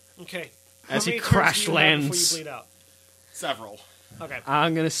 Okay. As How he many turns crash do you have before lands. you bleed out? Several. Okay.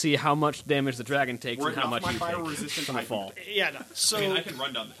 I'm gonna see how much damage the dragon takes We're and how enough much you fire take resistant from the type. fall. Yeah, no. So, I mean, I can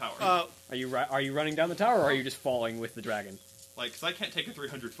run down the tower. Are you running down the tower, or are you just falling with the dragon? Like, because I can't take a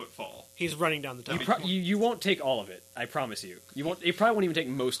 300-foot fall. he's running down the tower. You won't take all of it. I promise you. You probably won't even take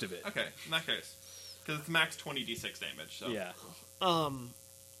most of it. Okay, in that case. Because it's max 20d6 damage, so... Yeah.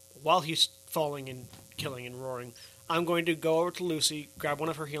 While he's falling and killing and roaring, I'm going to go over to Lucy, grab one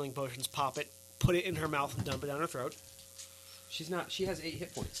of her healing potions, pop it, put it in her mouth, and dump it down her throat. She's not. She has 8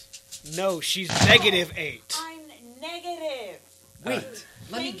 hit points. No, she's -8. I'm negative. Wait,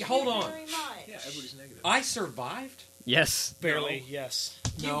 let me Thank hold you on. very much. Yeah, everybody's negative. I survived. Yes. Barely, yes.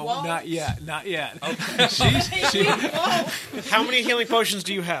 No, won't. not yet. Not yet. How many healing potions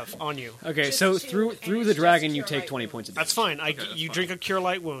do you have on you? Okay, Just so two, through and the it's dragon, just you cure take light 20 wounds. points of That's damage. fine. that's You fine. drink a Cure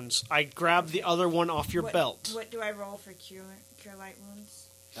Light Wounds. I grab the other one off your belt. What do I roll for cure light wounds?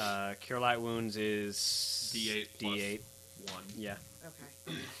 Cure light wounds is D8 plus D8. 1. Yeah.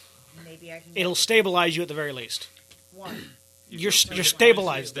 Okay. Maybe I can. It'll stabilize you at the very least. one. You're stable.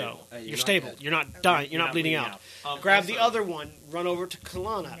 stabilized though. You're You're not stable. dead. You're not dying. You're not bleeding out. Grab the other one. Run over to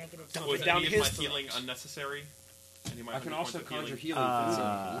Kalana. Dump Was it down any of his my throat. healing unnecessary? Any of my I can 100 also points of conjure healing?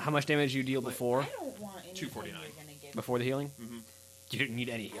 healing. How much damage did you deal before? I don't want anything 249. you're gonna give. Before the healing? Mm-hmm. You didn't need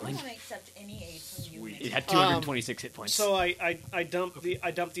any I don't healing. want to accept any aid from you. Sweet. It had 226 hit points. So I dump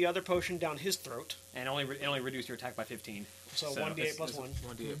the other potion down his throat. And it only reduced your attack by 15. So So 1d8 plus 1.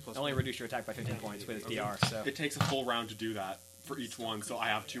 1d8 plus It only reduced your attack by 15 points with its DR. So It takes a full round to do that for each one, so I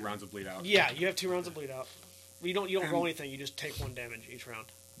have 2 rounds of bleed out. Yeah, you have 2 rounds of bleed out. You don't roll anything. You just take 1 damage each round.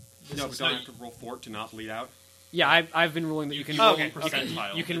 No, but don't I have to roll for it to not bleed out? yeah, I've been ruling that you can roll roll. okay,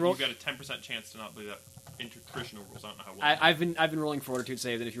 percentile. You can and roll. You've got a 10% chance to not bleed out. Into traditional rules, I don't know how well. I've been rolling fortitude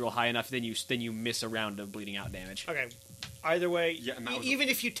save that if you roll high enough, then you miss a round of bleeding out damage. Okay. Either way, Yeah, and that was even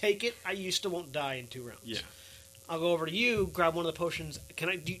if you take it, you still won't die in 2 rounds. Yeah. I'll go over to you, grab one of the potions. Can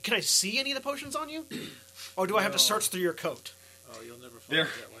I see any of the potions on you, or do I have to search through your coat? Oh, you'll never find They're it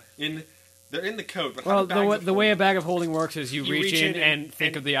that way. they're in the coat, but Well, how do bags the of way a holding- bag of holding works is you reach in and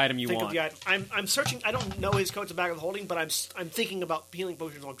think of the item you think want. Of the item. I'm searching. I don't know his coat's a bag of holding, but I'm thinking about healing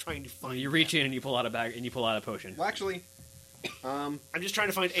potions while I'm trying to find. You reach in and you pull out a bag and you pull out a potion. Well, actually, I'm just trying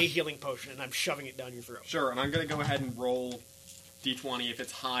to find a healing potion, and I'm shoving it down your throat. sure, and I'm going to go ahead and roll d20. If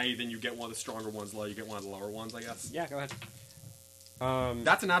it's high, then you get one of the stronger ones. Low, you get one of the lower ones, I guess. Yeah, go ahead.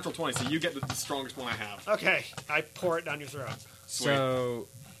 That's a natural 20, so you get the strongest one I have. Okay, I pour it down your throat. Sweet. So,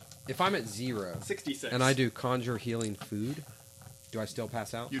 if I'm at 0 66. and I do conjure healing food, do I still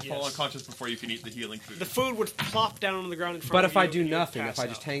pass out? You'd fall Yes. unconscious before you can eat the healing food. The food would plop down on the ground in front But of if you. I do and you'd nothing, pass if I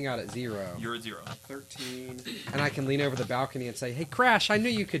just out. hang out at 0, You're at 0. 13. and I can lean over the balcony and say, "Hey, Crash, I knew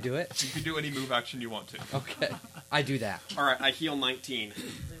you could do it." You can do any move action you want to. Okay, I do that. All right, I heal 19.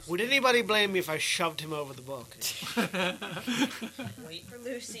 Would anybody blame me if I shoved him over the balcony? Wait for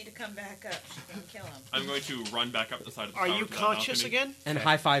Lucy to come back up. She can kill him. I'm going to run back up the side of the Are tower you to that conscious balcony. again? And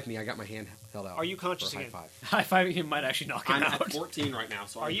high five me. I got my hand held out. Are you conscious for a again? high five. High fiving him might actually knock him I'm out. at 14 right now,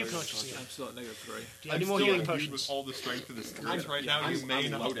 so Are I'm you very conscious again? I'm still at negative 3. Do you I'm have any more still healing imbued potions? with all the strength of the spirits I'm- right yeah, now. You I'm- may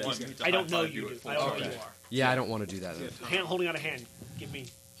I'm not loaded. want me to I don't know high-five you, at dude. full I don't know charge. who you are. Yeah, I don't want to do that. Hand holding out a hand. Give me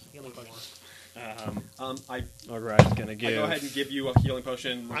healing potions. I Alright's gonna give. I go ahead and give you a healing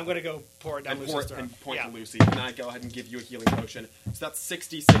potion. I'm going to go pour it down and pour Lucy's it throat. and point Yeah. to Lucy. And I go ahead and give you a healing potion. So that's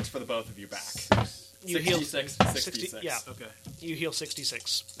 66 for the both of you back. You heal 66, 60, 66. yeah. Okay. You heal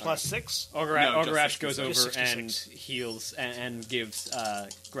 66. Plus 6? No, just Ogarash goes 66. over Just and 66. heals and gives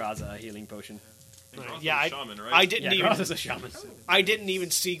Graza a healing potion. And Right. Graza's Yeah, a shaman, right? I didn't Yeah, even. Graza's a shaman. I didn't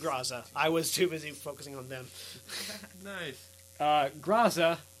even see Graza. I was too busy focusing on them. Nice.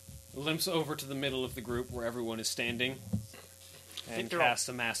 Graza limps over to the middle of the group where everyone is standing and they're all- casts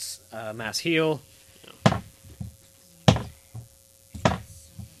a mass heal.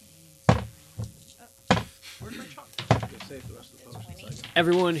 You're safe the rest of the potions. I guess.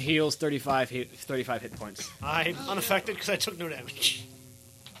 Everyone heals 35 hit points. I'm unaffected because I took no damage.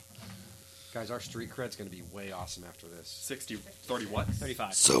 Guys, our street cred's going to be way awesome after this. 60, 30 what?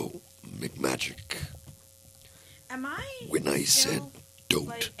 35. So, McMagik, Am I? when I still- said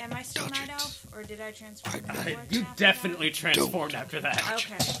Like, am I still Night Elf, or did I transform into a dwarf You after definitely that? transformed after that.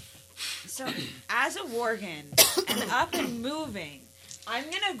 Okay. So, as a Worgen, and up and moving, I'm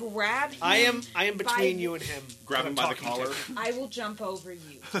gonna grab him. I am between by- you and him. Grab him I'm by the talking to collar. him. I will jump over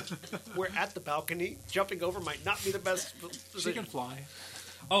you. We're at the balcony. Jumping over might not be the best She position. can fly.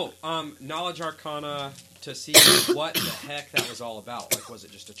 Oh, knowledge arcana to see what the heck that was all about. Like, was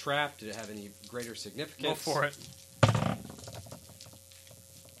it just a trap? Did it have any greater significance? Go for it.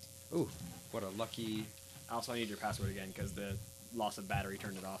 Ooh, what a lucky... Also, I need your password again because the loss of battery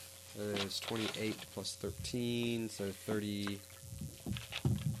turned it off. That is 28 plus 13, so 30...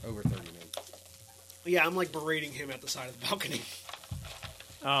 Over 30, man. Yeah, I'm like berating him at the side of the balcony.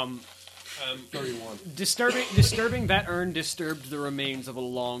 31. Disturbing that urn disturbed the remains of a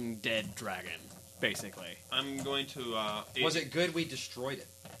long dead dragon, basically. I'm going to. Was it good we destroyed it?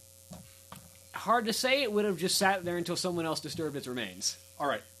 Hard to say. It would have just sat there until someone else disturbed its remains. All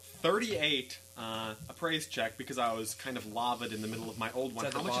right, 38. Appraise check because I was kind of lavaed in the middle of my old one.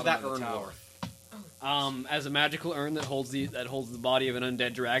 It's at How the much is bottom that of the urn tower. worth? As a magical urn that holds the body of an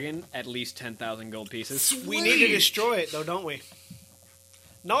undead dragon, at least 10,000 gold pieces. We need to destroy it, though, don't we?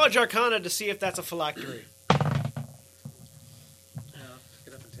 Knowledge Arcana to see if that's a phylactery. Yeah,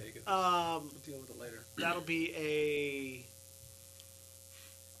 get up and take it. We'll deal with it later. That'll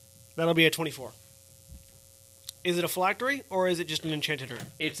be a 24. Is it a phylactery, or is it just an enchanted urn?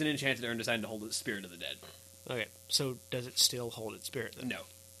 It's an enchanted urn designed to hold the spirit of the dead. Okay, so does it still hold its spirit, then? No.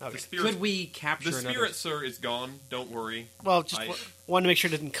 Okay. The spirit, Could we capture the another... spirit, sir, is gone. Don't worry. Well, just I- wanted to make sure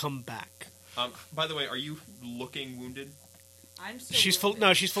it didn't come back. By the way, are you looking wounded? I'm still. She's full. wounded.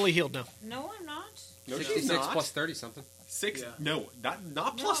 No, she's fully healed now. No, I'm not. No, she's 66 not. plus 30 something. Six. Yeah. No,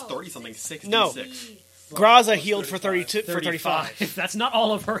 not plus No, 30 something. 66. No. Graza healed for 32 for 35. That's not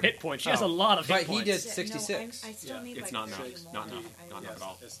all of her hit points. She has a lot of hit But he points. did No, 66. I still Yeah. need It's like not 30 enough. more. Not enough. I- Not enough at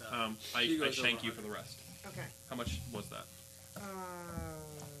all. It's not. I She goes thank over you for 100. the rest. Okay. How much was that?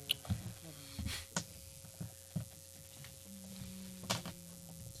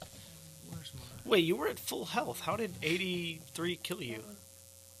 Where's mine? Wait, you were at full health. How did 83 kill you?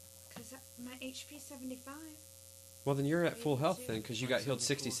 Because my HP 75. Well, then you're at full health then, because you got healed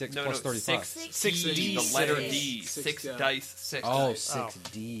 66 No, plus no, 35. Six D, D6. the letter D. Six, Six yeah. dice, six Oh, dice.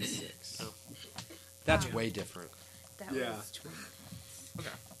 6d6. That's way different. That Yeah. was 20.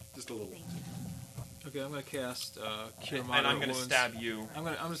 Just a little. Thank you. Okay, I'm going to cast Cure And Moderate I'm going to Wounds. stab you.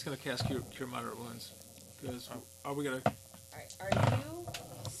 I'm just going to cast Cure Moderate Wounds. Because are we going to... Alright, are you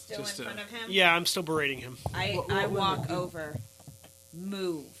still Just, in front of him? Yeah, I'm still berating him. I What walk would you- over.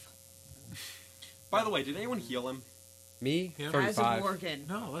 Move. By the way, did anyone heal him? Me? Yeah. As a 35. Worgen.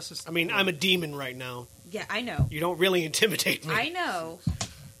 No, let's just... I mean, I'm a demon right now. Yeah, I know. You don't really intimidate me. I know.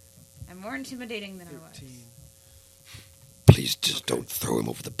 I'm more intimidating than I was. 13. Please just don't throw him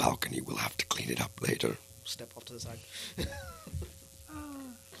over the balcony. We'll have to clean it up later. Step off to the side.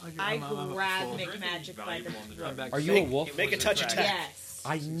 I I'm at grab full. McMagik by the Valuable on the throat. I'm back Are to you full. a wolf? Make a touch attack. Yes.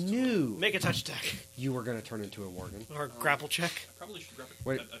 I knew Make a touch attack. you were going to turn into a Worgen. Or grapple check. Probably should grab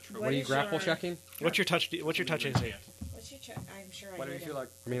Wait, a trophy. What are you is grapple your- checking? What's your touch? What's your touch AC? What's your check? I'm sure I What do you did feel it. like?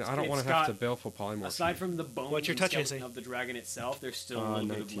 I mean, I don't It's want to have got- to baleful polymorph. Aside from the bones What's your and touch skeleton AC? of the dragon itself, there's still a little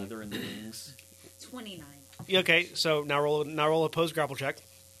bit of 19. leather in the wings. 29. Yeah, okay, so now roll a opposed grapple check,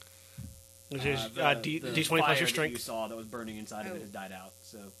 which is The D20 fire plus your that strength. you saw that was burning inside of Oh. it had died out,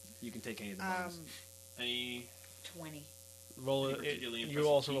 so you can take any of the bones. Any 20. Roll Any it. particularly You impressive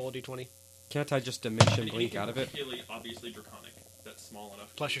also feat? roll a D20 Can't I just dimension blink anything out of it? particularly obviously draconic. That's small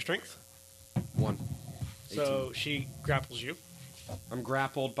enough. plus your strength. 1. So she grapples you. I'm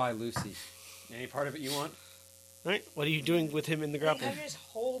grappled by Lucy. Any part of it you want? All right, what are you doing with him in the grapple? I'm just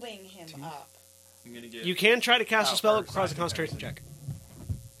holding him up. I'm gonna get. You can try to cast Oh, a spell or that requires a side concentration check.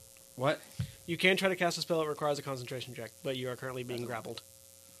 What? You can try to cast a spell that requires a concentration check, but you are currently being grappled.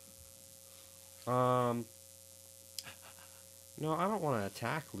 No, I don't want to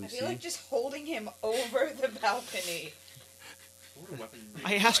attack I Lucy. feel like just holding him over the balcony. What weapon?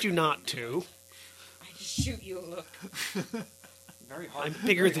 I asked you not to. I just shoot you a look. Very hard. I'm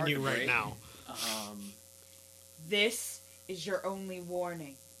bigger very than hard you to right break. now. This is your only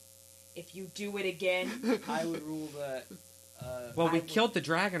warning. If you do it again, I would rule that. well, we I would- killed the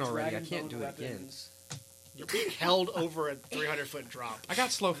dragon already. I dragon can't do bone it again. weapons- You're being held over a 300-foot drop. I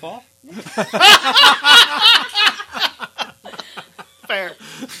got slow fall. Fair.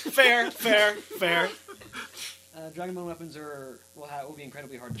 Dragon bone weapons will be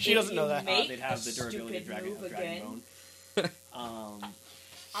incredibly hard to She break. doesn't know that. Make They'd have a the durability of stupid move dragon again. bone.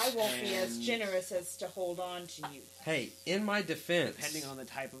 I won't be as And- generous as to hold on to you. Hey, in my defense, Depending on the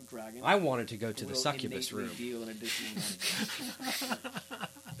type of dragon, I wanted to go to the will succubus innately room. deal an additional amount.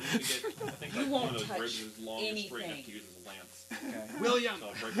 I think You like won't one of those touch ribs is long and straight enough anything. to use as a lance. Okay. William, So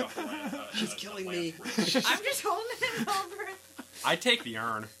I'll break off the lance. She's killing me. I'm just holding him over. I take the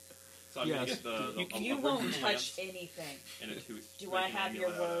urn. So I'm gonna Yes. get the You a won't ribbon touch lance anything. and a tooth. Do to make I an have your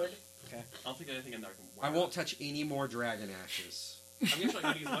amulet out of. word? Okay. I don't think anything in there can I wear. won't touch any more dragon ashes. I'm gonna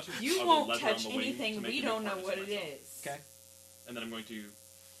try to use as much of You the won't leather on touch the wing anything. to make We a new don't know harness what for it myself. is. Okay. And then I'm going to.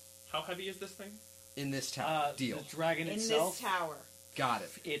 How heavy is this thing? In this tower. Deal. The dragon In itself, this tower. Got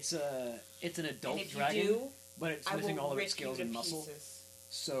it. it's an adult And if dragon, you do, but it's I missing will all of rip its you skills to and muscle. pieces.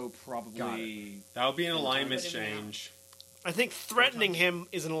 So Got probably That would be an alignment Put him down. change. I think threatening him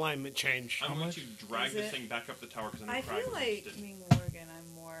is an alignment change. I'm going to drag Is this it? thing back up the tower because I'm I Krag feel was like interested. being Worgen,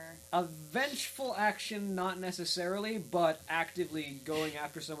 I'm more. a vengeful action, not necessarily, but actively going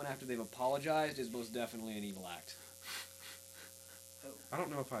after someone after they've apologized is most definitely an evil act. I don't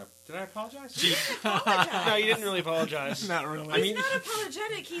know if did I apologize? No, you didn't really apologize. Not really. He's not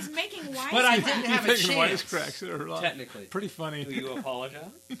apologetic. He's making wise. But I didn't have a Taking chance. wisecracks that are Technically, pretty funny. Do you apologize?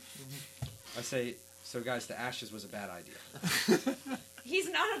 I say. So, guys, the ashes was a bad idea. He's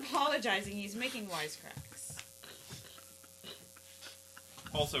not apologizing. He's making wisecracks.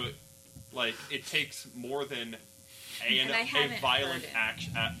 Also, it takes more than And I a haven't violent heard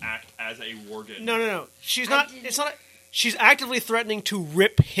it. act as a Worgen. No. She's I not. didn't- It's not. She's actively threatening to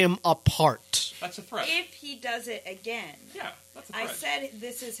rip him apart. That's a threat. If he does it again, Yeah, that's a I threat. said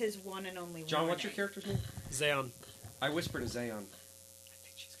this is his one and only. John, what's your warning. character's name? Xaion. I whispered to Xaion.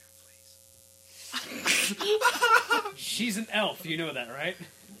 She's an elf, you know that, right?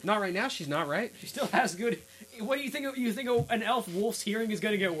 Not right now. She's not right. She still has good. What do you think? You think an elf wolf's hearing is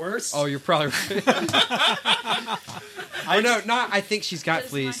going to get worse? Oh, you're probably right. I think she's got Does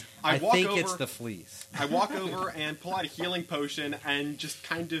fleas. my- I I walk think over- it's the fleas. I walk over and pull out a healing potion and just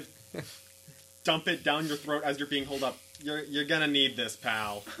kind of dump it down your throat as you're being held up. You're gonna need this,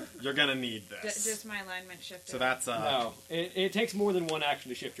 pal. You're gonna need this. Does my alignment shift? So that's No, it takes more than one action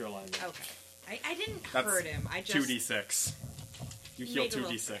to shift your alignment. Okay. I didn't That's hurt him. I just 2d6. You heal Made a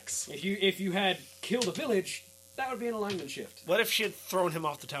little- 2d6. If you had killed a village, that would be an alignment shift. What if she had thrown him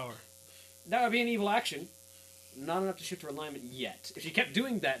off the tower? That would be an evil action. Not enough to shift her alignment yet. If she kept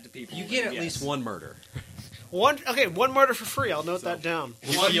doing that to people, You then get at yes. least one murder. One murder for free. I'll note that down.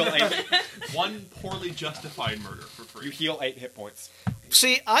 You heal 8. One poorly justified murder for free. You heal 8 hit points.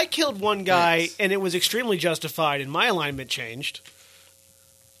 See, I killed one guy, Yes. and it was extremely justified, and my alignment changed.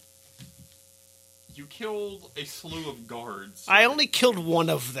 You killed a slew of guards. I only killed one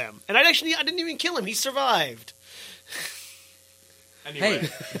of them, and I didn't even kill him. He survived. Anyway,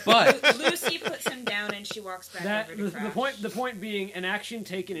 Hey, but Lucy puts him down and she walks back That over to Crash. the point being, an action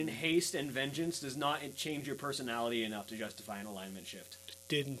taken in haste and vengeance does not change your personality enough to justify an alignment shift.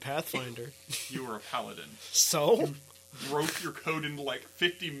 Did in Pathfinder. you were a paladin. So? Broke your code into like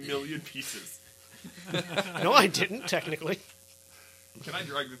 50 million pieces. No, I didn't, technically. Can I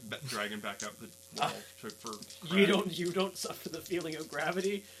drag this dragon back up the wall for You Krag? don't suffer the feeling of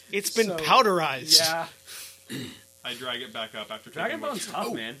gravity. It's been So, powderized. Yeah, I drag it back up after Dragon taking Bone's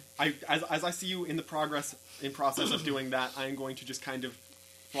tough, man. As I see you in process of doing that, I'm going to just kind of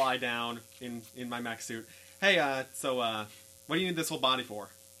fly down in my mech suit. Hey, what do you need this whole body for?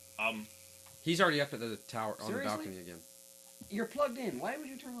 he's already up at the tower on Seriously? the balcony again. You're plugged in. Why would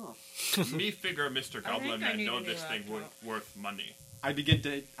you turn off? Me figure Mr. I Goblin think I man need know a new this thing laptop. worth money. I begin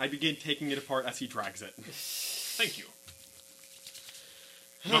taking it apart as he drags it. Thank you.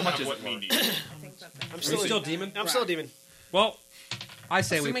 How Don't much have is what it me for? need. I think that's I'm Are you still demon? I'm still a demon. Well, I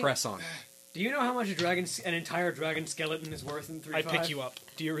say Assuming- we press on. Do you know how much an entire dragon skeleton is worth in 3.5? I pick you up.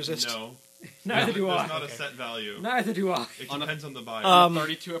 Do you resist? No. Neither do I. There's not a set value. Neither do I. It On a- depends on the buyer.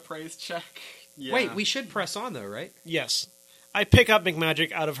 32 appraise check. Yeah. Wait, we should press on though, right? Yes. I pick up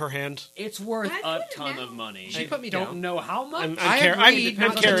McMagik out of her hand. It's worth I a put him ton down. of money. She put me don't down. know how much. I'm I agreed I'm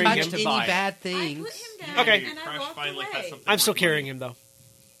not to carrying touch him. any buy it. bad I things. put him down Okay. and I Crash walked finally has away. something I'm still worth carrying money. him, though.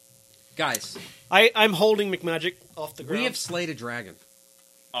 Guys, I'm holding McMagik off the ground. we have slayed a dragon.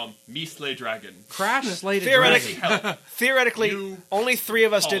 Me slay dragon. Crash slayed a Theoretically- dragon. Help. Theoretically, You only 3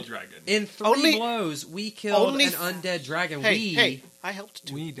 of us Call did. dragon. In 3 Only- blows, we killed only- an undead dragon. Hey, I helped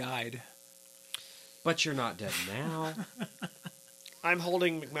too. We died. But you're not dead now. I'm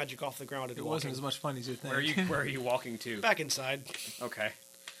holding McMagik off the ground and It walking. wasn't as much fun as you think. Where are you walking to? Back inside. Okay.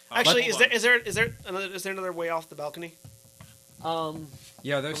 Actually, hold on. is there another way off the balcony? Yeah,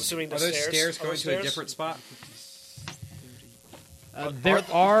 are I'm those, assuming the are those stairs- stairs are going those to a stairs? different spot? There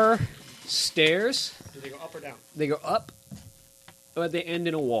are stairs. Do they go up or down? They go up. they end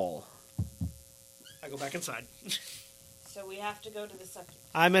in a wall. I go back inside. So we have to go to the succubus.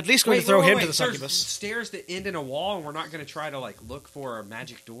 I'm at least going to throw him to the There's succubus. stairs that end in a wall, and we're not going to try to look for a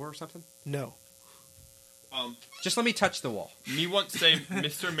magic door or something. No. Just let me touch the wall. Me want to say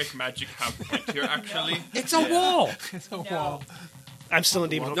Mr. McMagik have a point here, actually. It's a wall. It's a No. wall. I'm still in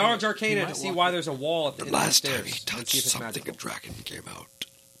Demon. Knowledge Arcana You to might see walk why it. there's a wall at the The end of the last stairs. time he and touched see if it's something, magical. a dragon came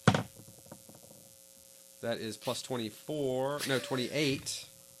out. That is plus 24. No, 28.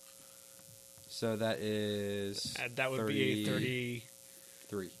 So that is. That would be a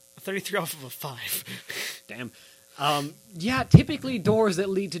 3. 33 off of a 5. Damn. Yeah, typically doors that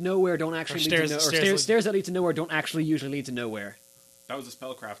lead to nowhere don't actually Or lead to stairs stairs that lead to nowhere don't actually usually lead to nowhere. That was a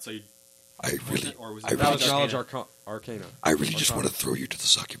spellcraft, so you I really, or was I it That really, was knowledge arcana. I really just want to throw you to the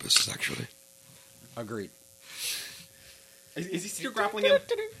succubus. Actually, Agreed. Is he still grappling him?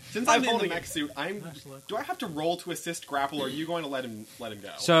 Since I'm in the holding mech suit, do I have to roll to assist grapple, or are you going to let him go?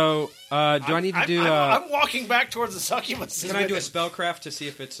 So, do I need to do? I'm walking back towards the succubus. Can I do a spellcraft to see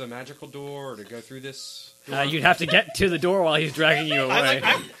if it's a magical door or to go through this? You'd have to get to the door while he's dragging you away.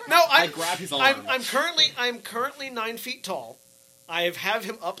 I grab his arm. I'm currently 9 feet tall. I have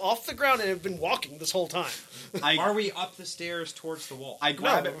him up off the ground and have been walking this whole time. Are we up the stairs towards the wall? I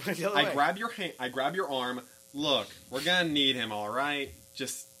grab No, it. the other I way. grab your hand. I grab your arm. Look, we're gonna need him, all right?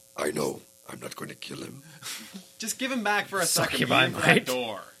 Just I know I'm not going to kill him. give him back for a second. Succubi, Leave him for mate. that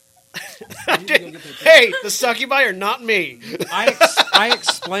door. Hey, the succubi are not me. I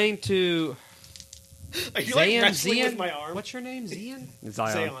explained to Are you like Xaion. wrestling with my arm? What's your name? Xaion.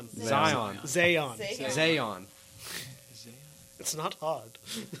 Xaion. Xaion. Xaion. Xaion. It's not hard.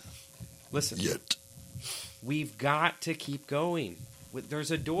 Listen, Yet we've got to keep going.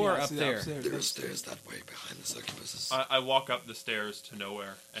 There's a door Yeah, I up see that there. upstairs. there are stairs that way behind the succubuses. I walk up the stairs to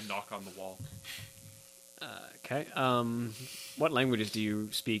nowhere and knock on the wall. Okay. What languages do you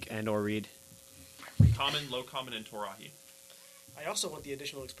speak and or read? Common, low common, and Torahi. I also want the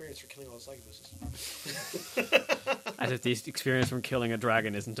additional experience for killing all the succubuses. As if the experience from killing a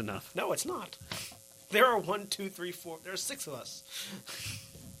dragon isn't enough. No, it's not. There are 1, 2, 3, 4. There are 6 of us.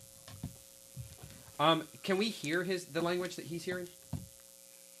 Can we hear the language that he's hearing?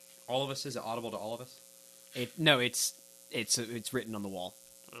 All of us, is it audible to all of us? It's written on the wall.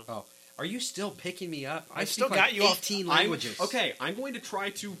 Oh, are you still picking me up? I speak still got you off- 18 I'm- languages. Okay, I'm going to try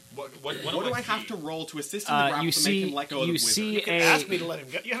to. What do I have to roll to assist in the grapple You to make see, him let go of the you wizard? see You can a. ask me to let him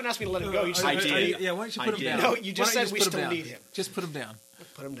go. You haven't asked me to let him go. You just I said did. Yeah, why don't you I put him did. down? No, you just Why said don't we put him still down? need him. Just put him down.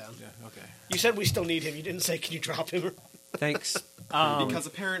 Put him down. Yeah, okay. You said we still need him. You didn't say, can you drop him? Thanks. Because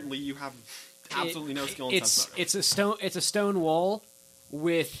apparently you have absolutely no skill in sense motive. It's a stone wall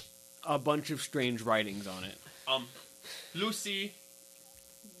with a bunch of strange writings on it. Lucy,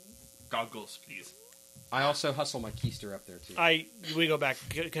 goggles, please. I also hustle my keister up there too. We go back.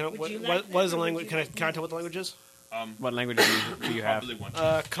 Can I, Would you like what is that, the or language? would you Can I tell what the language is? What language do you have? Probably want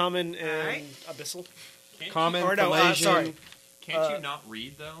to. Common and Alright. Abyssal. Can't Common, Or no, Phalasian, sorry. Can't you not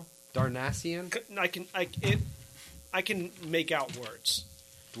read though? Darnassian, I can make out words.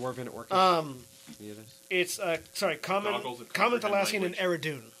 Dwarven, Orcish. Any of those? It's common, Goggles of common comprehend Thalassian and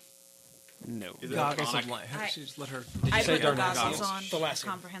Eridun. No. Is it Goggles Draconic? of light. I- Just let her. Did you I say put the Darnassian? goggles on The last to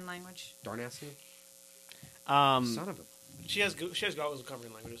one. comprehend language. Darnassian? Um, Son of a... She has goggles of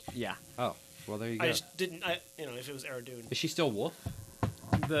covering languages. yeah. Oh, well there you go. I just didn't. If it was Eridun. Is she still wolf?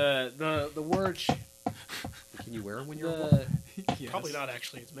 The word Can you wear them when you're a wolf? Yes. Probably not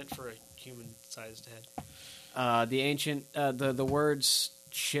actually. It's meant for a human-sized head. the ancient the words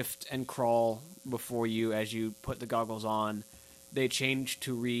shift and crawl before you as you put the goggles on. They change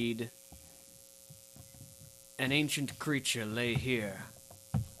to read, "An ancient creature lay here,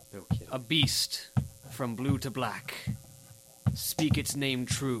 No kidding. a beast from blue to black. Speak its name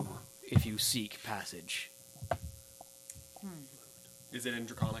true if you seek passage." Is it in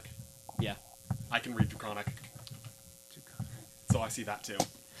Draconic? Yeah. I can read Draconic. So I see that too.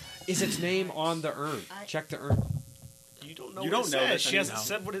 Is its name on the urn? Check the urn. You don't know. You what don't it know says. this She hasn't anyhow.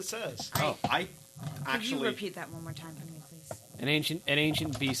 said what it says. I Could you actually. repeat that one more time for me, please? An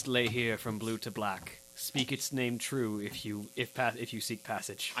ancient beast lay here from blue to black. Speak its name true if you seek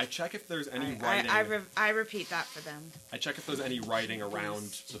passage. I check if there's any I, writing. I repeat that for them. I check if there's any writing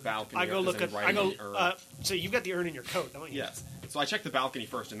around the balcony. I or go if look there's at. any I writing go. on the urn. So you've got the urn in your coat, don't you? Yes. So I check the balcony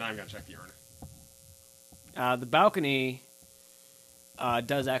first, and then I'm going to check the urn. The balcony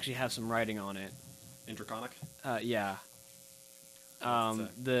does actually have some writing on it. In Draconic? Yeah. What's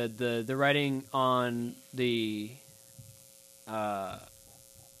The writing on the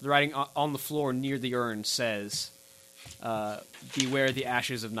writing on the floor near the urn says, "Beware the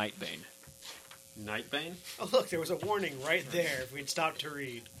ashes of Nightbane." Nightbane? Oh, look, there was a warning right there if we'd stopped to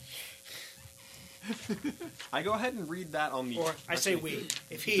read. I go ahead and read that on the... Or, I say we.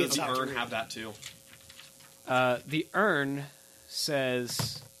 If he had Does the stopped to urn read. have that too? The urn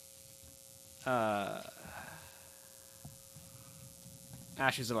says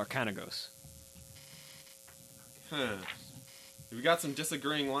Ashes of Arcanagos. Huh. We got some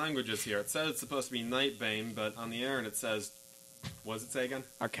disagreeing languages here. It says it's supposed to be Nightbane, but on the urn it says... What does it say again?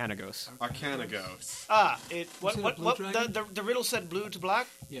 Arcanagos. Arcanagos. Ah, Is it a blue dragon? the riddle said blue to black?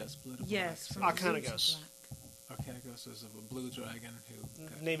 Yes, blue to Yes, from black. blue to Arcanagos. black. Arcanagos is of a blue dragon who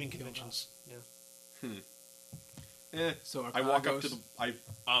got Naming killed conventions. Yeah. Eh. So I walk up Arcanagos- to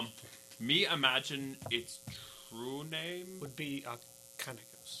the... Me imagine its true name. Would be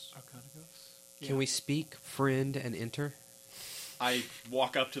Arcanagos. Arcanagos? Can we speak friend and enter? I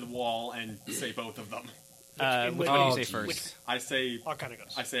walk up to the wall and say both of them. In Which which- one do you Oh, say geez. first? I say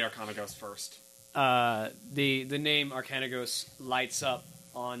Arcanagos. Arcanagos first. The name Arcanagos lights up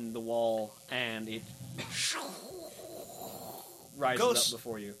on the wall, and it rises Ghost. up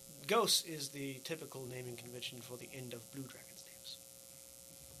before you. Ghost is the typical naming convention for the end of blue dragons'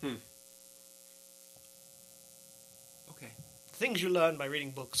 names. Okay. Things you learn by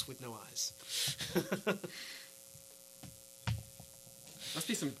reading books with no eyes. Must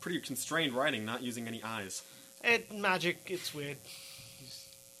be some pretty constrained writing, not using any eyes. Magic, it's weird.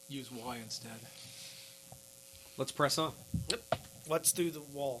 Just use Y instead. Let's press on. What's through the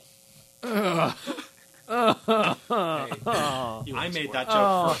wall? Hey, I made that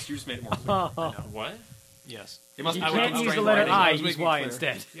joke first. You just made it more clear. What? Yes. It must You be can't use the constrained letter writing. I, was use making it Y clear.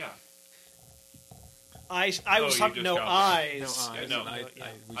 instead. Yeah. I was you talking just no got eyes. No eyes. no. and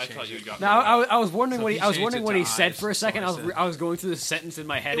we I changed thought you it. got. No, I was wondering So what he I was changed wondering it what to he said eyes, for a second. so I said- I was going through the sentence in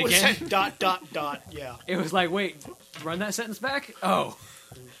my head It was again. said dot, dot, dot, yeah. It was like, wait, run that sentence back? Oh.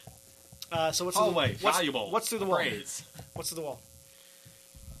 So what's Hallway, through the, valuable. what's through the wall? Phrase. What's through the wall?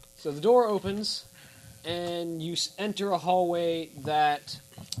 So the door opens, and you enter a hallway that...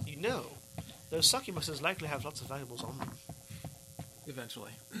 You know, those succubuses likely have lots of valuables on them.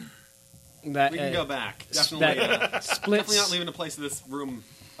 Eventually. that We can go back. Definitely, that splits, definitely not leaving a place of this room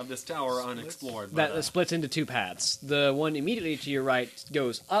of this tower unexplored. that But, splits into two paths. The one immediately to your right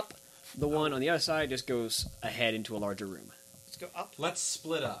goes up. The one on the other side just goes ahead into a larger room. Let's go up. Let's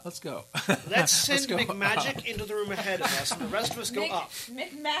split up. Let's go. Let's send go McMagik into the room ahead of us, and the rest of us go up.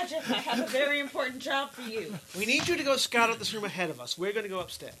 McMagik, I have a very important job for you. We need you to go scout out this room ahead of us. We're going to go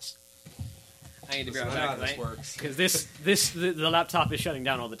upstairs. I need to be I right know how back this works. because the laptop is shutting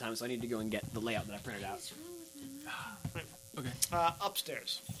down all the time, so I need to go and get the layout that I printed out. Okay.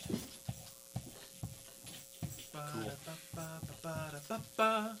 Upstairs. Can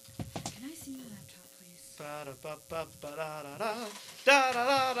I see your laptop, please?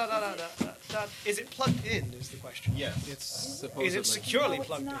 Is it plugged in? Is the question. yes, It's supposedly. Is it securely No, it's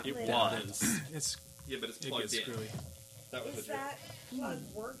plugged not in? it lit. was. It's Yeah, but it's it plugged gets in. screwy. That was Is the joke. that plug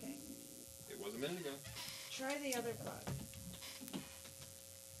working? It was a minute ago. Try the other plug.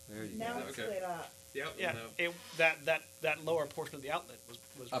 There you Now go. it's Okay. lit up. Yep. Yeah, No. that lower portion of the outlet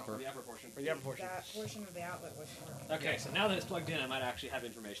was Upper. wrong. The upper portion. Or the upper portion. That portion of the outlet was working. Okay, so now that it's plugged in, I might actually have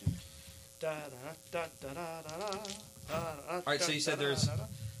information. Alright, so you said there's-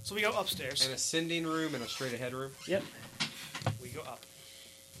 So we go upstairs. An ascending room and a straight ahead room. Yep. We go up.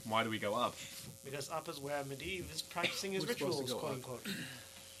 Why do we go up? Because up is where Medivh is practicing his We're supposed to rituals, go quote up. unquote.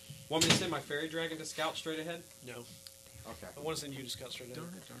 Want me to send my fairy dragon to scout straight ahead? No. Okay. I want to send you to scout straight Darn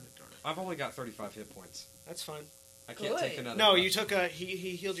ahead. it, darn it, darn it. I've only got 35 hit points. That's fine. I can't take Good. another. No, buff. you took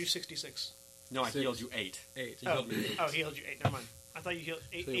he healed you 66. No, I Six. healed you 8. 8. You healed me 8. Oh, he healed you 8. Never mind. I thought you healed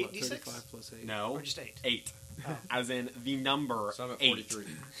 8 So you want 8d6? 35 plus 8. No, Or just 8? 8. Oh. As in the number So I'm at 8. 43.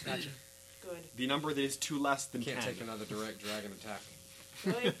 Gotcha. Good. The number that is 2 less than Can't 10. take another direct dragon attack.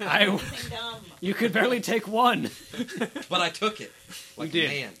 Good. I- Nothing dumb. You could barely take one. But I took it. Like You a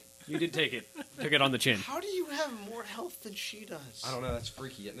did. man. You did take it. Took it on the chin. How do you have more health than she does? I don't know. That's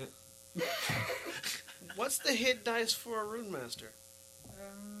freaky, isn't it? What's the hit dice for a Runemaster?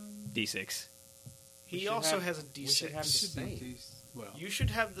 D6. He should also have- has a we should have D6. the same. Well, You should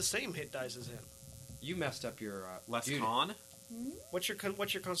have the same hit dice as him. You messed up your Less beauty. con? What's your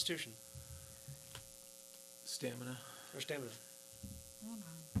constitution stamina. or stamina?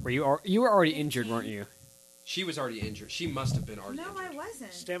 You were already injured, weren't you? She was already injured. She must have been already No, I injured.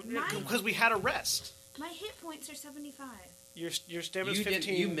 wasn't. Stamina My, because we had a rest. my hit points are 75. Your stamina's You didn't-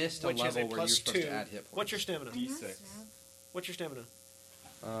 15. you missed a which is level where plus you're supposed to 2. add hit points. What's your stamina? I must D6. have. What's your stamina?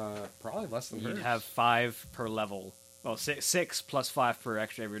 Probably less than You'd hers. have 5 per level. Well, 6 plus 5 per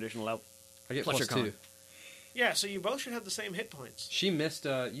extra every additional level. I get plus plus your con. 2. Yeah, so you both should have the same hit points. She missed.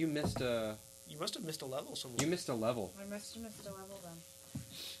 You missed. You must have missed a level somewhere. You missed a level. I must have missed a level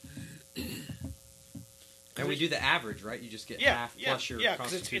then. And we do the average, right? You just get Yeah, half yeah, plus your yeah,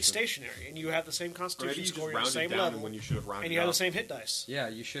 because constitution. it's stationary, and you have the same Or maybe constitution you just score, you're the rounded same down level, when you should have rounded and you have up. the same hit dice. Yeah,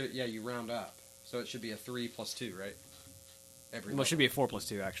 you should. Yeah, you round up, so it should be a 3 plus 2, right? Every Well, it should be a 4 plus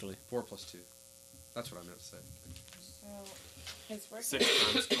 2, actually. 4 plus 2. That's what I meant to say. So, his work.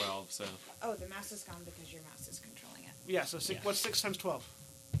 6 times 12, so... Oh, the mass is gone because your mass is controlling it. Yeah, so what's 6 times 12?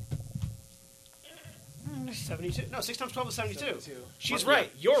 72. No, 6 times 12 is 72. 72. She's What?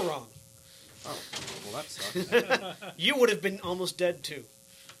 right. You're wrong. Oh, well, that sucks. You would have been almost dead, too.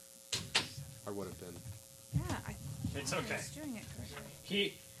 I would have been. Yeah, I It's I okay. was doing it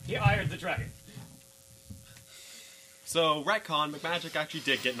correctly. He ironed the dragon. So, retcon, McMagik actually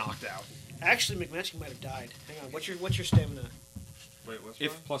did get knocked out. Actually, McMagik might have died. Hang on, what's your stamina? Wait, what's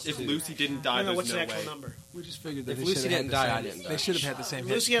If, wrong? Plus if 2. Lucy didn't die, No, there's what's no the actual way. number? We just figured that If they Lucy should have didn't had the die, same, I didn't die. They should have had the same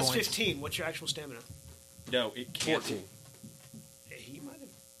hit Lucy has points. 15. What's your actual stamina? No, it can't. 14. Yeah, he might have.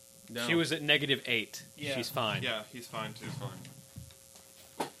 No. She was at -8. Yeah. She's fine. Yeah, he's fine too.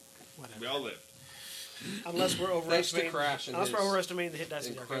 Fine. Whatever. We all lived. Unless we're overestimating. Crash and Unless we're his overestimating the hit dice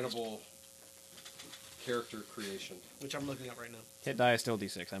in the arcade, Incredible character creation. which I'm looking up right now. Hit die is still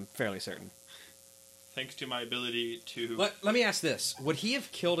D6, I'm fairly certain. Thanks to my ability to. Let me ask this: would he have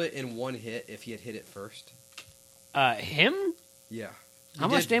killed it in one hit if he had hit it first? Him? Yeah. How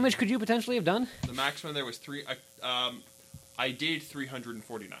much damage could you potentially have done? The maximum there was 3. I did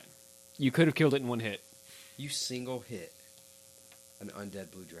 349. You could have killed it in one hit. You single hit an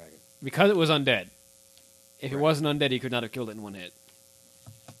undead blue dragon. Because it was undead. If it Right. wasn't undead, he could not have killed it in one hit.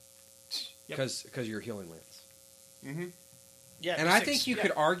 Yep. Because you're healing lance. Mm-hmm. Yeah, And I D6. think you Yeah.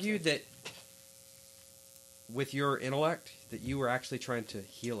 could argue that with your intellect that you were actually trying to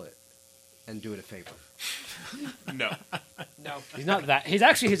heal it and do it a favor. No. No. He's not that. His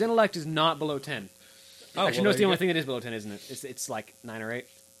intellect is not below 10. Oh, Actually, no, it's the only thing that is below 10, isn't it? It's like 9 or 8.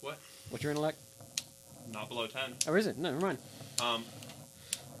 What? What's your intellect? Not below 10. Or is it? No, never mind.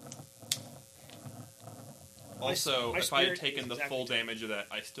 Also, my if I had spirit taken is the exactly full 10. damage of that,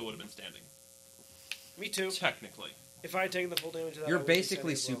 I still would have been standing. Me too. Technically. If I had taken the full damage of that, I You're would have been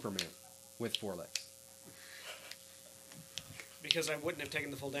basically standing as well. Superman with 4 legs. Because I wouldn't have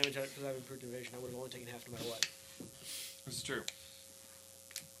taken the full damage because I've improved evasion. I would have only taken half no matter what. This is true.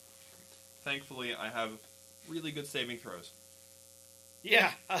 Thankfully, I have really good saving throws.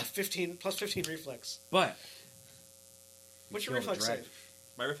 Yeah, 15 plus 15 reflex. But What's your killed a reflex dragon. save?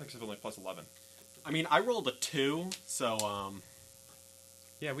 My reflex is only plus 11. I mean, I rolled a 2, so,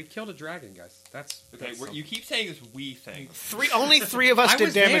 yeah, we killed a dragon, guys. That's Okay, that's you keep saying this "we" thing. Only three of us I did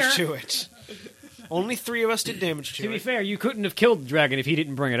was damage there. to it. Only 3 of us did damage To to be it. fair, you couldn't have killed the dragon if he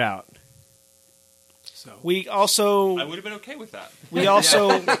didn't bring it out. So We also I would have been okay with that. we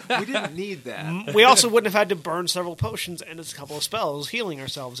also we didn't need that. we also wouldn't have had to burn several potions and a couple of spells healing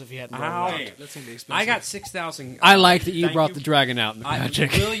ourselves if he hadn't burned Ow. it out. That seemed expensive. I got 6,000. I like that you Thank brought you. the dragon out in the I,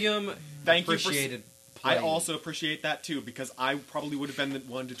 magic. William Thank you for- appreciated. I playing. also appreciate that, too, because I probably would have been the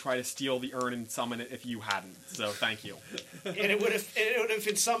one to try to steal the urn and summon it if you hadn't. So, thank you. And it would have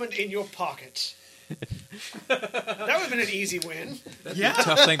been summoned in your pocket. That would have been an easy win. Yeah.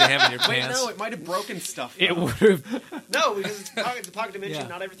 tough thing to have in your Wait, pants. no, it might have broken stuff. It though. would have. No, because it's a pocket dimension. Yeah.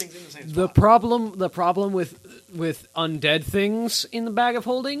 Not everything's in the same The spot. problem with undead things in the bag of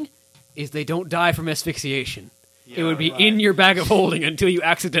holding is they don't die from asphyxiation. It would be in your bag of holding until you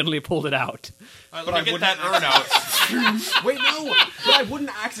accidentally pulled it out. All right, But let I me get wouldn't- that urn out. Wait, no, but I wouldn't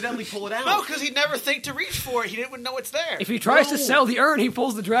accidentally pull it out. No, because he'd never think to reach for it. He didn't know it's there. If he tries to No. sell the urn, he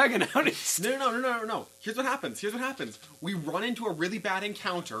pulls the dragon out. instead. No. Here's what happens. We run into a really bad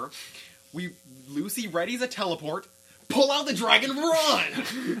encounter. Lucy readies a teleport. Pull out the dragon, run.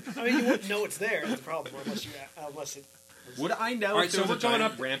 I mean, you wouldn't know it's there. That's the problem, unless it. Would I know All right, if there so was we're a going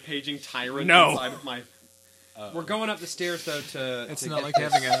giant up- rampaging tyrant No. inside of my... We're going up the stairs though to. It's to not get like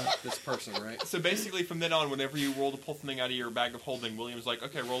this, having a- this person, right? So basically, from then on, whenever you roll to pull something out of your bag of holding, William's like,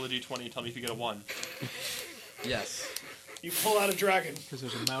 "Okay, roll a d20 and tell me if you get a 1." Yes. You pull out a dragon. Because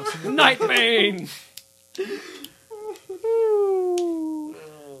there's a mouse in the Nightbane.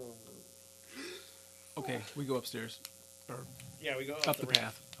 Okay, we go upstairs. Or Yeah, we go up the ramp.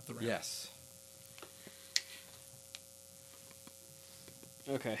 path. Up the ramp. Yes.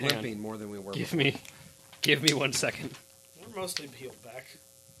 Okay, hang on. Limping more than we were. Give me 1 second. We're mostly peeled back.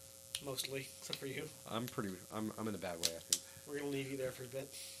 Mostly, except for you. I'm in a bad way. I think. We're gonna leave you there for a bit.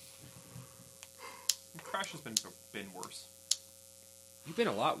 Crash has been worse. You've been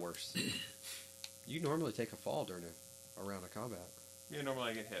a lot worse. You normally take a fall during a round of combat. Yeah,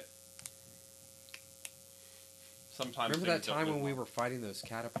 normally I get hit. sometimes. Remember that things don't time go when we well. were fighting those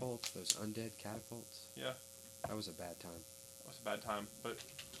catapults, those undead catapults? Yeah, That was a bad time. that was a bad time, but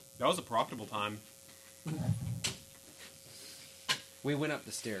That was a profitable time. We went up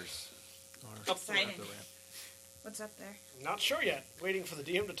the stairs. Exciting. What's up there? Not sure yet. Waiting for the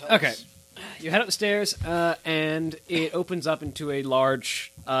DM to tell Okay. us. You head up the stairs, and it opens up into a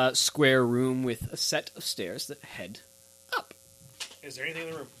large square room with a set of stairs that head up. Is there anything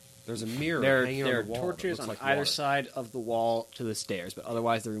in the room? There's a mirror There hanging are on the wall. torches that on looks like either water. side of the wall to the stairs, but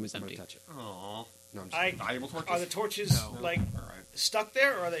otherwise the room is I'm gonna empty. touch it. Aww. No, I'm just I, Valuable torches? are the torches like All right. stuck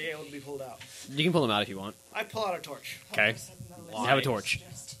there, or are they able to be pulled out? You can pull them out if you want. I pull out a torch. Okay. You have a torch.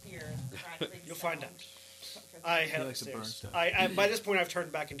 Just here, You'll find out. I head He likes to burn upstairs. stuff. I by this point I've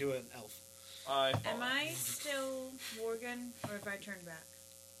turned back into an elf. Am I still Worgen, or have I turned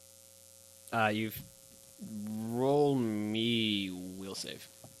back? You've roll me will save.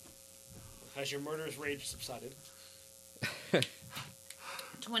 Has your murderous rage subsided?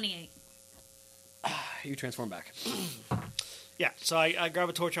 28. You transform back. Yeah, so I grab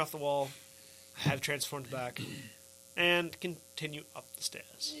a torch off the wall, have transformed back, and continue up the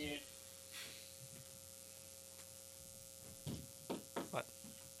stairs. What?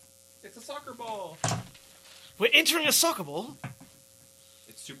 it's a soccer ball. We're entering a soccer ball.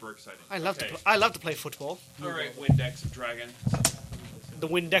 It's super exciting. I love Okay. I love to play football. All right, Windex of Dragon. The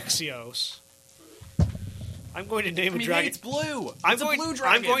Windexios. I'm going to name a Hey, dragon. it's blue. I'm It's a going. blue I'm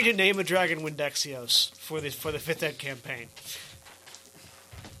dragon. going to name a dragon Windexios for the 5th Ed campaign,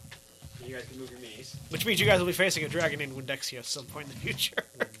 You guys can move your knees. which means you guys will be facing a dragon named Windexios at some point in the future.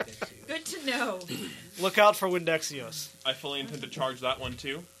 Good to know. Look out for Windexios I fully intend to charge that one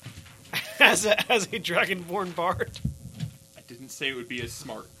too. as a dragonborn bard. I didn't say it would be as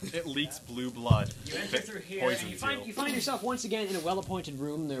smart. It leaks blue blood. You enter That through here, poisons and you you. find yourself once again in a well-appointed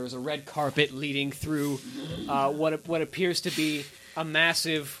room. There is a red carpet leading through what appears to be a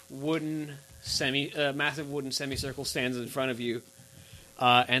massive wooden semicircle stands in front of you,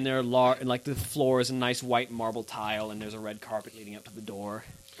 and there are like the floor is a nice white marble tile, and there's a red carpet leading up to the door.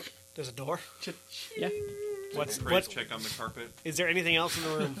 There's a door. Yeah. What's Praise what? check on the carpet. Is there anything else in the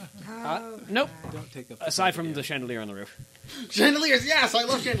room? Nope. Don't take up. the Aside from carpet the chandelier on the roof. Chandeliers, yes, I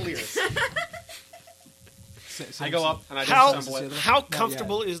love chandeliers. yet. I go up and I How just assemble it. how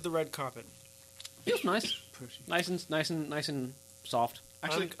comfortable is the red carpet? Feels nice. Pushy. Nice and soft.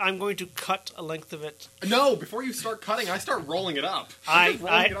 Actually, I'm going to cut a length of it. no. Before you start cutting, I start rolling it up. I Just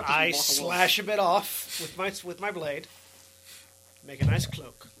rolling it up as you I walk along. slash a bit off with my blade. Make a nice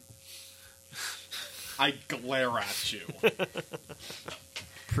cloak. I glare at you.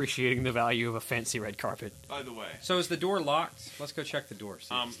 Appreciating the value of a fancy red carpet. By the way, So is the door locked? Let's go check the door.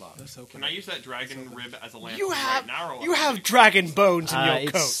 See if it's locked. Let's open can it. I use that dragon rib as a lance You have right now? Or you have dragon bones in your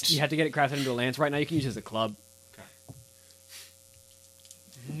It's- coat. You have to get it crafted into a lance. Right now, you can use it as a club.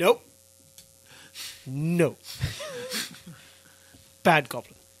 Nope. No. Bad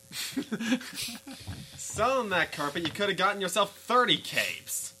goblin. Selling that carpet, you could have gotten yourself 30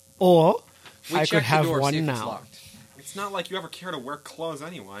 capes. Or We I check could the have door, see one if it's now. locked. It's not like you ever care to wear clothes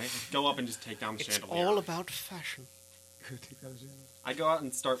anyway. Go up and just take down the It's chandelier. all about fashion. Take that as you- I go up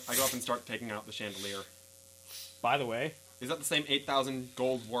and start taking out the chandelier. By the way, Is that the same 8,000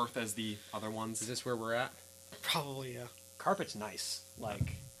 gold worth as the other ones? Is this where we're at? Probably, yeah. carpet's nice.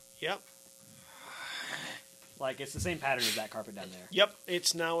 Yep. Like it's the same pattern as that carpet down there. Yep.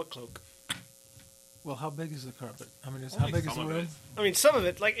 It's now a cloak. Well, how big is the carpet? I mean, how Only big is some the of room? it. I mean, some of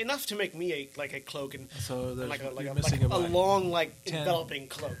it, like enough to make me a cloak and So there's like a you're missing about long 10. enveloping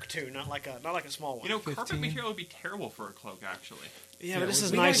cloak too, not like a small one. You know, carpet 15. material would be terrible for a cloak, actually. yeah, but this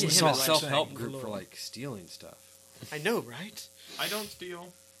is we nice gotta and get him a soft. self-help saying. group for Lord. like stealing stuff. I know, right? I don't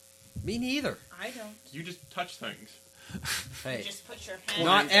steal. Me neither. I don't. You just touch things. Hey, Just put your hand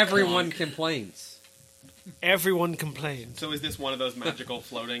not on the everyone clock. complains. Everyone complains. So is this one of those magical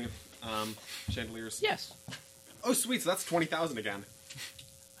floating chandeliers? Yes. Oh, sweet. So that's 20,000 again.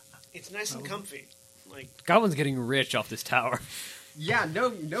 It's nice and comfy. Like Goblin's getting rich off this tower. Yeah,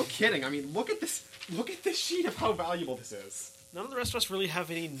 no kidding. I mean, look at this. Look at this sheet of how valuable this is. none of the rest of us really have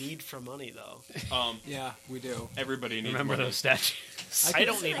any need for money, though. Yeah, we do. Everybody needs Remember money. those statues? I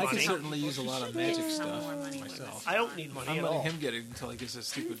don't need I can money. certainly use a lot of magic stuff more money. myself. I don't need money I'm at letting all. him get it until he gets his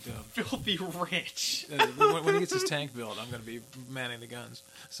stupid. Filthy rich. When he gets his tank built, I'm going to be manning the guns.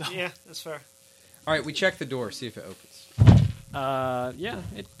 So Yeah, that's fair. All right, we check the door. See if it opens. Yeah,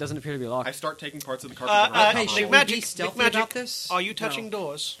 it doesn't appear to be locked. I start taking parts of the carpet. that are hey, not should on. we be stealthy about this? Are you touching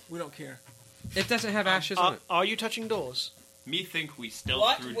doors? we don't care. It doesn't have ashes on it. Are you touching doors? Me think we stealth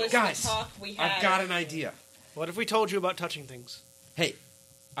What through was doors. Guys, the talk we had? I've got an idea. What if we told you about touching things? Hey,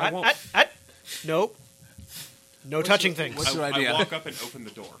 I won't. Nope. No touching things. What's your idea? I walk up and open the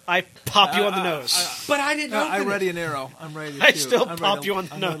door. I pop you on the nose. But I didn't open I it. ready an arrow. I'm ready to I shoot. still I'm pop ready you on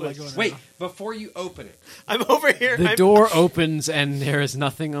the I'm ready to nose. go an Wait, arrow. before you open it. I'm over here. The I'm- door opens and there is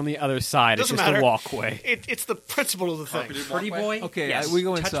nothing on the other side. Doesn't it's just matter. a walkway. It's the principle of the thing. Carpeted Pretty walkway? boy. Okay, Yes. we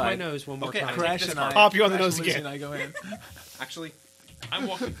go Touch inside. my nose one more Okay, time. I Crash take and this I Pop you on the Crash nose and Lucy again. And I go in. Actually, I'm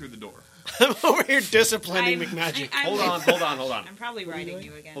walking through the door. I'm over here disciplining I'm- McMagik. I'm- hold on. I'm probably writing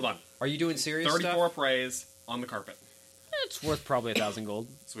you again. Hold on. Are you doing serious 34 stuff? praise on the carpet. It's worth probably 1,000 gold.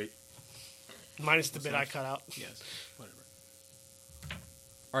 Sweet. Minus the bit I cut out. Yes, whatever.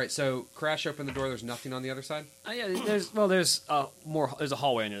 All right, so Crash opened the door. There's nothing on the other side? Yeah, there's a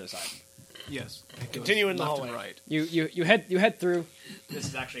hallway on the other side. Yes. It goes Continue in the left hallway. and right. You head through. This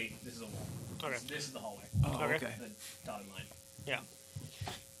is a wall. Okay. This is the hallway. Oh, Okay. okay. The dotted line. Yeah.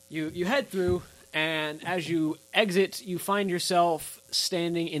 You head through, and as you exit, you find yourself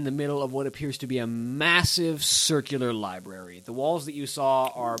standing in the middle of what appears to be a massive circular library. The walls that you saw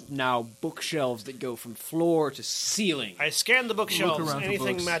are now bookshelves that go from floor to ceiling. I scanned the bookshelves. around for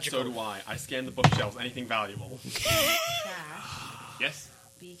Anything books. magical? So do I. I scan the bookshelves. Anything valuable? Crash, Yes?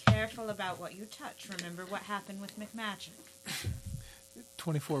 be careful about what you touch. Remember what happened with McMagik.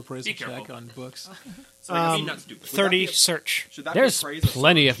 24 appraisal Be careful. check on books. So I guess Not stupid. 30 be a- search. should that There's be praise or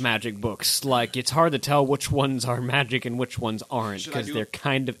plenty search? of magic books. Like, it's hard to tell which ones are magic and which ones aren't, Should I because do- they're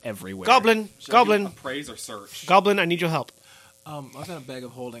kind of everywhere. Goblin, Should I do Goblin, a praise or search? Goblin. I need your help. I've got a bag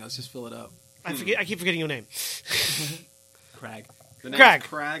of holding. Let's just fill it up. I forget. I keep forgetting your name. Crag. The name's Krag.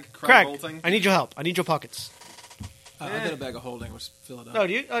 Krag. Craig. Bolting. I need your help. I need your pockets. I've got a bag of holding. Let's fill it up. No,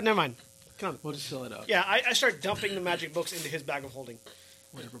 do you? Oh, never mind. Come on. We'll just fill it up. Yeah, I start dumping the magic books into his bag of holding.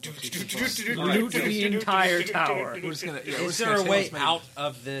 Whatever books you can find. Loot the entire tower. We're just gonna. Yeah, we're Is just there gonna a sell way as many- out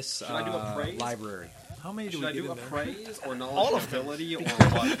of this I do a praise? library? How many do Should we I get do in a there? praise or knowledge All and of them. ability or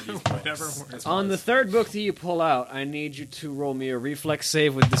what? for these books? Whatever. As On the far as- third book that you pull out, I need you to roll me a reflex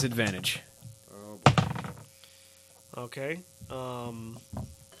save with disadvantage. Okay.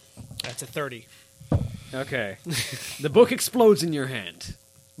 That's a 30. Okay. The book explodes in your hand,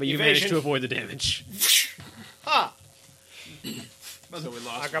 but you manage Evasion. to avoid the damage. Ah! So we I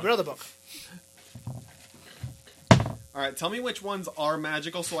lost. grab another book. All right, tell me which ones are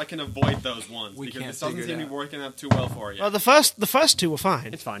magical so I can avoid those ones We because can't this doesn't figure seem it to be out. working out too well for you. Well, the first two were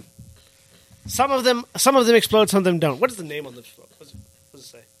fine. It's fine. Some of them explode, some of them don't. What is the name on this book? What does it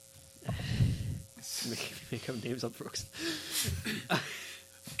say? Make up names up, Brooks.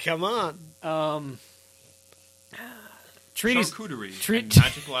 Come on. Treaties. Charcuterie Treat- and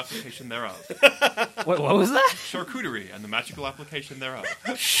magical application thereof. What was that? Charcuterie and the magical application thereof.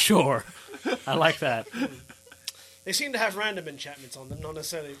 Sure. I like that. They seem to have random enchantments on them, not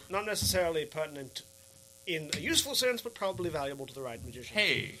necessarily pertinent in a useful sense, but probably valuable to the right magician.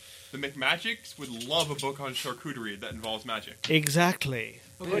 Hey, the McMagics would love a book on charcuterie that involves magic. Exactly.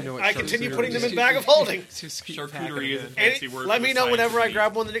 I know what I continue charcuterie putting them is. in bag of holding. Just keep packing Charcuterie is it a in. fancy And word. let for me the know science whenever of I meat,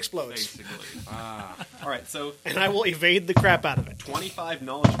 grab one that explodes, Basically. All right, so and I will evade the crap out of it. 25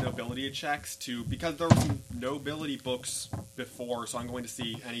 knowledge nobility checks to because there were some nobility books before, so I'm going to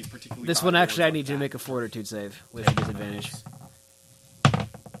see any particularly. This one valuable actually, I ones need like you to that. make a fortitude save with disadvantage.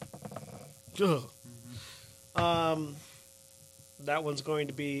 Ugh. That one's going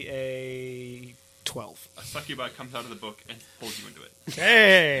to be a 12. A succubi comes out of the book and pulls you into it.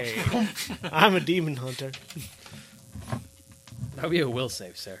 Hey, I'm a demon hunter. That would be a will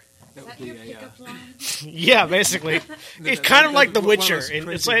save, sir. That Is would that be your a, pickup line? Yeah, basically, it's kind of like The Witcher.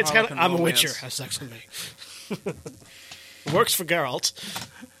 It's like it's kind of I'm a Witcher. Have sex with me. Works for Geralt.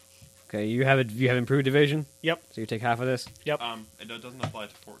 Okay, you have improved evasion, Yep. so you take half of this. It doesn't apply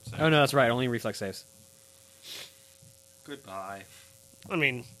to fort save. Oh no, that's right. Only reflex saves. Goodbye. I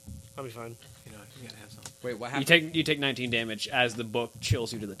mean, I'll be fine. You know, you gotta have some. Wait, what You happened? take 19 damage as the book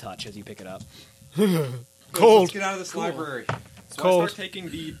chills you to the touch as you pick it up. Cold. Let's get out of this library. So Cold. I start taking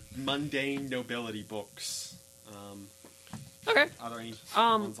the mundane nobility books. Okay. Are there any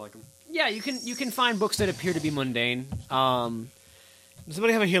Um, ones like them? Yeah, you can find books that appear to be mundane. Does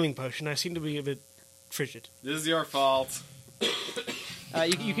somebody have a healing potion? I seem to be a bit frigid. This is your fault.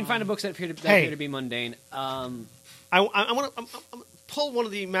 You can find books that appear Hey. to be mundane. I want to pull one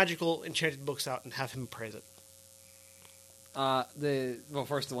of the magical enchanted books out and have him appraise it.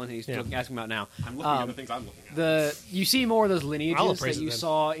 First the one he's Yeah. asking about now. I'm looking at the things I'm looking at. You see more of those I'll lineages appraise that it you then.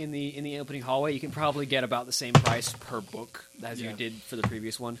 saw in the opening hallway. You can probably get about the same price per book as you Yeah. did for the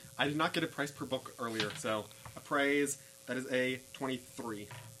previous one. I did not get a price per book earlier, so appraise, that is a 23.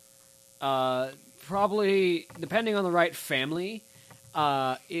 Probably depending on the right family.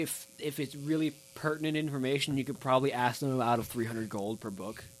 If it's really pertinent information, you could probably ask them out of 300 gold per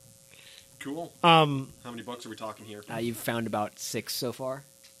book. Cool. How many books are we talking here? You've found about 6 so far.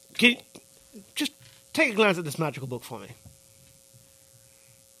 Can you just take a glance at this magical book for me?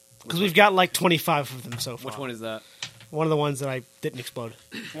 Because we've got like 25 of them so far. Which one is that? One of the ones that I didn't explode.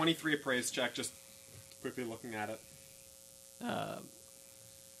 23 appraise check, just quickly looking at it.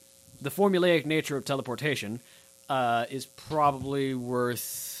 The formulaic nature of teleportation is probably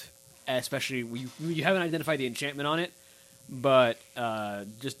worth, especially you haven't identified the enchantment on it, but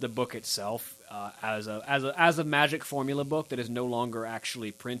just the book itself as a magic formula book that is no longer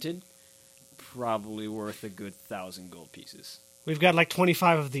actually printed, probably worth a good 1,000 gold pieces. We've got like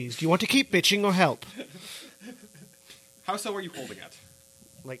 25 of these. Do you want to keep bitching or help? How so are you holding it?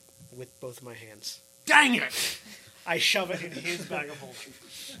 Like, with both of my hands. Dang it! I shove it in his bag of holding.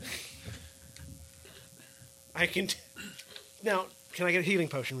 I can... Now, can I get a healing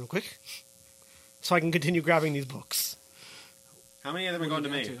potion real quick? So I can continue grabbing these books. How many of them are going to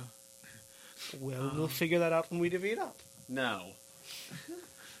me? Well, we'll figure that out when we divvy it up. No.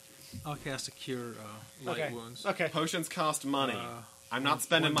 I'll cast a cure light wounds. Okay. Potions cost money. I'm not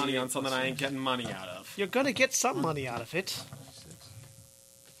spending money on something I ain't getting money out of. You're gonna get some money out of it.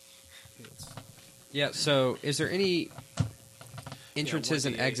 Yeah, so is there any entrances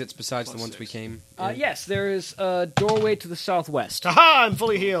and exits besides the ones we came in? Yes, there is a doorway to the southwest. Aha! I'm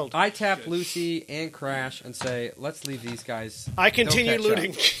fully healed. I tap Lucy and Crash and say, let's leave these guys. I continue They'll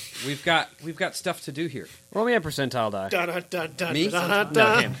catch looting. up. We've got stuff to do here. Roll me a percentile die. Dun, dun, dun, dun, Me? dun, dun, No,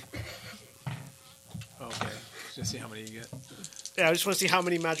 dun. him. Okay. Just see how many you get. Yeah, I just want to see how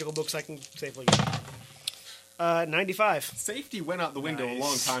many magical books I can safely get. 95. Safety went out the window a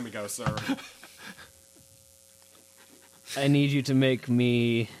long time ago, sir. I need you to make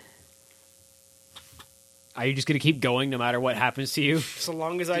me... Are you just going to keep going no matter what happens to you? So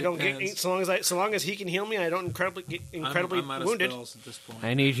long as I don't get, Depends. so long as he can heal me, I don't get incredibly I'm out of wounded. spells at this point.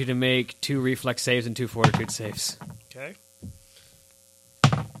 I need you to make 2 reflex saves and 2 fortitude saves. Okay.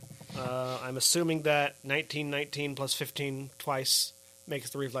 I'm assuming that 19 plus 15 twice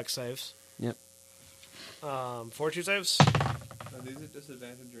makes the reflex saves. Yep. Fortitude saves. Are these at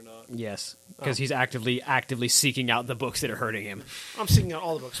disadvantage or not? Yes, because he's actively seeking out the books that are hurting him. I'm seeking out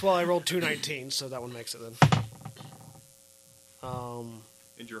all the books. Well, I rolled 2 19s, so that one makes it then.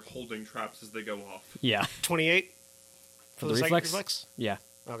 And you're holding traps as they go off. Yeah. 28 for the second reflex? reflex. Yeah.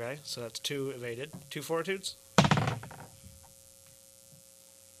 Okay, so that's 2 evaded. 2 fortitudes.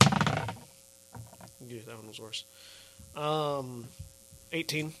 Yeah, that one was worse.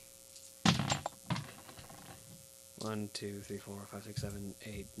 18. 1, 2, 3, 4, 5, 6, 7,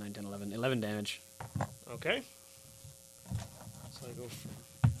 8, 9, 10, 11. 11 damage. Okay. So I go from...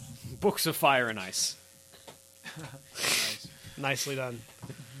 Books of fire and ice. Nice. Nicely done.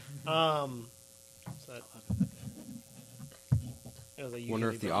 So that... Wonder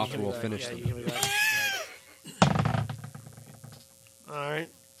if the author will finish them. You give me that. Alright.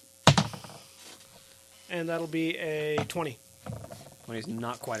 And that'll be a 20. 20 is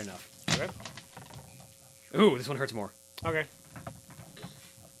not quite enough. Okay. Ooh, this one hurts more. Okay.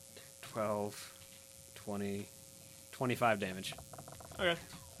 12, 20, 25 damage. Okay.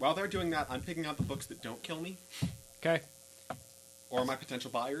 While they're doing that, I'm picking out the books that don't kill me, Okay. or my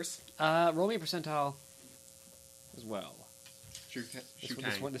potential buyers. Roll me a percentile as well.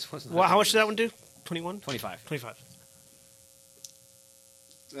 This wasn't Well, how much did that one do? 21? 25. 25.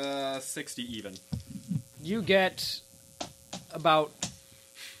 60 even. You get about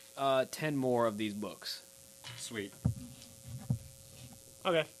 10 more of these books. Sweet.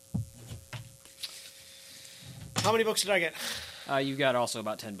 Okay. How many books did I get? You got also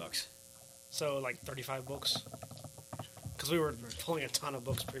about 10 books. So, like 35 books? Because we were pulling a ton of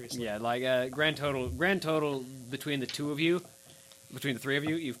books previously. Yeah, like grand total between the two of you, between the three of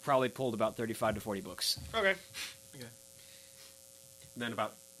you, you've probably pulled about 35 to 40 books. Okay.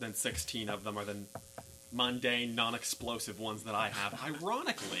 Then 16 of them are the mundane, non-explosive ones that I have.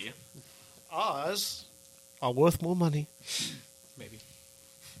 Ironically, Oz are worth more money. Maybe.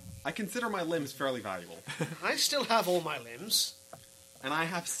 I consider my limbs fairly valuable, I still have all my limbs. and I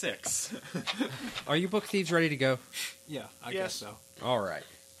have 6. Are you book thieves ready to go? Yeah, I Yes. guess so. All right.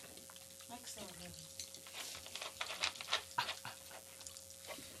 Excellent.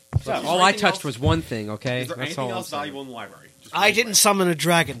 So, is All there I anything touched else- was one thing, okay? Is there That's anything all I'm else saying. valuable in the library? Just I didn't summon a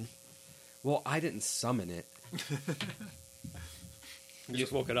dragon. Well, I didn't summon it. You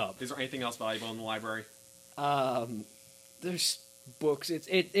just woke it up. Is there anything else valuable in the library? There's books.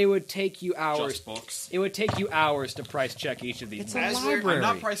 It would take you hours. Just books. It would take you hours to price check each of these. It's books. a As we're- library. I'm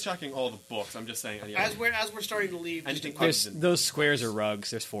not price checking all the books. I'm just saying. As we're starting to leave, just Anything in There's, other than- those squares are rugs.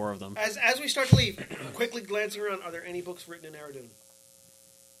 There's 4 of them. as we start to leave, quickly glancing around, are there any books written in Eridan?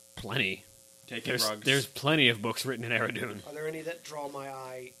 Plenty. Taking rugs. There's plenty of books written in Eredun. Are there any that draw my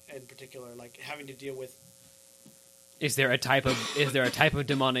eye in particular, like having to deal with? Is there a type of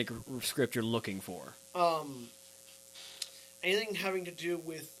demonic script you're looking for? Anything having to do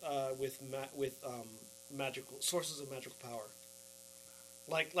with magical sources of magical power,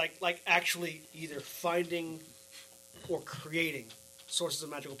 like actually either finding or creating sources of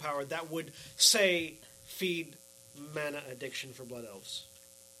magical power that would, say, feed mana addiction for blood elves.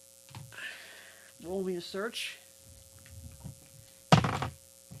 Roll me a search.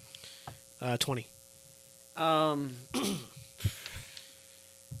 20.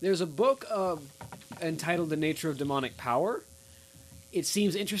 There's a book entitled "The Nature of Demonic Power." It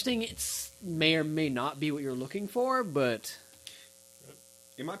seems interesting. It may or may not be what you're looking for, but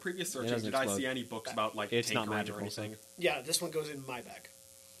In my previous It searching, doesn't did I explode. see any books about like It's not tinkering magical, or anything? Yeah, this one goes in my bag.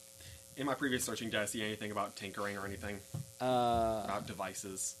 In my previous searching, did I see anything about tinkering or anything uh, about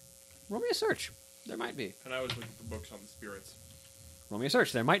devices? roll me a search. There might be. And I was looking for books on the spirits. Roll me a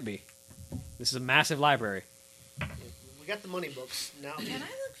search. There might be. This is a massive library. We got the money books now. Can I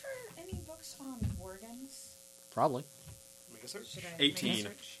look for any books on Worgens? Probably. Make a search. Should I 18. Make a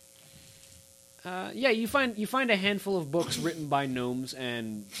search? Yeah, you find a handful of books written by gnomes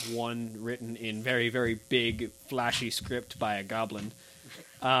and one written in very, very big, flashy script by a goblin.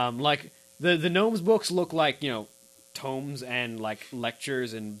 Like the gnomes' books look like, tomes and like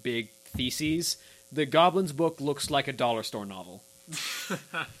lectures and big theses. The goblin's book looks like a dollar store novel.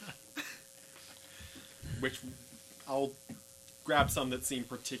 Which I'll grab some that seem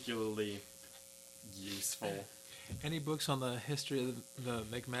particularly useful. Any books on the history of the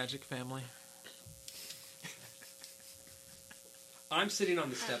McMagik family? I'm sitting on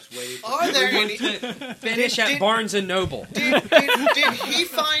the steps waiting for Are there everyone any- to finish at did- Barnes and Noble. Did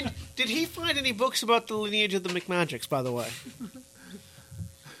he find any books about the lineage of the McMagics, by the way?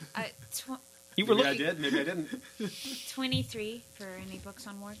 You were Maybe I looking. did, maybe I didn't. 23 for any books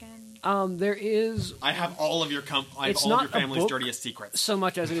on Worgen. There is I have all of your It's all of not your a family's book. dirtiest secrets. so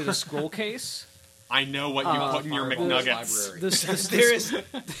much as it is a scroll case. I know what you put in your Fireballs McNuggets. library. There is.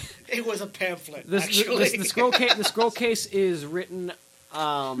 It was a pamphlet. Actually, The scroll case is written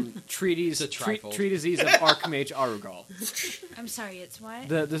treatises It's a trifold. treatises of Archmage Arugal. I'm sorry, it's what?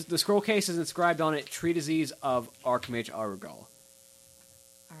 The scroll case is inscribed on it treatises of Archmage Arugal.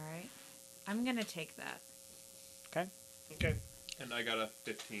 Alright. I'm gonna take that. okay. And I got a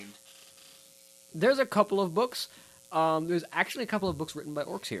 15. There's a couple of books. There's actually a couple of books written by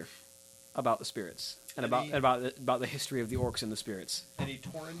orcs here about the spirits and about the history of the orcs and the spirits. Any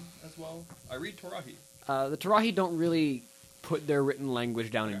Tauren as well? I read Torahi. The Tarahi don't really put their written language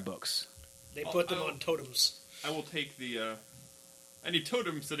down in Okay. books. They put them on totems. I will take the, any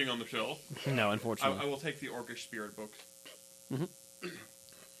totem sitting on the shelf. No, I unfortunately. will take the Orcish spirit book.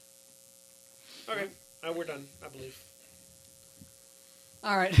 Okay, we're done. I believe.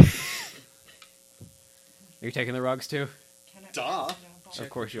 All right. Are you taking the rugs too? Duh. Of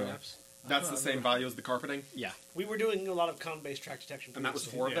course you are. That's the same value as the carpeting? Yeah. We were doing a lot of con-based track detection. And that was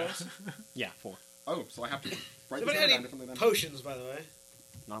previously. 4 of those? Yeah, 4. Oh, so I have to write Anybody this had down any differently then? potions, by the way?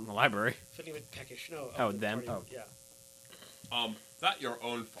 Not in the library. Fitting with peckish. No. Oh, of the them? party. Oh. Yeah. That your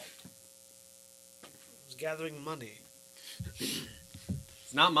own fault. I was gathering money.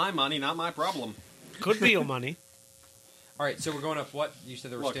 It's not my money, not my problem. Could be your money. All right, so we're going up what? You said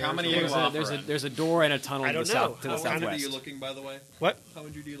there were Look, stairs? how many We're you going offer? There's a door and a tunnel I to the don't know. south to the How How injured are southwest. you looking, by the way? What? How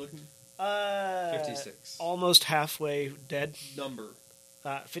injured are you looking? 56. Almost halfway dead. Number.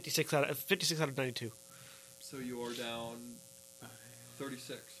 56 out of 92. So you are down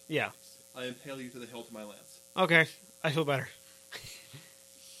 36. Yeah. I impale you to the hilt of my lance. Okay. I feel better.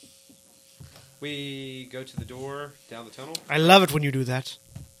 We go to the door, down the tunnel. I love it when you do that.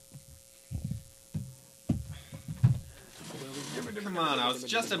 Come on, I was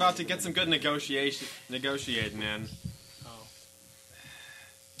just about to get some good negotiating in. Oh.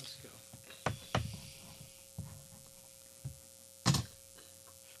 Let's go.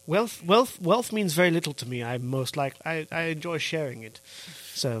 Wealth means very little to me. I enjoy sharing it.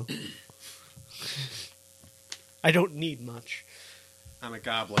 So I don't need much. I'm a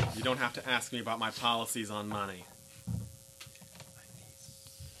goblin. You don't have to ask me about my policies on money.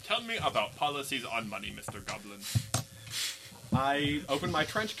 Tell me about policies on money, Mr. Goblin. I open my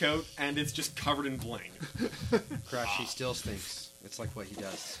trench coat, and it's just covered in bling. Crash, he still stinks. It's like what he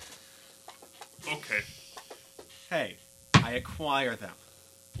does. Okay. Hey, I acquire them.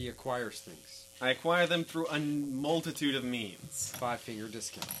 He acquires things. I acquire them through a multitude of means. 5-finger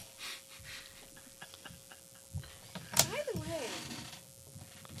discount. By the way,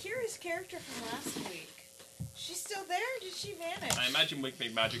 Kira's character from last week, She's still there? Did she vanish? I imagine when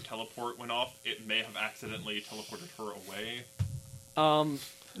McMagik teleport went off, it may have accidentally teleported her away.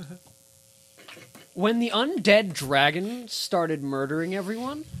 When the undead dragon started murdering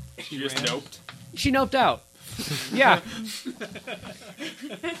everyone, She just noped. she noped out. Yeah.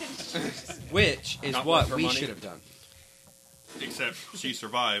 Which is Not what worth her we money. should have done. Except she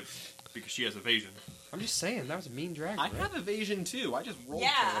survived because she has evasion. I'm just saying, that was a mean dragon. I right? have evasion too. I just rolled Yeah,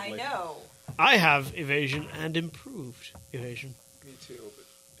 terribly. I know. I have evasion and improved evasion. Me too,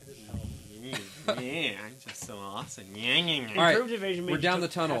 but it didn't help. Yeah, I'm just so awesome. Yeah. All right, Improved evasion we're means down you the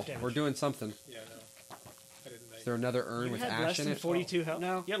took tunnel. half damage. We're doing something. Yeah, no. I didn't make Is there another urn You with had ash less in than it? 42 health.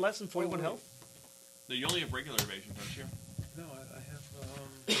 No. You had less than 41 health. No, you only have regular evasion, don't you? No, I have.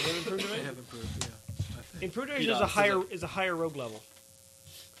 You have improved I evasion. have improved. Yeah, I think. Improved He evasion does, is a higher rogue level.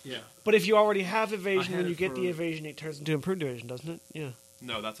 Yeah. But if you already have evasion, I when had you it get the for- evasion, it turns into improved evasion, doesn't it? Yeah.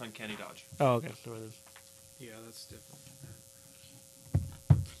 No, that's uncanny dodge. Oh, okay. Never mind Yeah, that's different.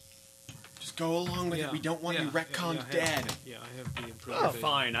 Just go along with it. We don't want you retconned I have- dead. Yeah, I have the improved. Oh, evasion.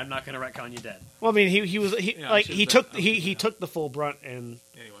 Fine, I'm not going to retcon you dead. Well, I mean, he was Yeah, I like should've he done- took I he should've took the full brunt and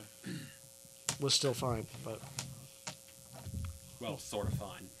Anyway, was still fine, but Well, sort of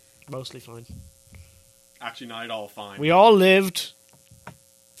fine. mostly fine. Actually, not at all fine. We all lived.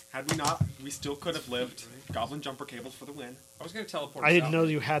 Had we not, we still could have lived. Goblin jumper cables for the win. I was going to teleport. I us didn't out. know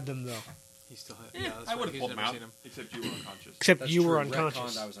you had them though. he still had. Yeah, that's I right, would've he's pulled him never out. seen him. Except you were unconscious. Except That's you true. were Retconned,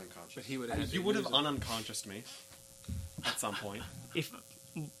 unconscious. I was unconscious. But he would have. You would have unconscious me at some point.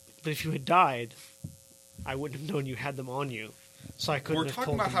 But if you had died, I wouldn't have known you had them on you, so I couldn't We're have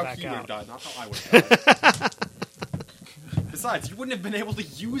talking pulled about them how back he would have out. died, not how I would have died. Besides, you wouldn't have been able to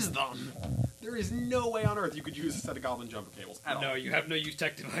use them. There is no way on earth you could use a set of goblin jumper cables at all. No, you have no use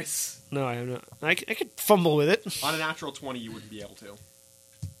tech device. No, I have not. I could fumble with it. On a natural 20, you wouldn't be able to.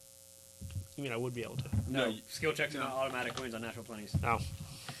 I mean, I would be able to. No, skill checks are not automatic wins on natural 20s. Oh.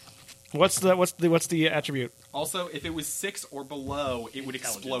 What's the attribute? Also, if it was 6 or below, it would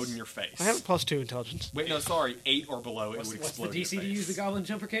explode Intelligence. in your face. I have a +2 intelligence. Wait, no, sorry. 8 or below, it would What's the explode in DC your to face. use the goblin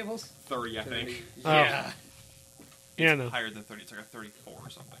jumper cables? 30, I think. Yeah. Yeah, no. Higher than 30. It's like a 34 or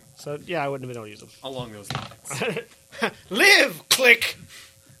something. So yeah, I wouldn't have been able to use them. Along those lines. Live! Click!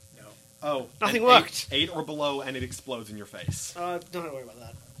 Oh, Nothing and worked. 8 or below, and it explodes in your face. Don't have to worry about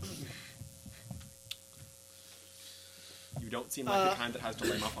that. You don't seem like the kind that has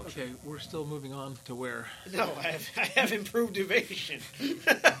delay malfunction. Okay, we're still moving on to where. No, I have improved evasion. It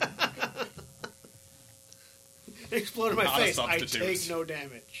exploded in my Not a face. I substitute. take no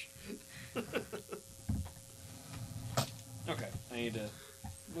damage. Okay, I need to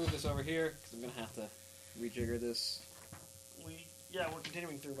move this over here because I'm going to have to rejigger this. We're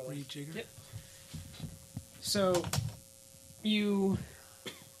continuing through, by the way. Rejigger? Yep. So, you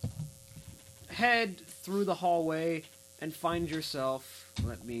head through the hallway and find yourself.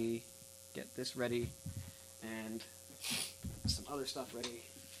 Let me get this ready and some other stuff ready.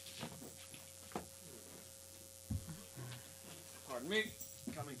 Pardon me.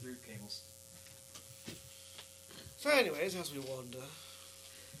 Coming through cables. So, anyways, as we wander,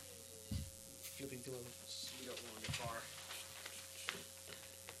 flipping through levels. You don't wander far.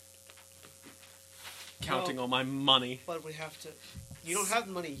 Counting all my money. But we have to. You don't have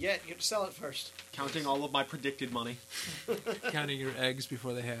the money yet. You have to sell it first. Counting all of my predicted money. Counting your eggs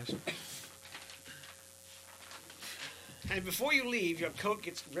before they hatch. And before you leave, your coat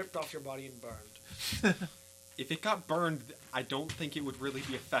gets ripped off your body and burned. If it got burned, I don't think it would really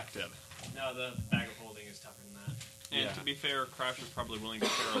be effective. No, the bag of holding is tougher than that. And Yeah. to be fair, Crash is probably willing to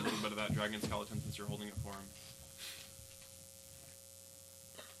share a little bit of that dragon skeleton since you're holding it for him.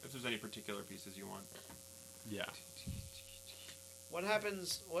 If there's any particular pieces you want. Yeah. What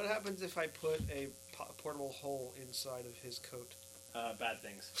happens if I put a portable hole inside of his coat? Bad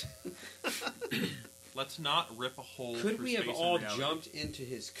things. Let's not rip a hole Could through we have space all and reality. jumped into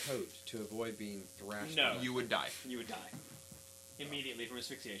his coat to avoid being thrashed? No. You would die. You would die. Immediately from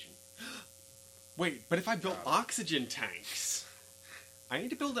asphyxiation. Wait, but if I built oxygen tanks... I need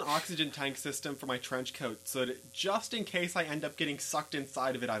to build an oxygen tank system for my trench coat so that just in case I end up getting sucked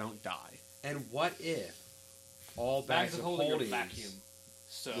inside of it, I don't die. And what if all Bags bags of of holding are holdings vacuum.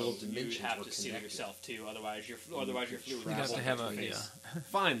 So little you'd dimensions have were to seal connected? yourself too, otherwise your fluid You'd would have to have a face.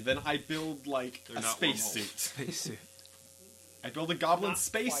 Fine, then I build, like, They're a not space wormholes. suit. spacesuit. I build a goblin Not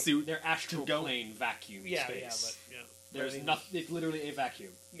space quite. suit. They're astral To go- plane vacuum Yeah, space. yeah. There's But- nothing. It's literally a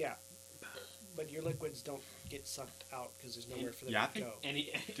vacuum. Yeah, but your liquids don't get sucked out because there's nowhere for them Yeah, I to think-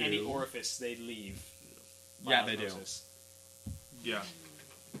 go. Any orifice they leave. Yeah, by they do. osmosis. Yeah.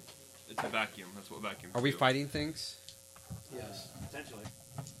 It's a vacuum. That's what vacuums Are we do. fighting things? Yes, potentially.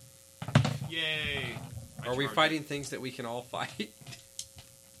 Yay! Are we charge fighting things that we can all fight?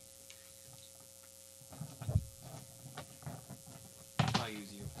 I'll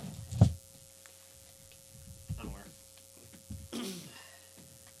use you. Unaware.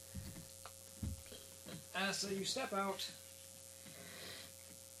 So you step out.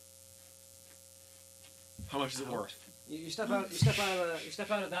 How much is it worth? You step out. You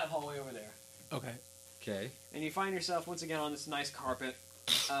step out of that hallway over there, Okay. Okay. and you find yourself once again on this nice carpet.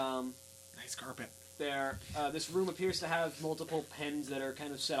 Nice carpet. There, this room appears to have multiple pens that are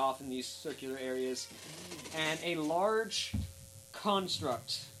kind of set off in these circular areas, and a large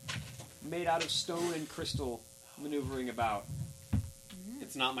construct made out of stone and crystal maneuvering about.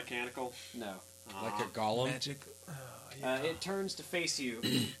 It's not mechanical. No. Like a golem. Magic. Yeah. It turns to face you.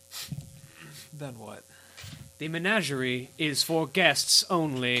 Then what? The menagerie is for guests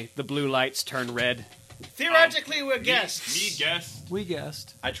only. The blue lights turn red. Theoretically, we're guests. Me guest. We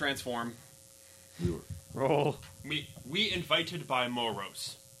guessed. I transform. Roll. We invited by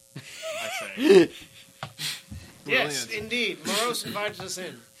Moros. I say. Yes, indeed. Moros invited us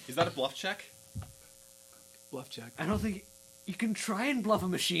in. Is that a bluff check? Bluff check. I don't think you can try and bluff a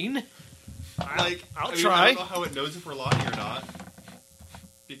machine. I'll I try. don't know how it knows if we're lying or not.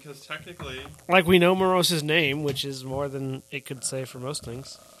 Because technically, Like, we know Moros's name, which is more than it could say for most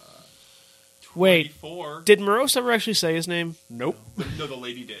things. Wait, 24. did Moros ever actually say his name? Nope. No, the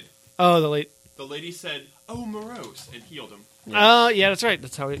lady did. Oh, the late... The lady said, "Oh, Morose," and healed him. Yeah, that's right.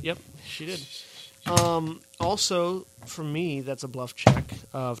 That's how it... Yep, she did. Also, for me, that's a bluff check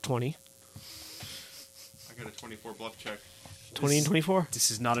of 20. I got a 24 bluff check. 20 and 24.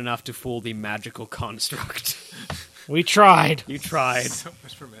 This is not enough to fool the magical construct. We tried. You tried. So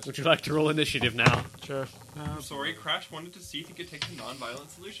much for magic. Would you like to roll initiative now? Sure. Sorry, Crash wanted to see if he could take the non-violent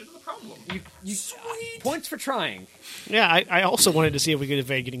solution to the problem. Points for trying. Yeah, I also wanted to see if we could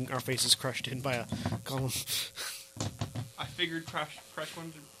evade getting our faces crushed in by a golem. I figured Crash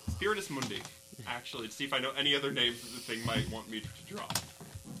wanted to... Spiritus Mundi, actually, to see if I know any other names that the thing might want me to drop.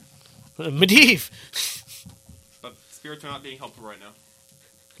 Medivh! But spirits are not being helpful right now.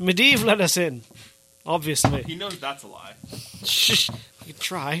 Medivh let us in. Obviously. He knows that's a lie. Shh. We could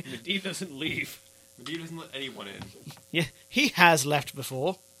try. Medivh doesn't leave. Medivh doesn't let anyone in. Yeah, he has left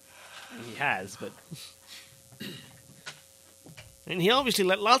before. He has, but And he obviously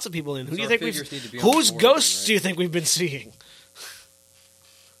let lots of people in. Who do you our think we've... figures need to be on Whose board ghosts then, right? do you think we've been seeing?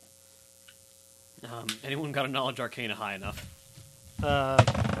 anyone got a knowledge arcana high enough? I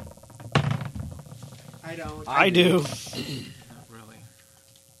don't. I do. Not really.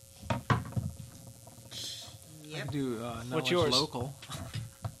 I Yep. can do knowledge What's yours? local.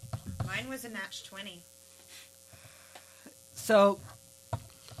 Mine was a natch 20. So,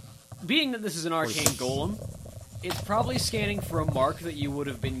 being that this is an arcane golem, it's probably scanning for a mark that you would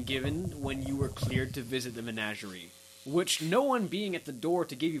have been given when you were cleared to visit the menagerie, which no one being at the door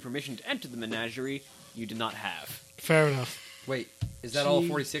to give you permission to enter the menagerie, you did not have. Fair enough. Wait, is that all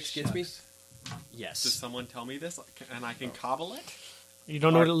 46 gets me? Yes. Does someone tell me this, and I can cobble it? You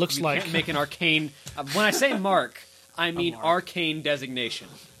don't know what it looks you like. Can't make an arcane. When I say mark, I mean mark. arcane designation.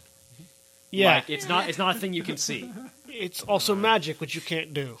 Yeah. Like, it's not a thing you can see. It's also magic, which you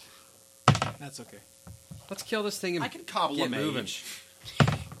can't do. That's okay. Let's kill this thing and I can cobble get a mage. moving.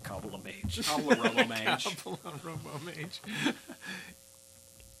 Cobble a mage. Cobble a robo mage. Couple on Robo Mage. I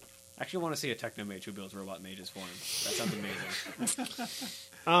actually want to see a techno mage who builds robot mages for him. That sounds amazing.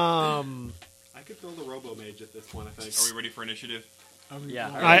 I could build a robo mage at this point, I think. Are we ready for initiative?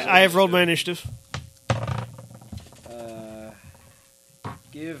 Yeah. I have rolled my initiative.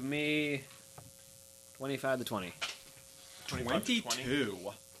 Give me 25 to 20. 25 to 20? 22.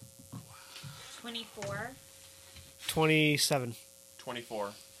 24. 27. 24.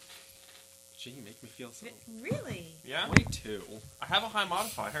 Gee, you make me feel so... Really? Yeah? 22. I have a high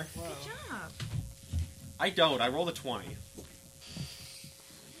modifier. Good job. I don't. I rolled a 20.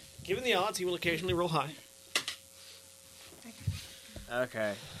 Given the odds, he will occasionally roll high.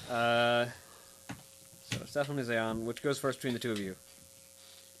 Okay. So, Stefan and Xaion, which goes first between the two of you?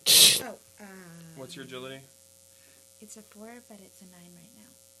 Oh, What's your agility? it's a 4, but it's a 9 right now.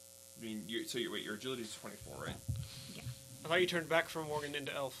 I mean, your agility is 24, right? I thought you turned back from Worgen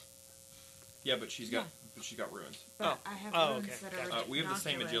into elf. Yeah, but she's got ruins. But I have Oh, runes okay. that Gotcha. are We have the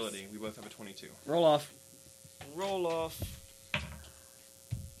same innocuous. agility. We both have a 22. Roll off. Roll off.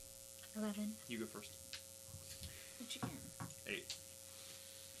 11. You go first. What you can. 8.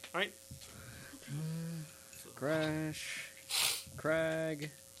 Alright. Crash. Krag.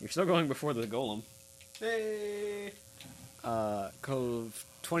 You're still going before the golem. Hey! Cove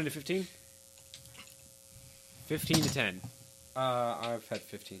 20 to 15? 15 to 10. I've had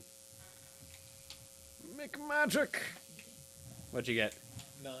 15. McMagik. What'd you get?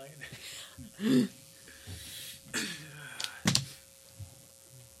 9.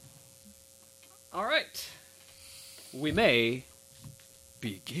 All right. We may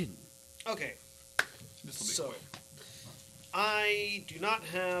begin. Okay, This will be so quick. I do not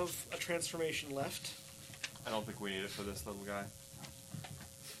have a transformation left. I don't think we need it for this little guy.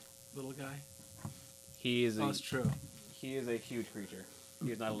 Little guy. He is Oh, it's true. he is a huge creature.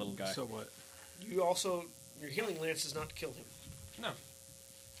 He is not a little guy. So what? You also, your healing lance is not to kill him. No.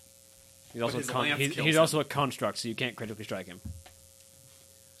 He's also his lance kills he's him. also a construct, so you can't critically strike him.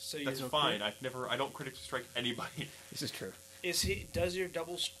 So you, That's fine. I don't critically strike anybody. This is true. Does your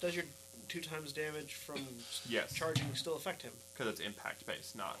 2 times damage from Yes. charging still affect him? Because it's impact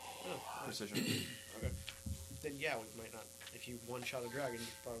based, not Oh, precision. okay. Then yeah, it might not. If you one-shot a dragon, you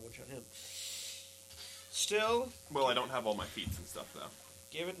could probably one-shot him. Still, Well, I don't have all my feats and stuff, though.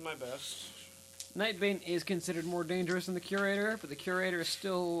 give it my best. Nightbane is considered more dangerous than the Curator, but the Curator is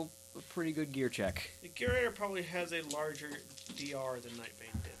still a pretty good gear check. The Curator probably has a larger DR than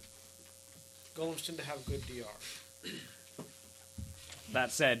Nightbane did. Golems tend to have good DR.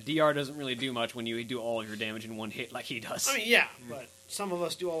 That said, DR doesn't really do much when you do all of your damage in one hit like he does. I mean, yeah, but some of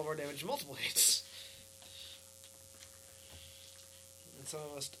us do all of our damage in multiple hits. And some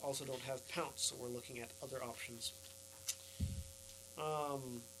of us also don't have pounce, so we're looking at other options.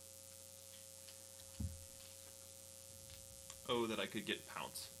 Oh, that I could get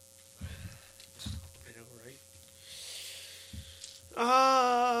pounce. I know, right?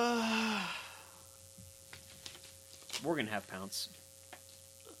 Worgen have pounce,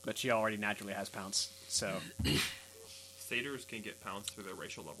 but she already naturally has pounce, so... Satyrs can get pounce through their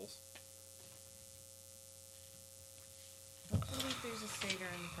racial levels. I feel like there's a satyr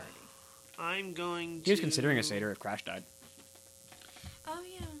in the party. I'm going to... He was considering a satyr if Crash died. Oh,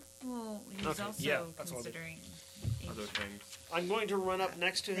 yeah. Well, he's Okay, also yeah, that's what I'll do. considering Other things. I'm going to run up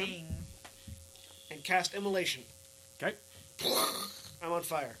next to him thing. and cast Immolation. Okay. I'm on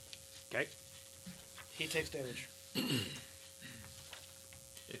fire. Okay. He takes damage.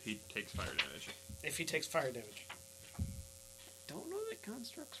 If he takes fire damage. If he takes fire damage. Don't know that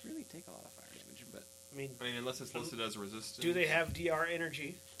constructs really take a lot of fire damage, but... I mean, Unless it's listed as resistance. do they have DR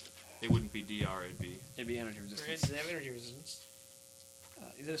energy? It wouldn't be DR, it'd be... It'd be energy Or resistance. do they have energy resistance?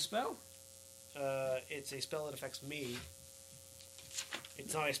 Is it a spell? It's a spell that affects me.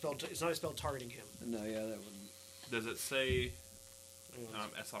 It's not a spell. It's not a spell targeting him. No, yeah, that wouldn't... Does it say Hang on,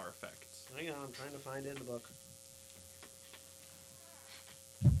 SR effects? hang on, I'm trying to find it in the book.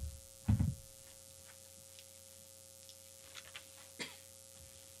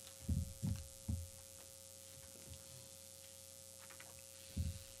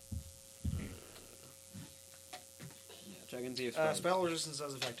 Yeah, check and see if... Spell resistance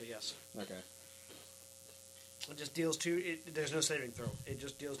does affect it. Yes. Okay. It just deals there's no saving throw. It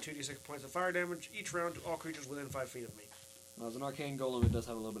just deals 2d6 points of fire damage each round to all creatures within 5 feet of me. Well, as an arcane golem, it does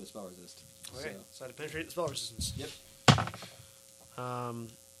have a little bit of spell resist. Okay, so I had to penetrate the spell resistance. Yep.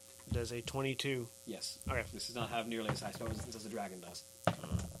 Does a 22. Yes. Okay. This does not have nearly as high spell resistance as the dragon does.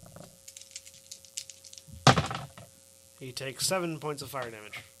 He takes 7 points of fire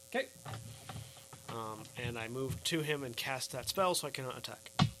damage. Okay. And I move to him and cast that spell so I cannot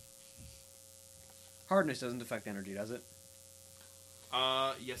attack. Hardness doesn't affect energy, does it?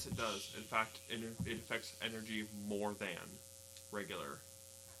 Yes, it does. In fact, it affects energy more than regular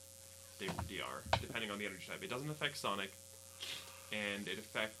DR, depending on the energy type. It doesn't affect Sonic, and it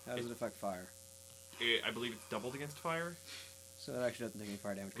affects... How does it affect fire? I believe it's doubled against fire. So that actually doesn't take any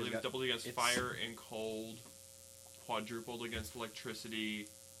fire damage. I believe it's doubled against fire and cold, quadrupled against electricity,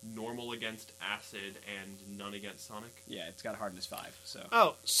 normal against acid, and none against Sonic. Yeah, it's got hardness 5, so...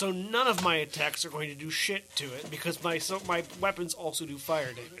 Oh, so none of my attacks are going to do shit to it because my weapons also do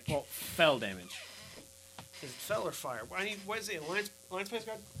fire damage. Well, fell damage. Is it fell or fire? What is it? Alliance Space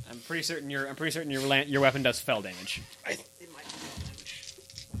Guard? I'm pretty certain your weapon does fell damage. It might be fell damage.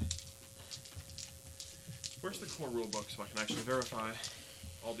 Where's the core rulebook so I can actually verify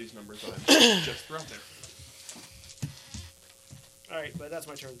all these numbers that I've just thrown there? All right, but that's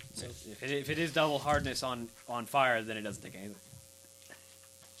my turn. So. If it is double hardness on fire, then it doesn't take anything.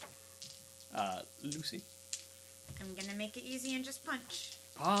 Lucy. I'm gonna make it easy and just punch.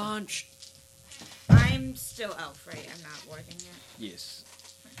 Punch! I'm still elf, right? I'm not working yet. Yes.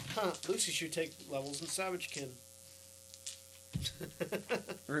 Huh, Lucy should take levels in Savagekin.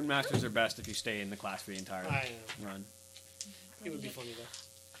 Runemasters are best if you stay in the class for the entire run. It would be funny,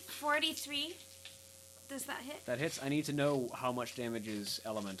 though. 43. Does that hit? That hits. I need to know how much damage is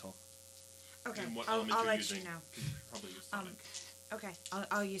elemental. Okay, And what I'll element you're let using. you know. Probably use Sonic. Okay,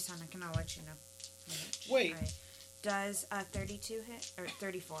 I'll use Sonic and I'll let you know. Wait. Right. Does 32 hit? Or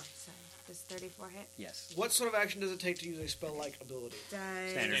 34, sorry. Does 34 hit? Yes. What sort of action does it take to use a spell-like ability?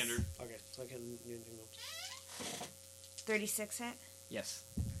 Does Standard. Okay, so I can do anything else. 36 hit? Yes.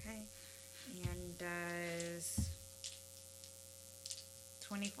 Okay. And does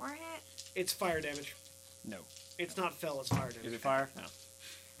 24 hit? It's fire damage. No. It's not fell, it's fire damage. Is it fire? No.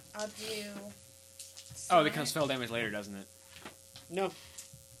 I'll do... Oh, it comes spell damage later, doesn't it? No.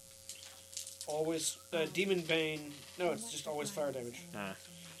 Always, Demon Bane... No, it's just always fire damage.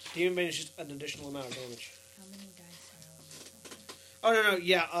 Demon Bane is just an additional amount of damage. How many dice are on? Oh, no,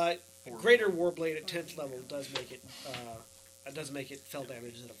 yeah, Greater Warblade at 10th level does make it fell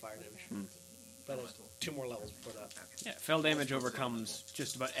damage instead of fire damage. But it's 2 more levels before that. Yeah, fell damage overcomes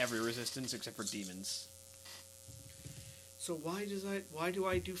just about every resistance except for demons. So why do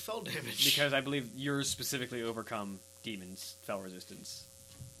I do fell damage? Because I believe yours specifically overcome demons' fell resistance.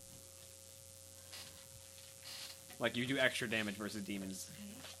 Like, you do extra damage versus demons.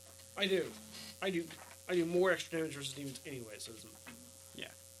 I do more extra damage versus demons anyway, so it doesn't... Yeah.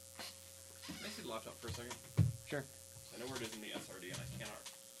 Can I see the laptop for a second? Sure. I know where it is in the SRD, and I cannot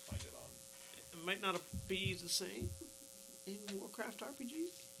find it on. It might not be the same in Warcraft RPG.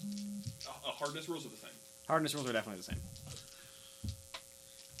 Hardness rules are the same. Hardness rules are definitely the same. I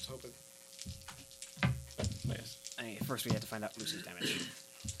was hoping. But yes. First we have to find out Lucy's damage.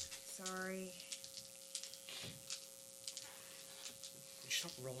 Sorry.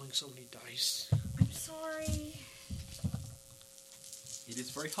 Stop rolling so many dice. I'm sorry. It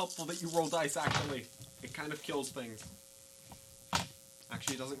is very helpful that you roll dice, actually. It kind of kills things.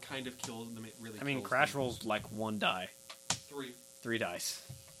 Actually, it doesn't kind of kill them, it really I mean, kills Crash them. rolls like 1 die. 3. 3 dice.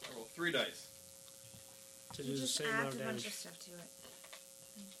 I roll 3 dice. To You do the just same amount add of a bunch damage. of stuff to it.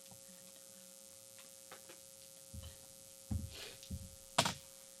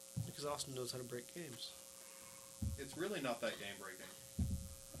 Because Austin knows how to break games. It's really not that game breaking.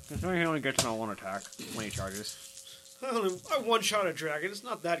 Considering he only gets on 1 attack when he charges. I one-shot a dragon. It's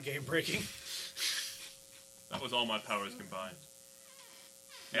not that game-breaking. That was all my powers combined.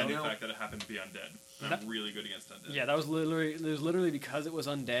 And the fact that it happened to be undead. And I'm really good against undead. Yeah, that was literally because it was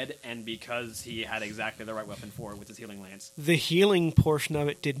undead and because he had exactly the right weapon for it with his healing lance. The healing portion of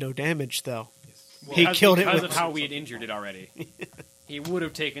it did no damage, though. Well, He killed it because with of how we had injured it already. He would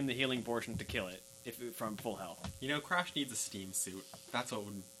have taken the healing portion to kill it from full health. You know, Crash needs a steam suit. That's what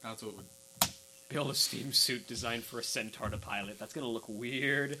would Build a steam suit designed for a centaur to pilot. That's gonna look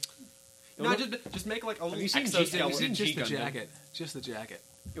weird. No, just make like a little you seen exoskeleton. G- Just the Gundam. jacket. Just the jacket.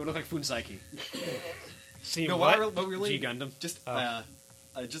 It would look like Funsaki. See No, what? what really? G Gundam. Just like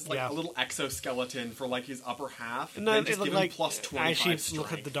Yeah. a little exoskeleton for like his upper half. No, then it just looked give him like plus 25 actually strength.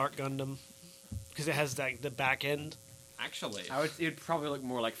 look at the Dark Gundam because it has the back end. Actually, It would probably look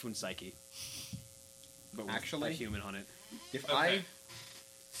more like Funsaki. But with Actually? a human on it. if Okay.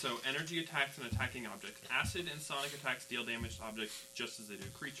 So, energy attacks and attacking objects. Acid and sonic attacks deal damage to objects just as they do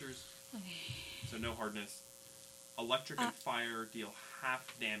creatures. So, no hardness. Electric and fire deal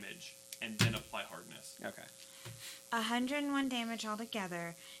half damage and then apply hardness. Okay. 101 damage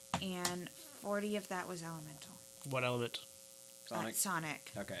altogether, and 40 of that was elemental. What element? Sonic.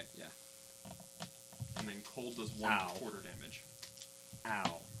 Sonic. Okay, yeah. And then cold does 1/4 damage.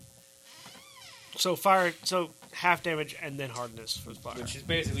 Ow. So fire. So half damage and then hardness for fire. Which is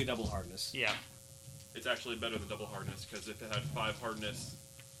basically double hardness. Yeah. It's actually better than double hardness, because if it had 5 hardness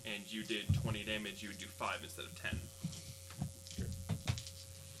and you did 20 damage, you would do 5 instead of 10.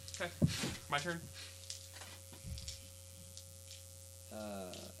 Okay, my turn.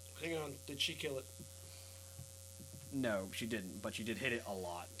 Hang on. Did she kill it? No, she didn't, but she did hit it a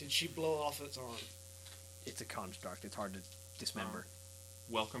lot. Did she blow off its arm? It's a construct. It's hard to dismember.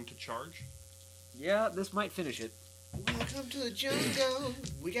 Welcome to charge. Yeah, this might finish it. Welcome to the jungle.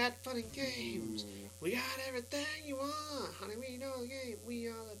 We got fun and games. We got everything you want. Honey, we know the game. We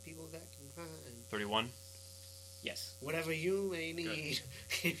are the people that can find 31. Yes. whatever you may need.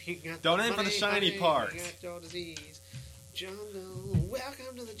 If you got Don't the aim for the money, shiny honey, part. You got your disease. Jungle.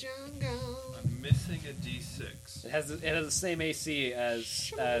 Welcome to the jungle. I'm missing a D6. It has the same AC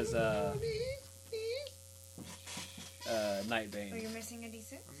as Nightbane. Oh, you're missing a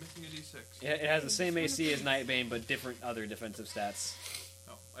D6? I'm missing a D6. It has the same AC as Nightbane, but different other defensive stats.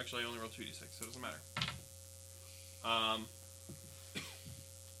 Oh, actually, I only rolled 2d6, so it doesn't matter.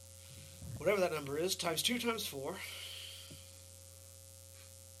 Whatever that number is, times 2 times 4.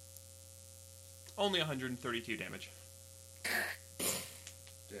 Only 132 damage.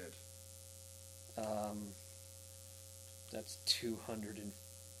 Dead. That's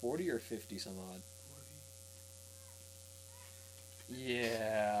 240 or 50 some odd.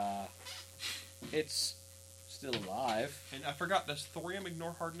 Yeah. It's still alive. And I forgot, does thorium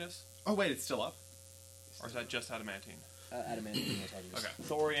ignore hardness? Oh wait, it's still up. Or is that just adamantine? Adamantine ignores hardness. Okay.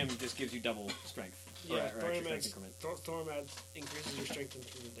 Thorium just gives you double strength. Yeah, or extra thorium strength adds, increment. thorium increases your strength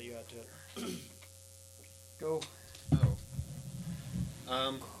increment that you add to it. Go. Oh.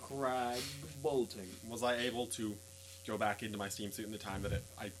 Krag bolting. Was I able to go back into my steam suit in the time that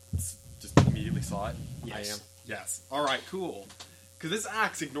I just immediately saw it? Yes. I am. Yes. All right. Cool. Because this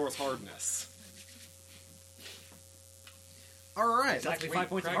axe ignores hardness. All right. Exactly that's- 5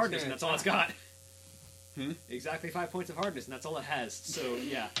 points of Krag's hardness, gonna and that's all it's got. attack. Exactly 5 points of hardness, and that's all it has. So,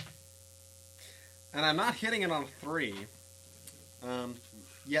 yeah. And I'm not hitting it on 3.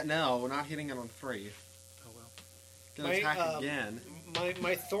 Yeah, no, not hitting it on 3. Oh well. Gonna My, attack again.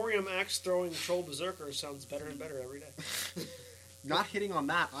 My thorium axe throwing troll berserker sounds better and better every day. Not hitting on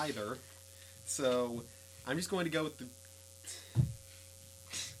that either. So I'm just going to go with the.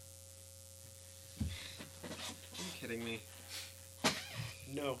 Are you kidding me?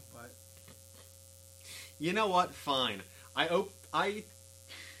 No. What? You know what? Fine.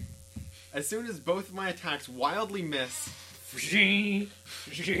 As soon as both of my attacks wildly miss, You need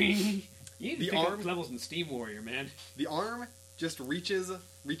to The pick arm- up levels in Steam Warrior, man. the arm just reaches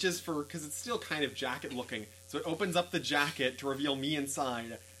for, because it's still kind of jacket looking, so it opens up the jacket to reveal me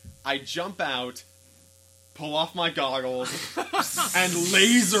inside. I jump out, pull off my goggles, and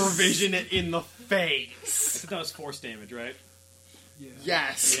laser vision it in the face. That was force damage, right? Yeah.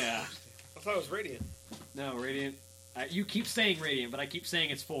 Yes. Yeah. I thought it was radiant. No, Radiant. You keep saying Radiant, but I keep saying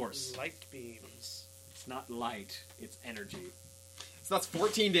it's force. Light beams. It's not light, it's energy. So that's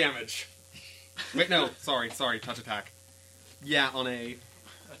 14 damage. Wait, no. Sorry. Touch attack. Yeah, on a...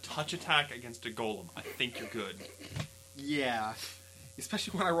 A touch attack against a golem. I think you're good. Yeah.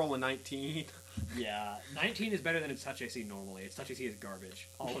 Especially when I roll a 19. Yeah, 19 is better than its touch AC normally. Its touch AC is garbage.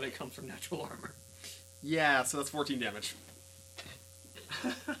 All of it comes from natural armor. Yeah, so that's 14 damage.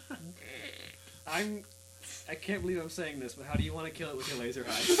 I can't believe I'm saying this, but how do you want to kill it with your laser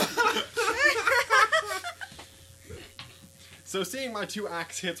eyes? So seeing my 2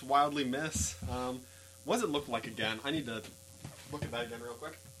 axe hits wildly miss, what does it look like again? I need to look at that again real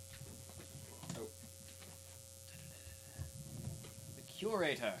quick. Oh. The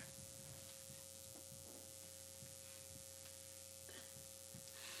Curator.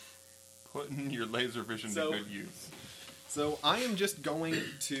 Putting your laser vision So- to good use. So I am just going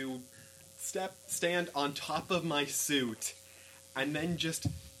to stand on top of my suit, and then just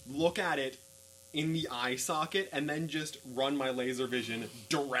look at it in the eye socket, and then just run my laser vision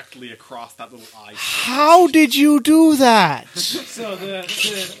directly across that little eye socket. How did you do that? So the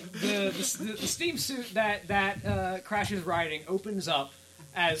steam suit that Crash is riding opens up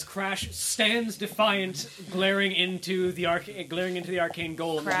as Crash stands defiant, glaring into the arcane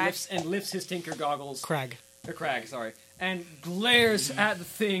golem Krag. and lifts his tinker goggles. Krag. Or Krag, sorry, and glares at the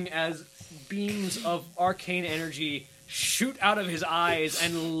thing as beams of arcane energy shoot out of his eyes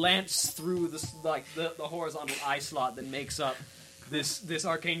and lance through the horizontal eye slot that makes up this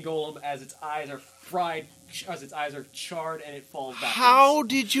arcane golem as its eyes are fried, as its eyes are charred, and it falls backwards. How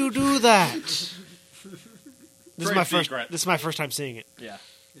did you do that? This Trade is my first time seeing it. Yeah.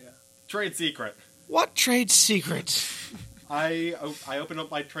 Trade secret. What trade secret? I open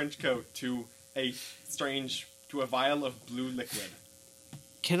up my trench coat to a vial of blue liquid.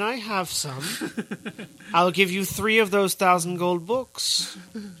 Can I have some? I'll give you 3 of those 1,000 gold books.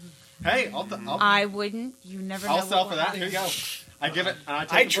 Hey, I wouldn't. You never know. I'll what sell will for that. happen. Here you go. I give it, and I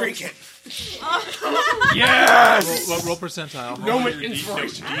take I the drink books. it. Yes! Roll percentile. No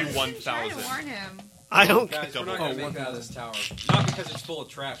inspiration. Trying to D1000. warn him. I don't. Guys, we're not Double. going to make it out of this tower. Not because it's full of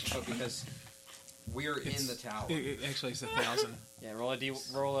traps, but because we're in the tower. Actually, it's 1,000. Yeah, roll a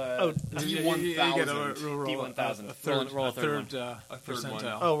D1000. D1000. A third, Roll a third third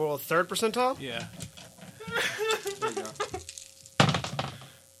percentile. Oh, roll a 3rd percentile? Yeah.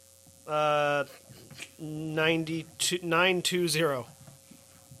 Uh, 920.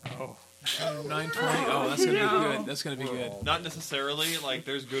 Oh. 920. Oh, that's gonna be good. That's gonna be good. Not necessarily. Like,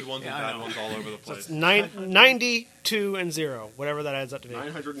 there's good ones Yeah, and I bad know. ones all over the place. 92 and 0, whatever that adds up to be.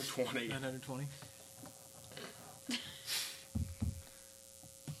 920. 920.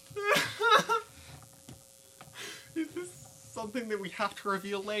 Is this something that we have to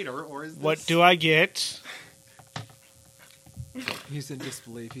reveal later, or is this... What do I get? He's in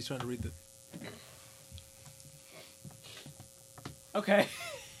disbelief. He's trying to read the. Okay.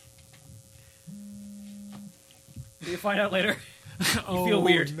 You'll find out later. You feel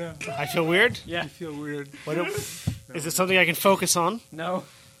weird. No. I feel weird? Yeah. You feel weird. What do, is it something I can focus on? No.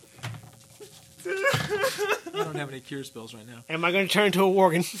 I don't have any cure spells right now. Am I going to turn into a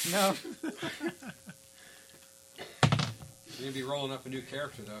Worgen? No. You're gonna be rolling up a new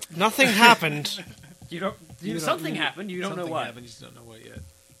character though. Nothing happened. Something happened. You don't know something what. happened, you just don't know what yet.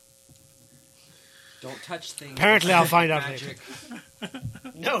 Don't touch things. Apparently, I'll find out Magic. later.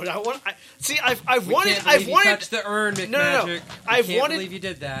 No, I've We wanted. can't I've believe you wanted. touched the urn, McMagic. No. I can't believe you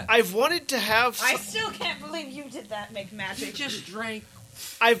did that. I've wanted to have. I still can't believe you did that, McMagik. just drank.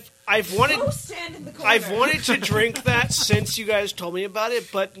 I've wanted. Go stand in the corner. I've wanted to drink that since you guys told me about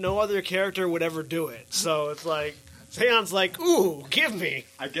it, but no other character would ever do it. So it's like Xaion's like, "Ooh, give me."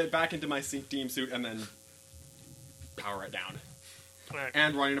 I get back into my team suit and then power it down. Right.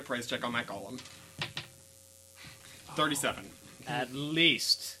 And running a praise check on my golem. 37. At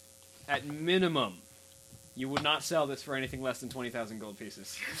least, at minimum, you would not sell this for anything less than 20,000 gold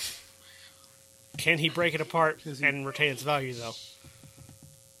pieces. Can he break it apart and retain its value, though?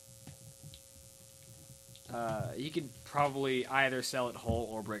 You could probably either sell it whole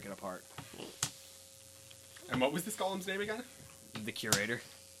or break it apart. And what was this golem's name again? The curator.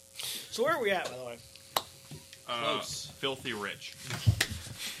 So where are we at, by the way? Close. Filthy rich.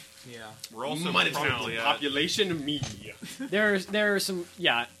 Yeah. We're also Money probably town. at... Population me. There are some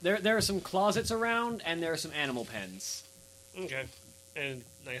there are some closets around and there are some animal pens. Okay. And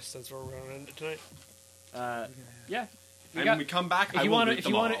I guess that's where we're going to end it tonight. Yeah. And when we come back, I If you will want loot to,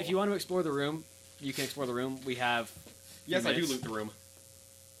 them all. if you want to explore the room, you can explore the room. We have. Yes, I do minutes. loot the room.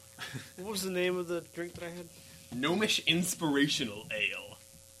 What was the name of the drink that I had? Gnomish Inspirational Ale.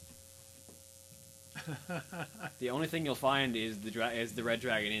 The only thing you'll find is the Red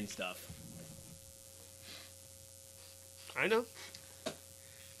Dragon Inn stuff. I know.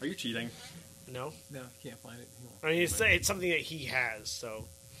 Are you cheating? No. No, he can't find it. He won't. I mean, it's something that he has, so...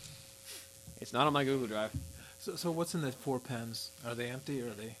 It's not on my Google Drive. So what's in the 4 pens? Are they empty or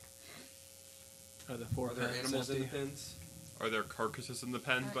are they? Are the 4 Are there pens animals in empty? the pins? Are there carcasses in the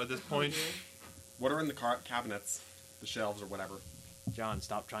pen by this point? What are in the cabinets? The shelves or whatever? John,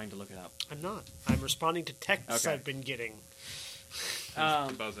 stop trying to look it up. I'm not. I'm responding to texts Okay. I've been getting.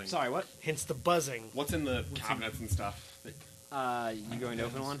 The buzzing. Sorry, what? Hence the buzzing. What's in the cabinets and stuff? You going to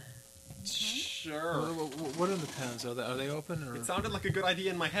open one? Sure. What are the pens? Are they open or? It sounded like a good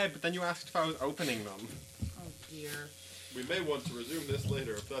idea in my head, but then you asked if I was opening them. Oh dear. We may want to resume this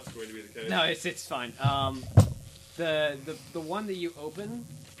later if that's going to be the case. No, it's fine. The one that you open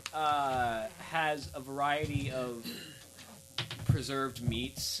has a variety of preserved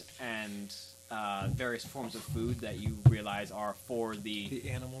meats and various forms of food that you realize are for the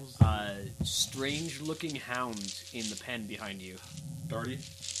animals. strange-looking hound in the pen behind you. 30?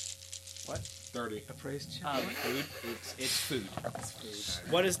 What? 30. Appraised check. Food. It's food.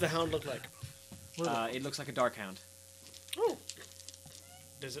 What does the hound look like? It looks like a dark hound. Oh.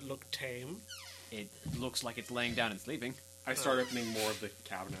 Does it look tame? It looks like it's laying down and sleeping. I start opening more of the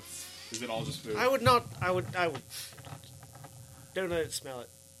cabinets. Is it all just food? I would not. I would. Don't let it smell it.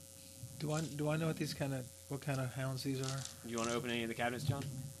 Do I know what kind of hounds these are? You want to open any of the cabinets, John?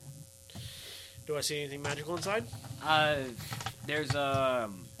 Do I see anything magical inside? There's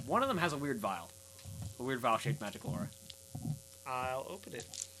one of them has a weird vial-shaped magical aura. I'll open it.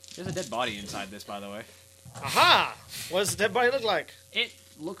 There's a dead body inside this, by the way. Aha! What does the dead body look like? It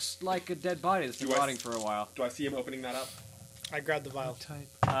looks like a dead body that's been Do I rotting for a while. Do I see him opening that up? I grabbed the vial. Type.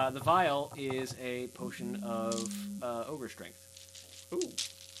 The vial is a potion of ogre strength. Ooh.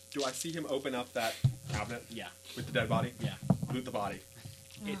 Do I see him open up that cabinet Yeah. with the dead body? Yeah. Loot the body.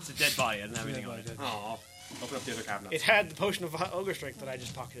 It's a dead body. It doesn't have anything on it. Oh. Open up the other cabinet. It had the potion of ogre strength that I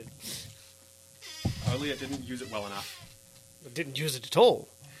just pocketed. Only it didn't use it well enough. But didn't use it at all.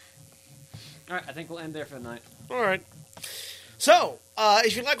 Alright, I think we'll end there for the night. All right. So,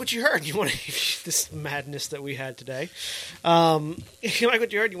 if you like what you heard, you want to this madness that we had today. If you like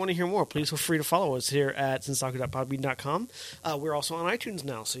what you heard, you want to hear more, please feel free to follow us here at sensaku.podbean.com. We're also on iTunes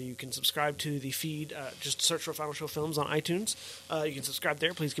now, so you can subscribe to the feed. Just search for Final Show Films on iTunes. You can subscribe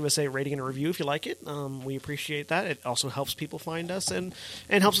there. Please give us a rating and a review if you like it. We appreciate that. It also helps people find us and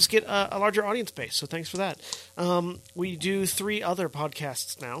helps us get a larger audience base. So thanks for that. We do 3 other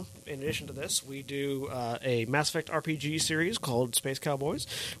podcasts now. In addition to this, we do a Mass Effect RPG series called Space Cowboys.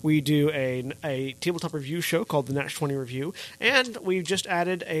 We do a tabletop review show called the Natch 20 Review, and we've just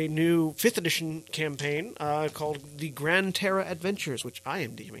added a new 5th edition campaign called the Grand Terra Adventures, which I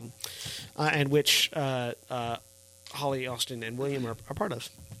am DMing, and which Holly, Austin, and William are part of,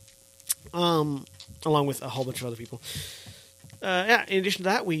 along with a whole bunch of other people. In addition to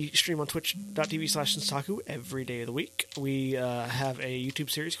that, we stream on twitch.tv/Sensaku every day of the week. We have a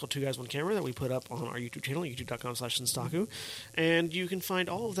YouTube series called Two Guys, One Camera that we put up on our YouTube channel, youtube.com/Sensaku. And you can find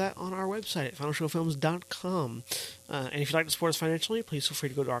all of that on our website at finalshowfilms.com. And if you'd like to support us financially, please feel free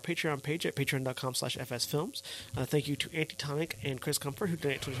to go to our Patreon page at patreon.com/FSFilms. Thank you to Antitonic and Chris Comfort, who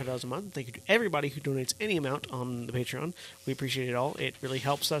donate $25 a month. Thank you to everybody who donates any amount on the Patreon. We appreciate it all. It really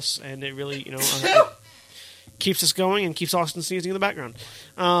helps us, and it really, keeps us going and keeps Austin sneezing in the background.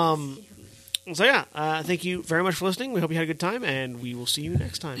 Thank you very much for listening. We hope you had a good time, and we will see you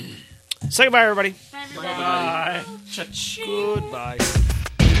next time. Say goodbye, everybody. Bye. Goodbye.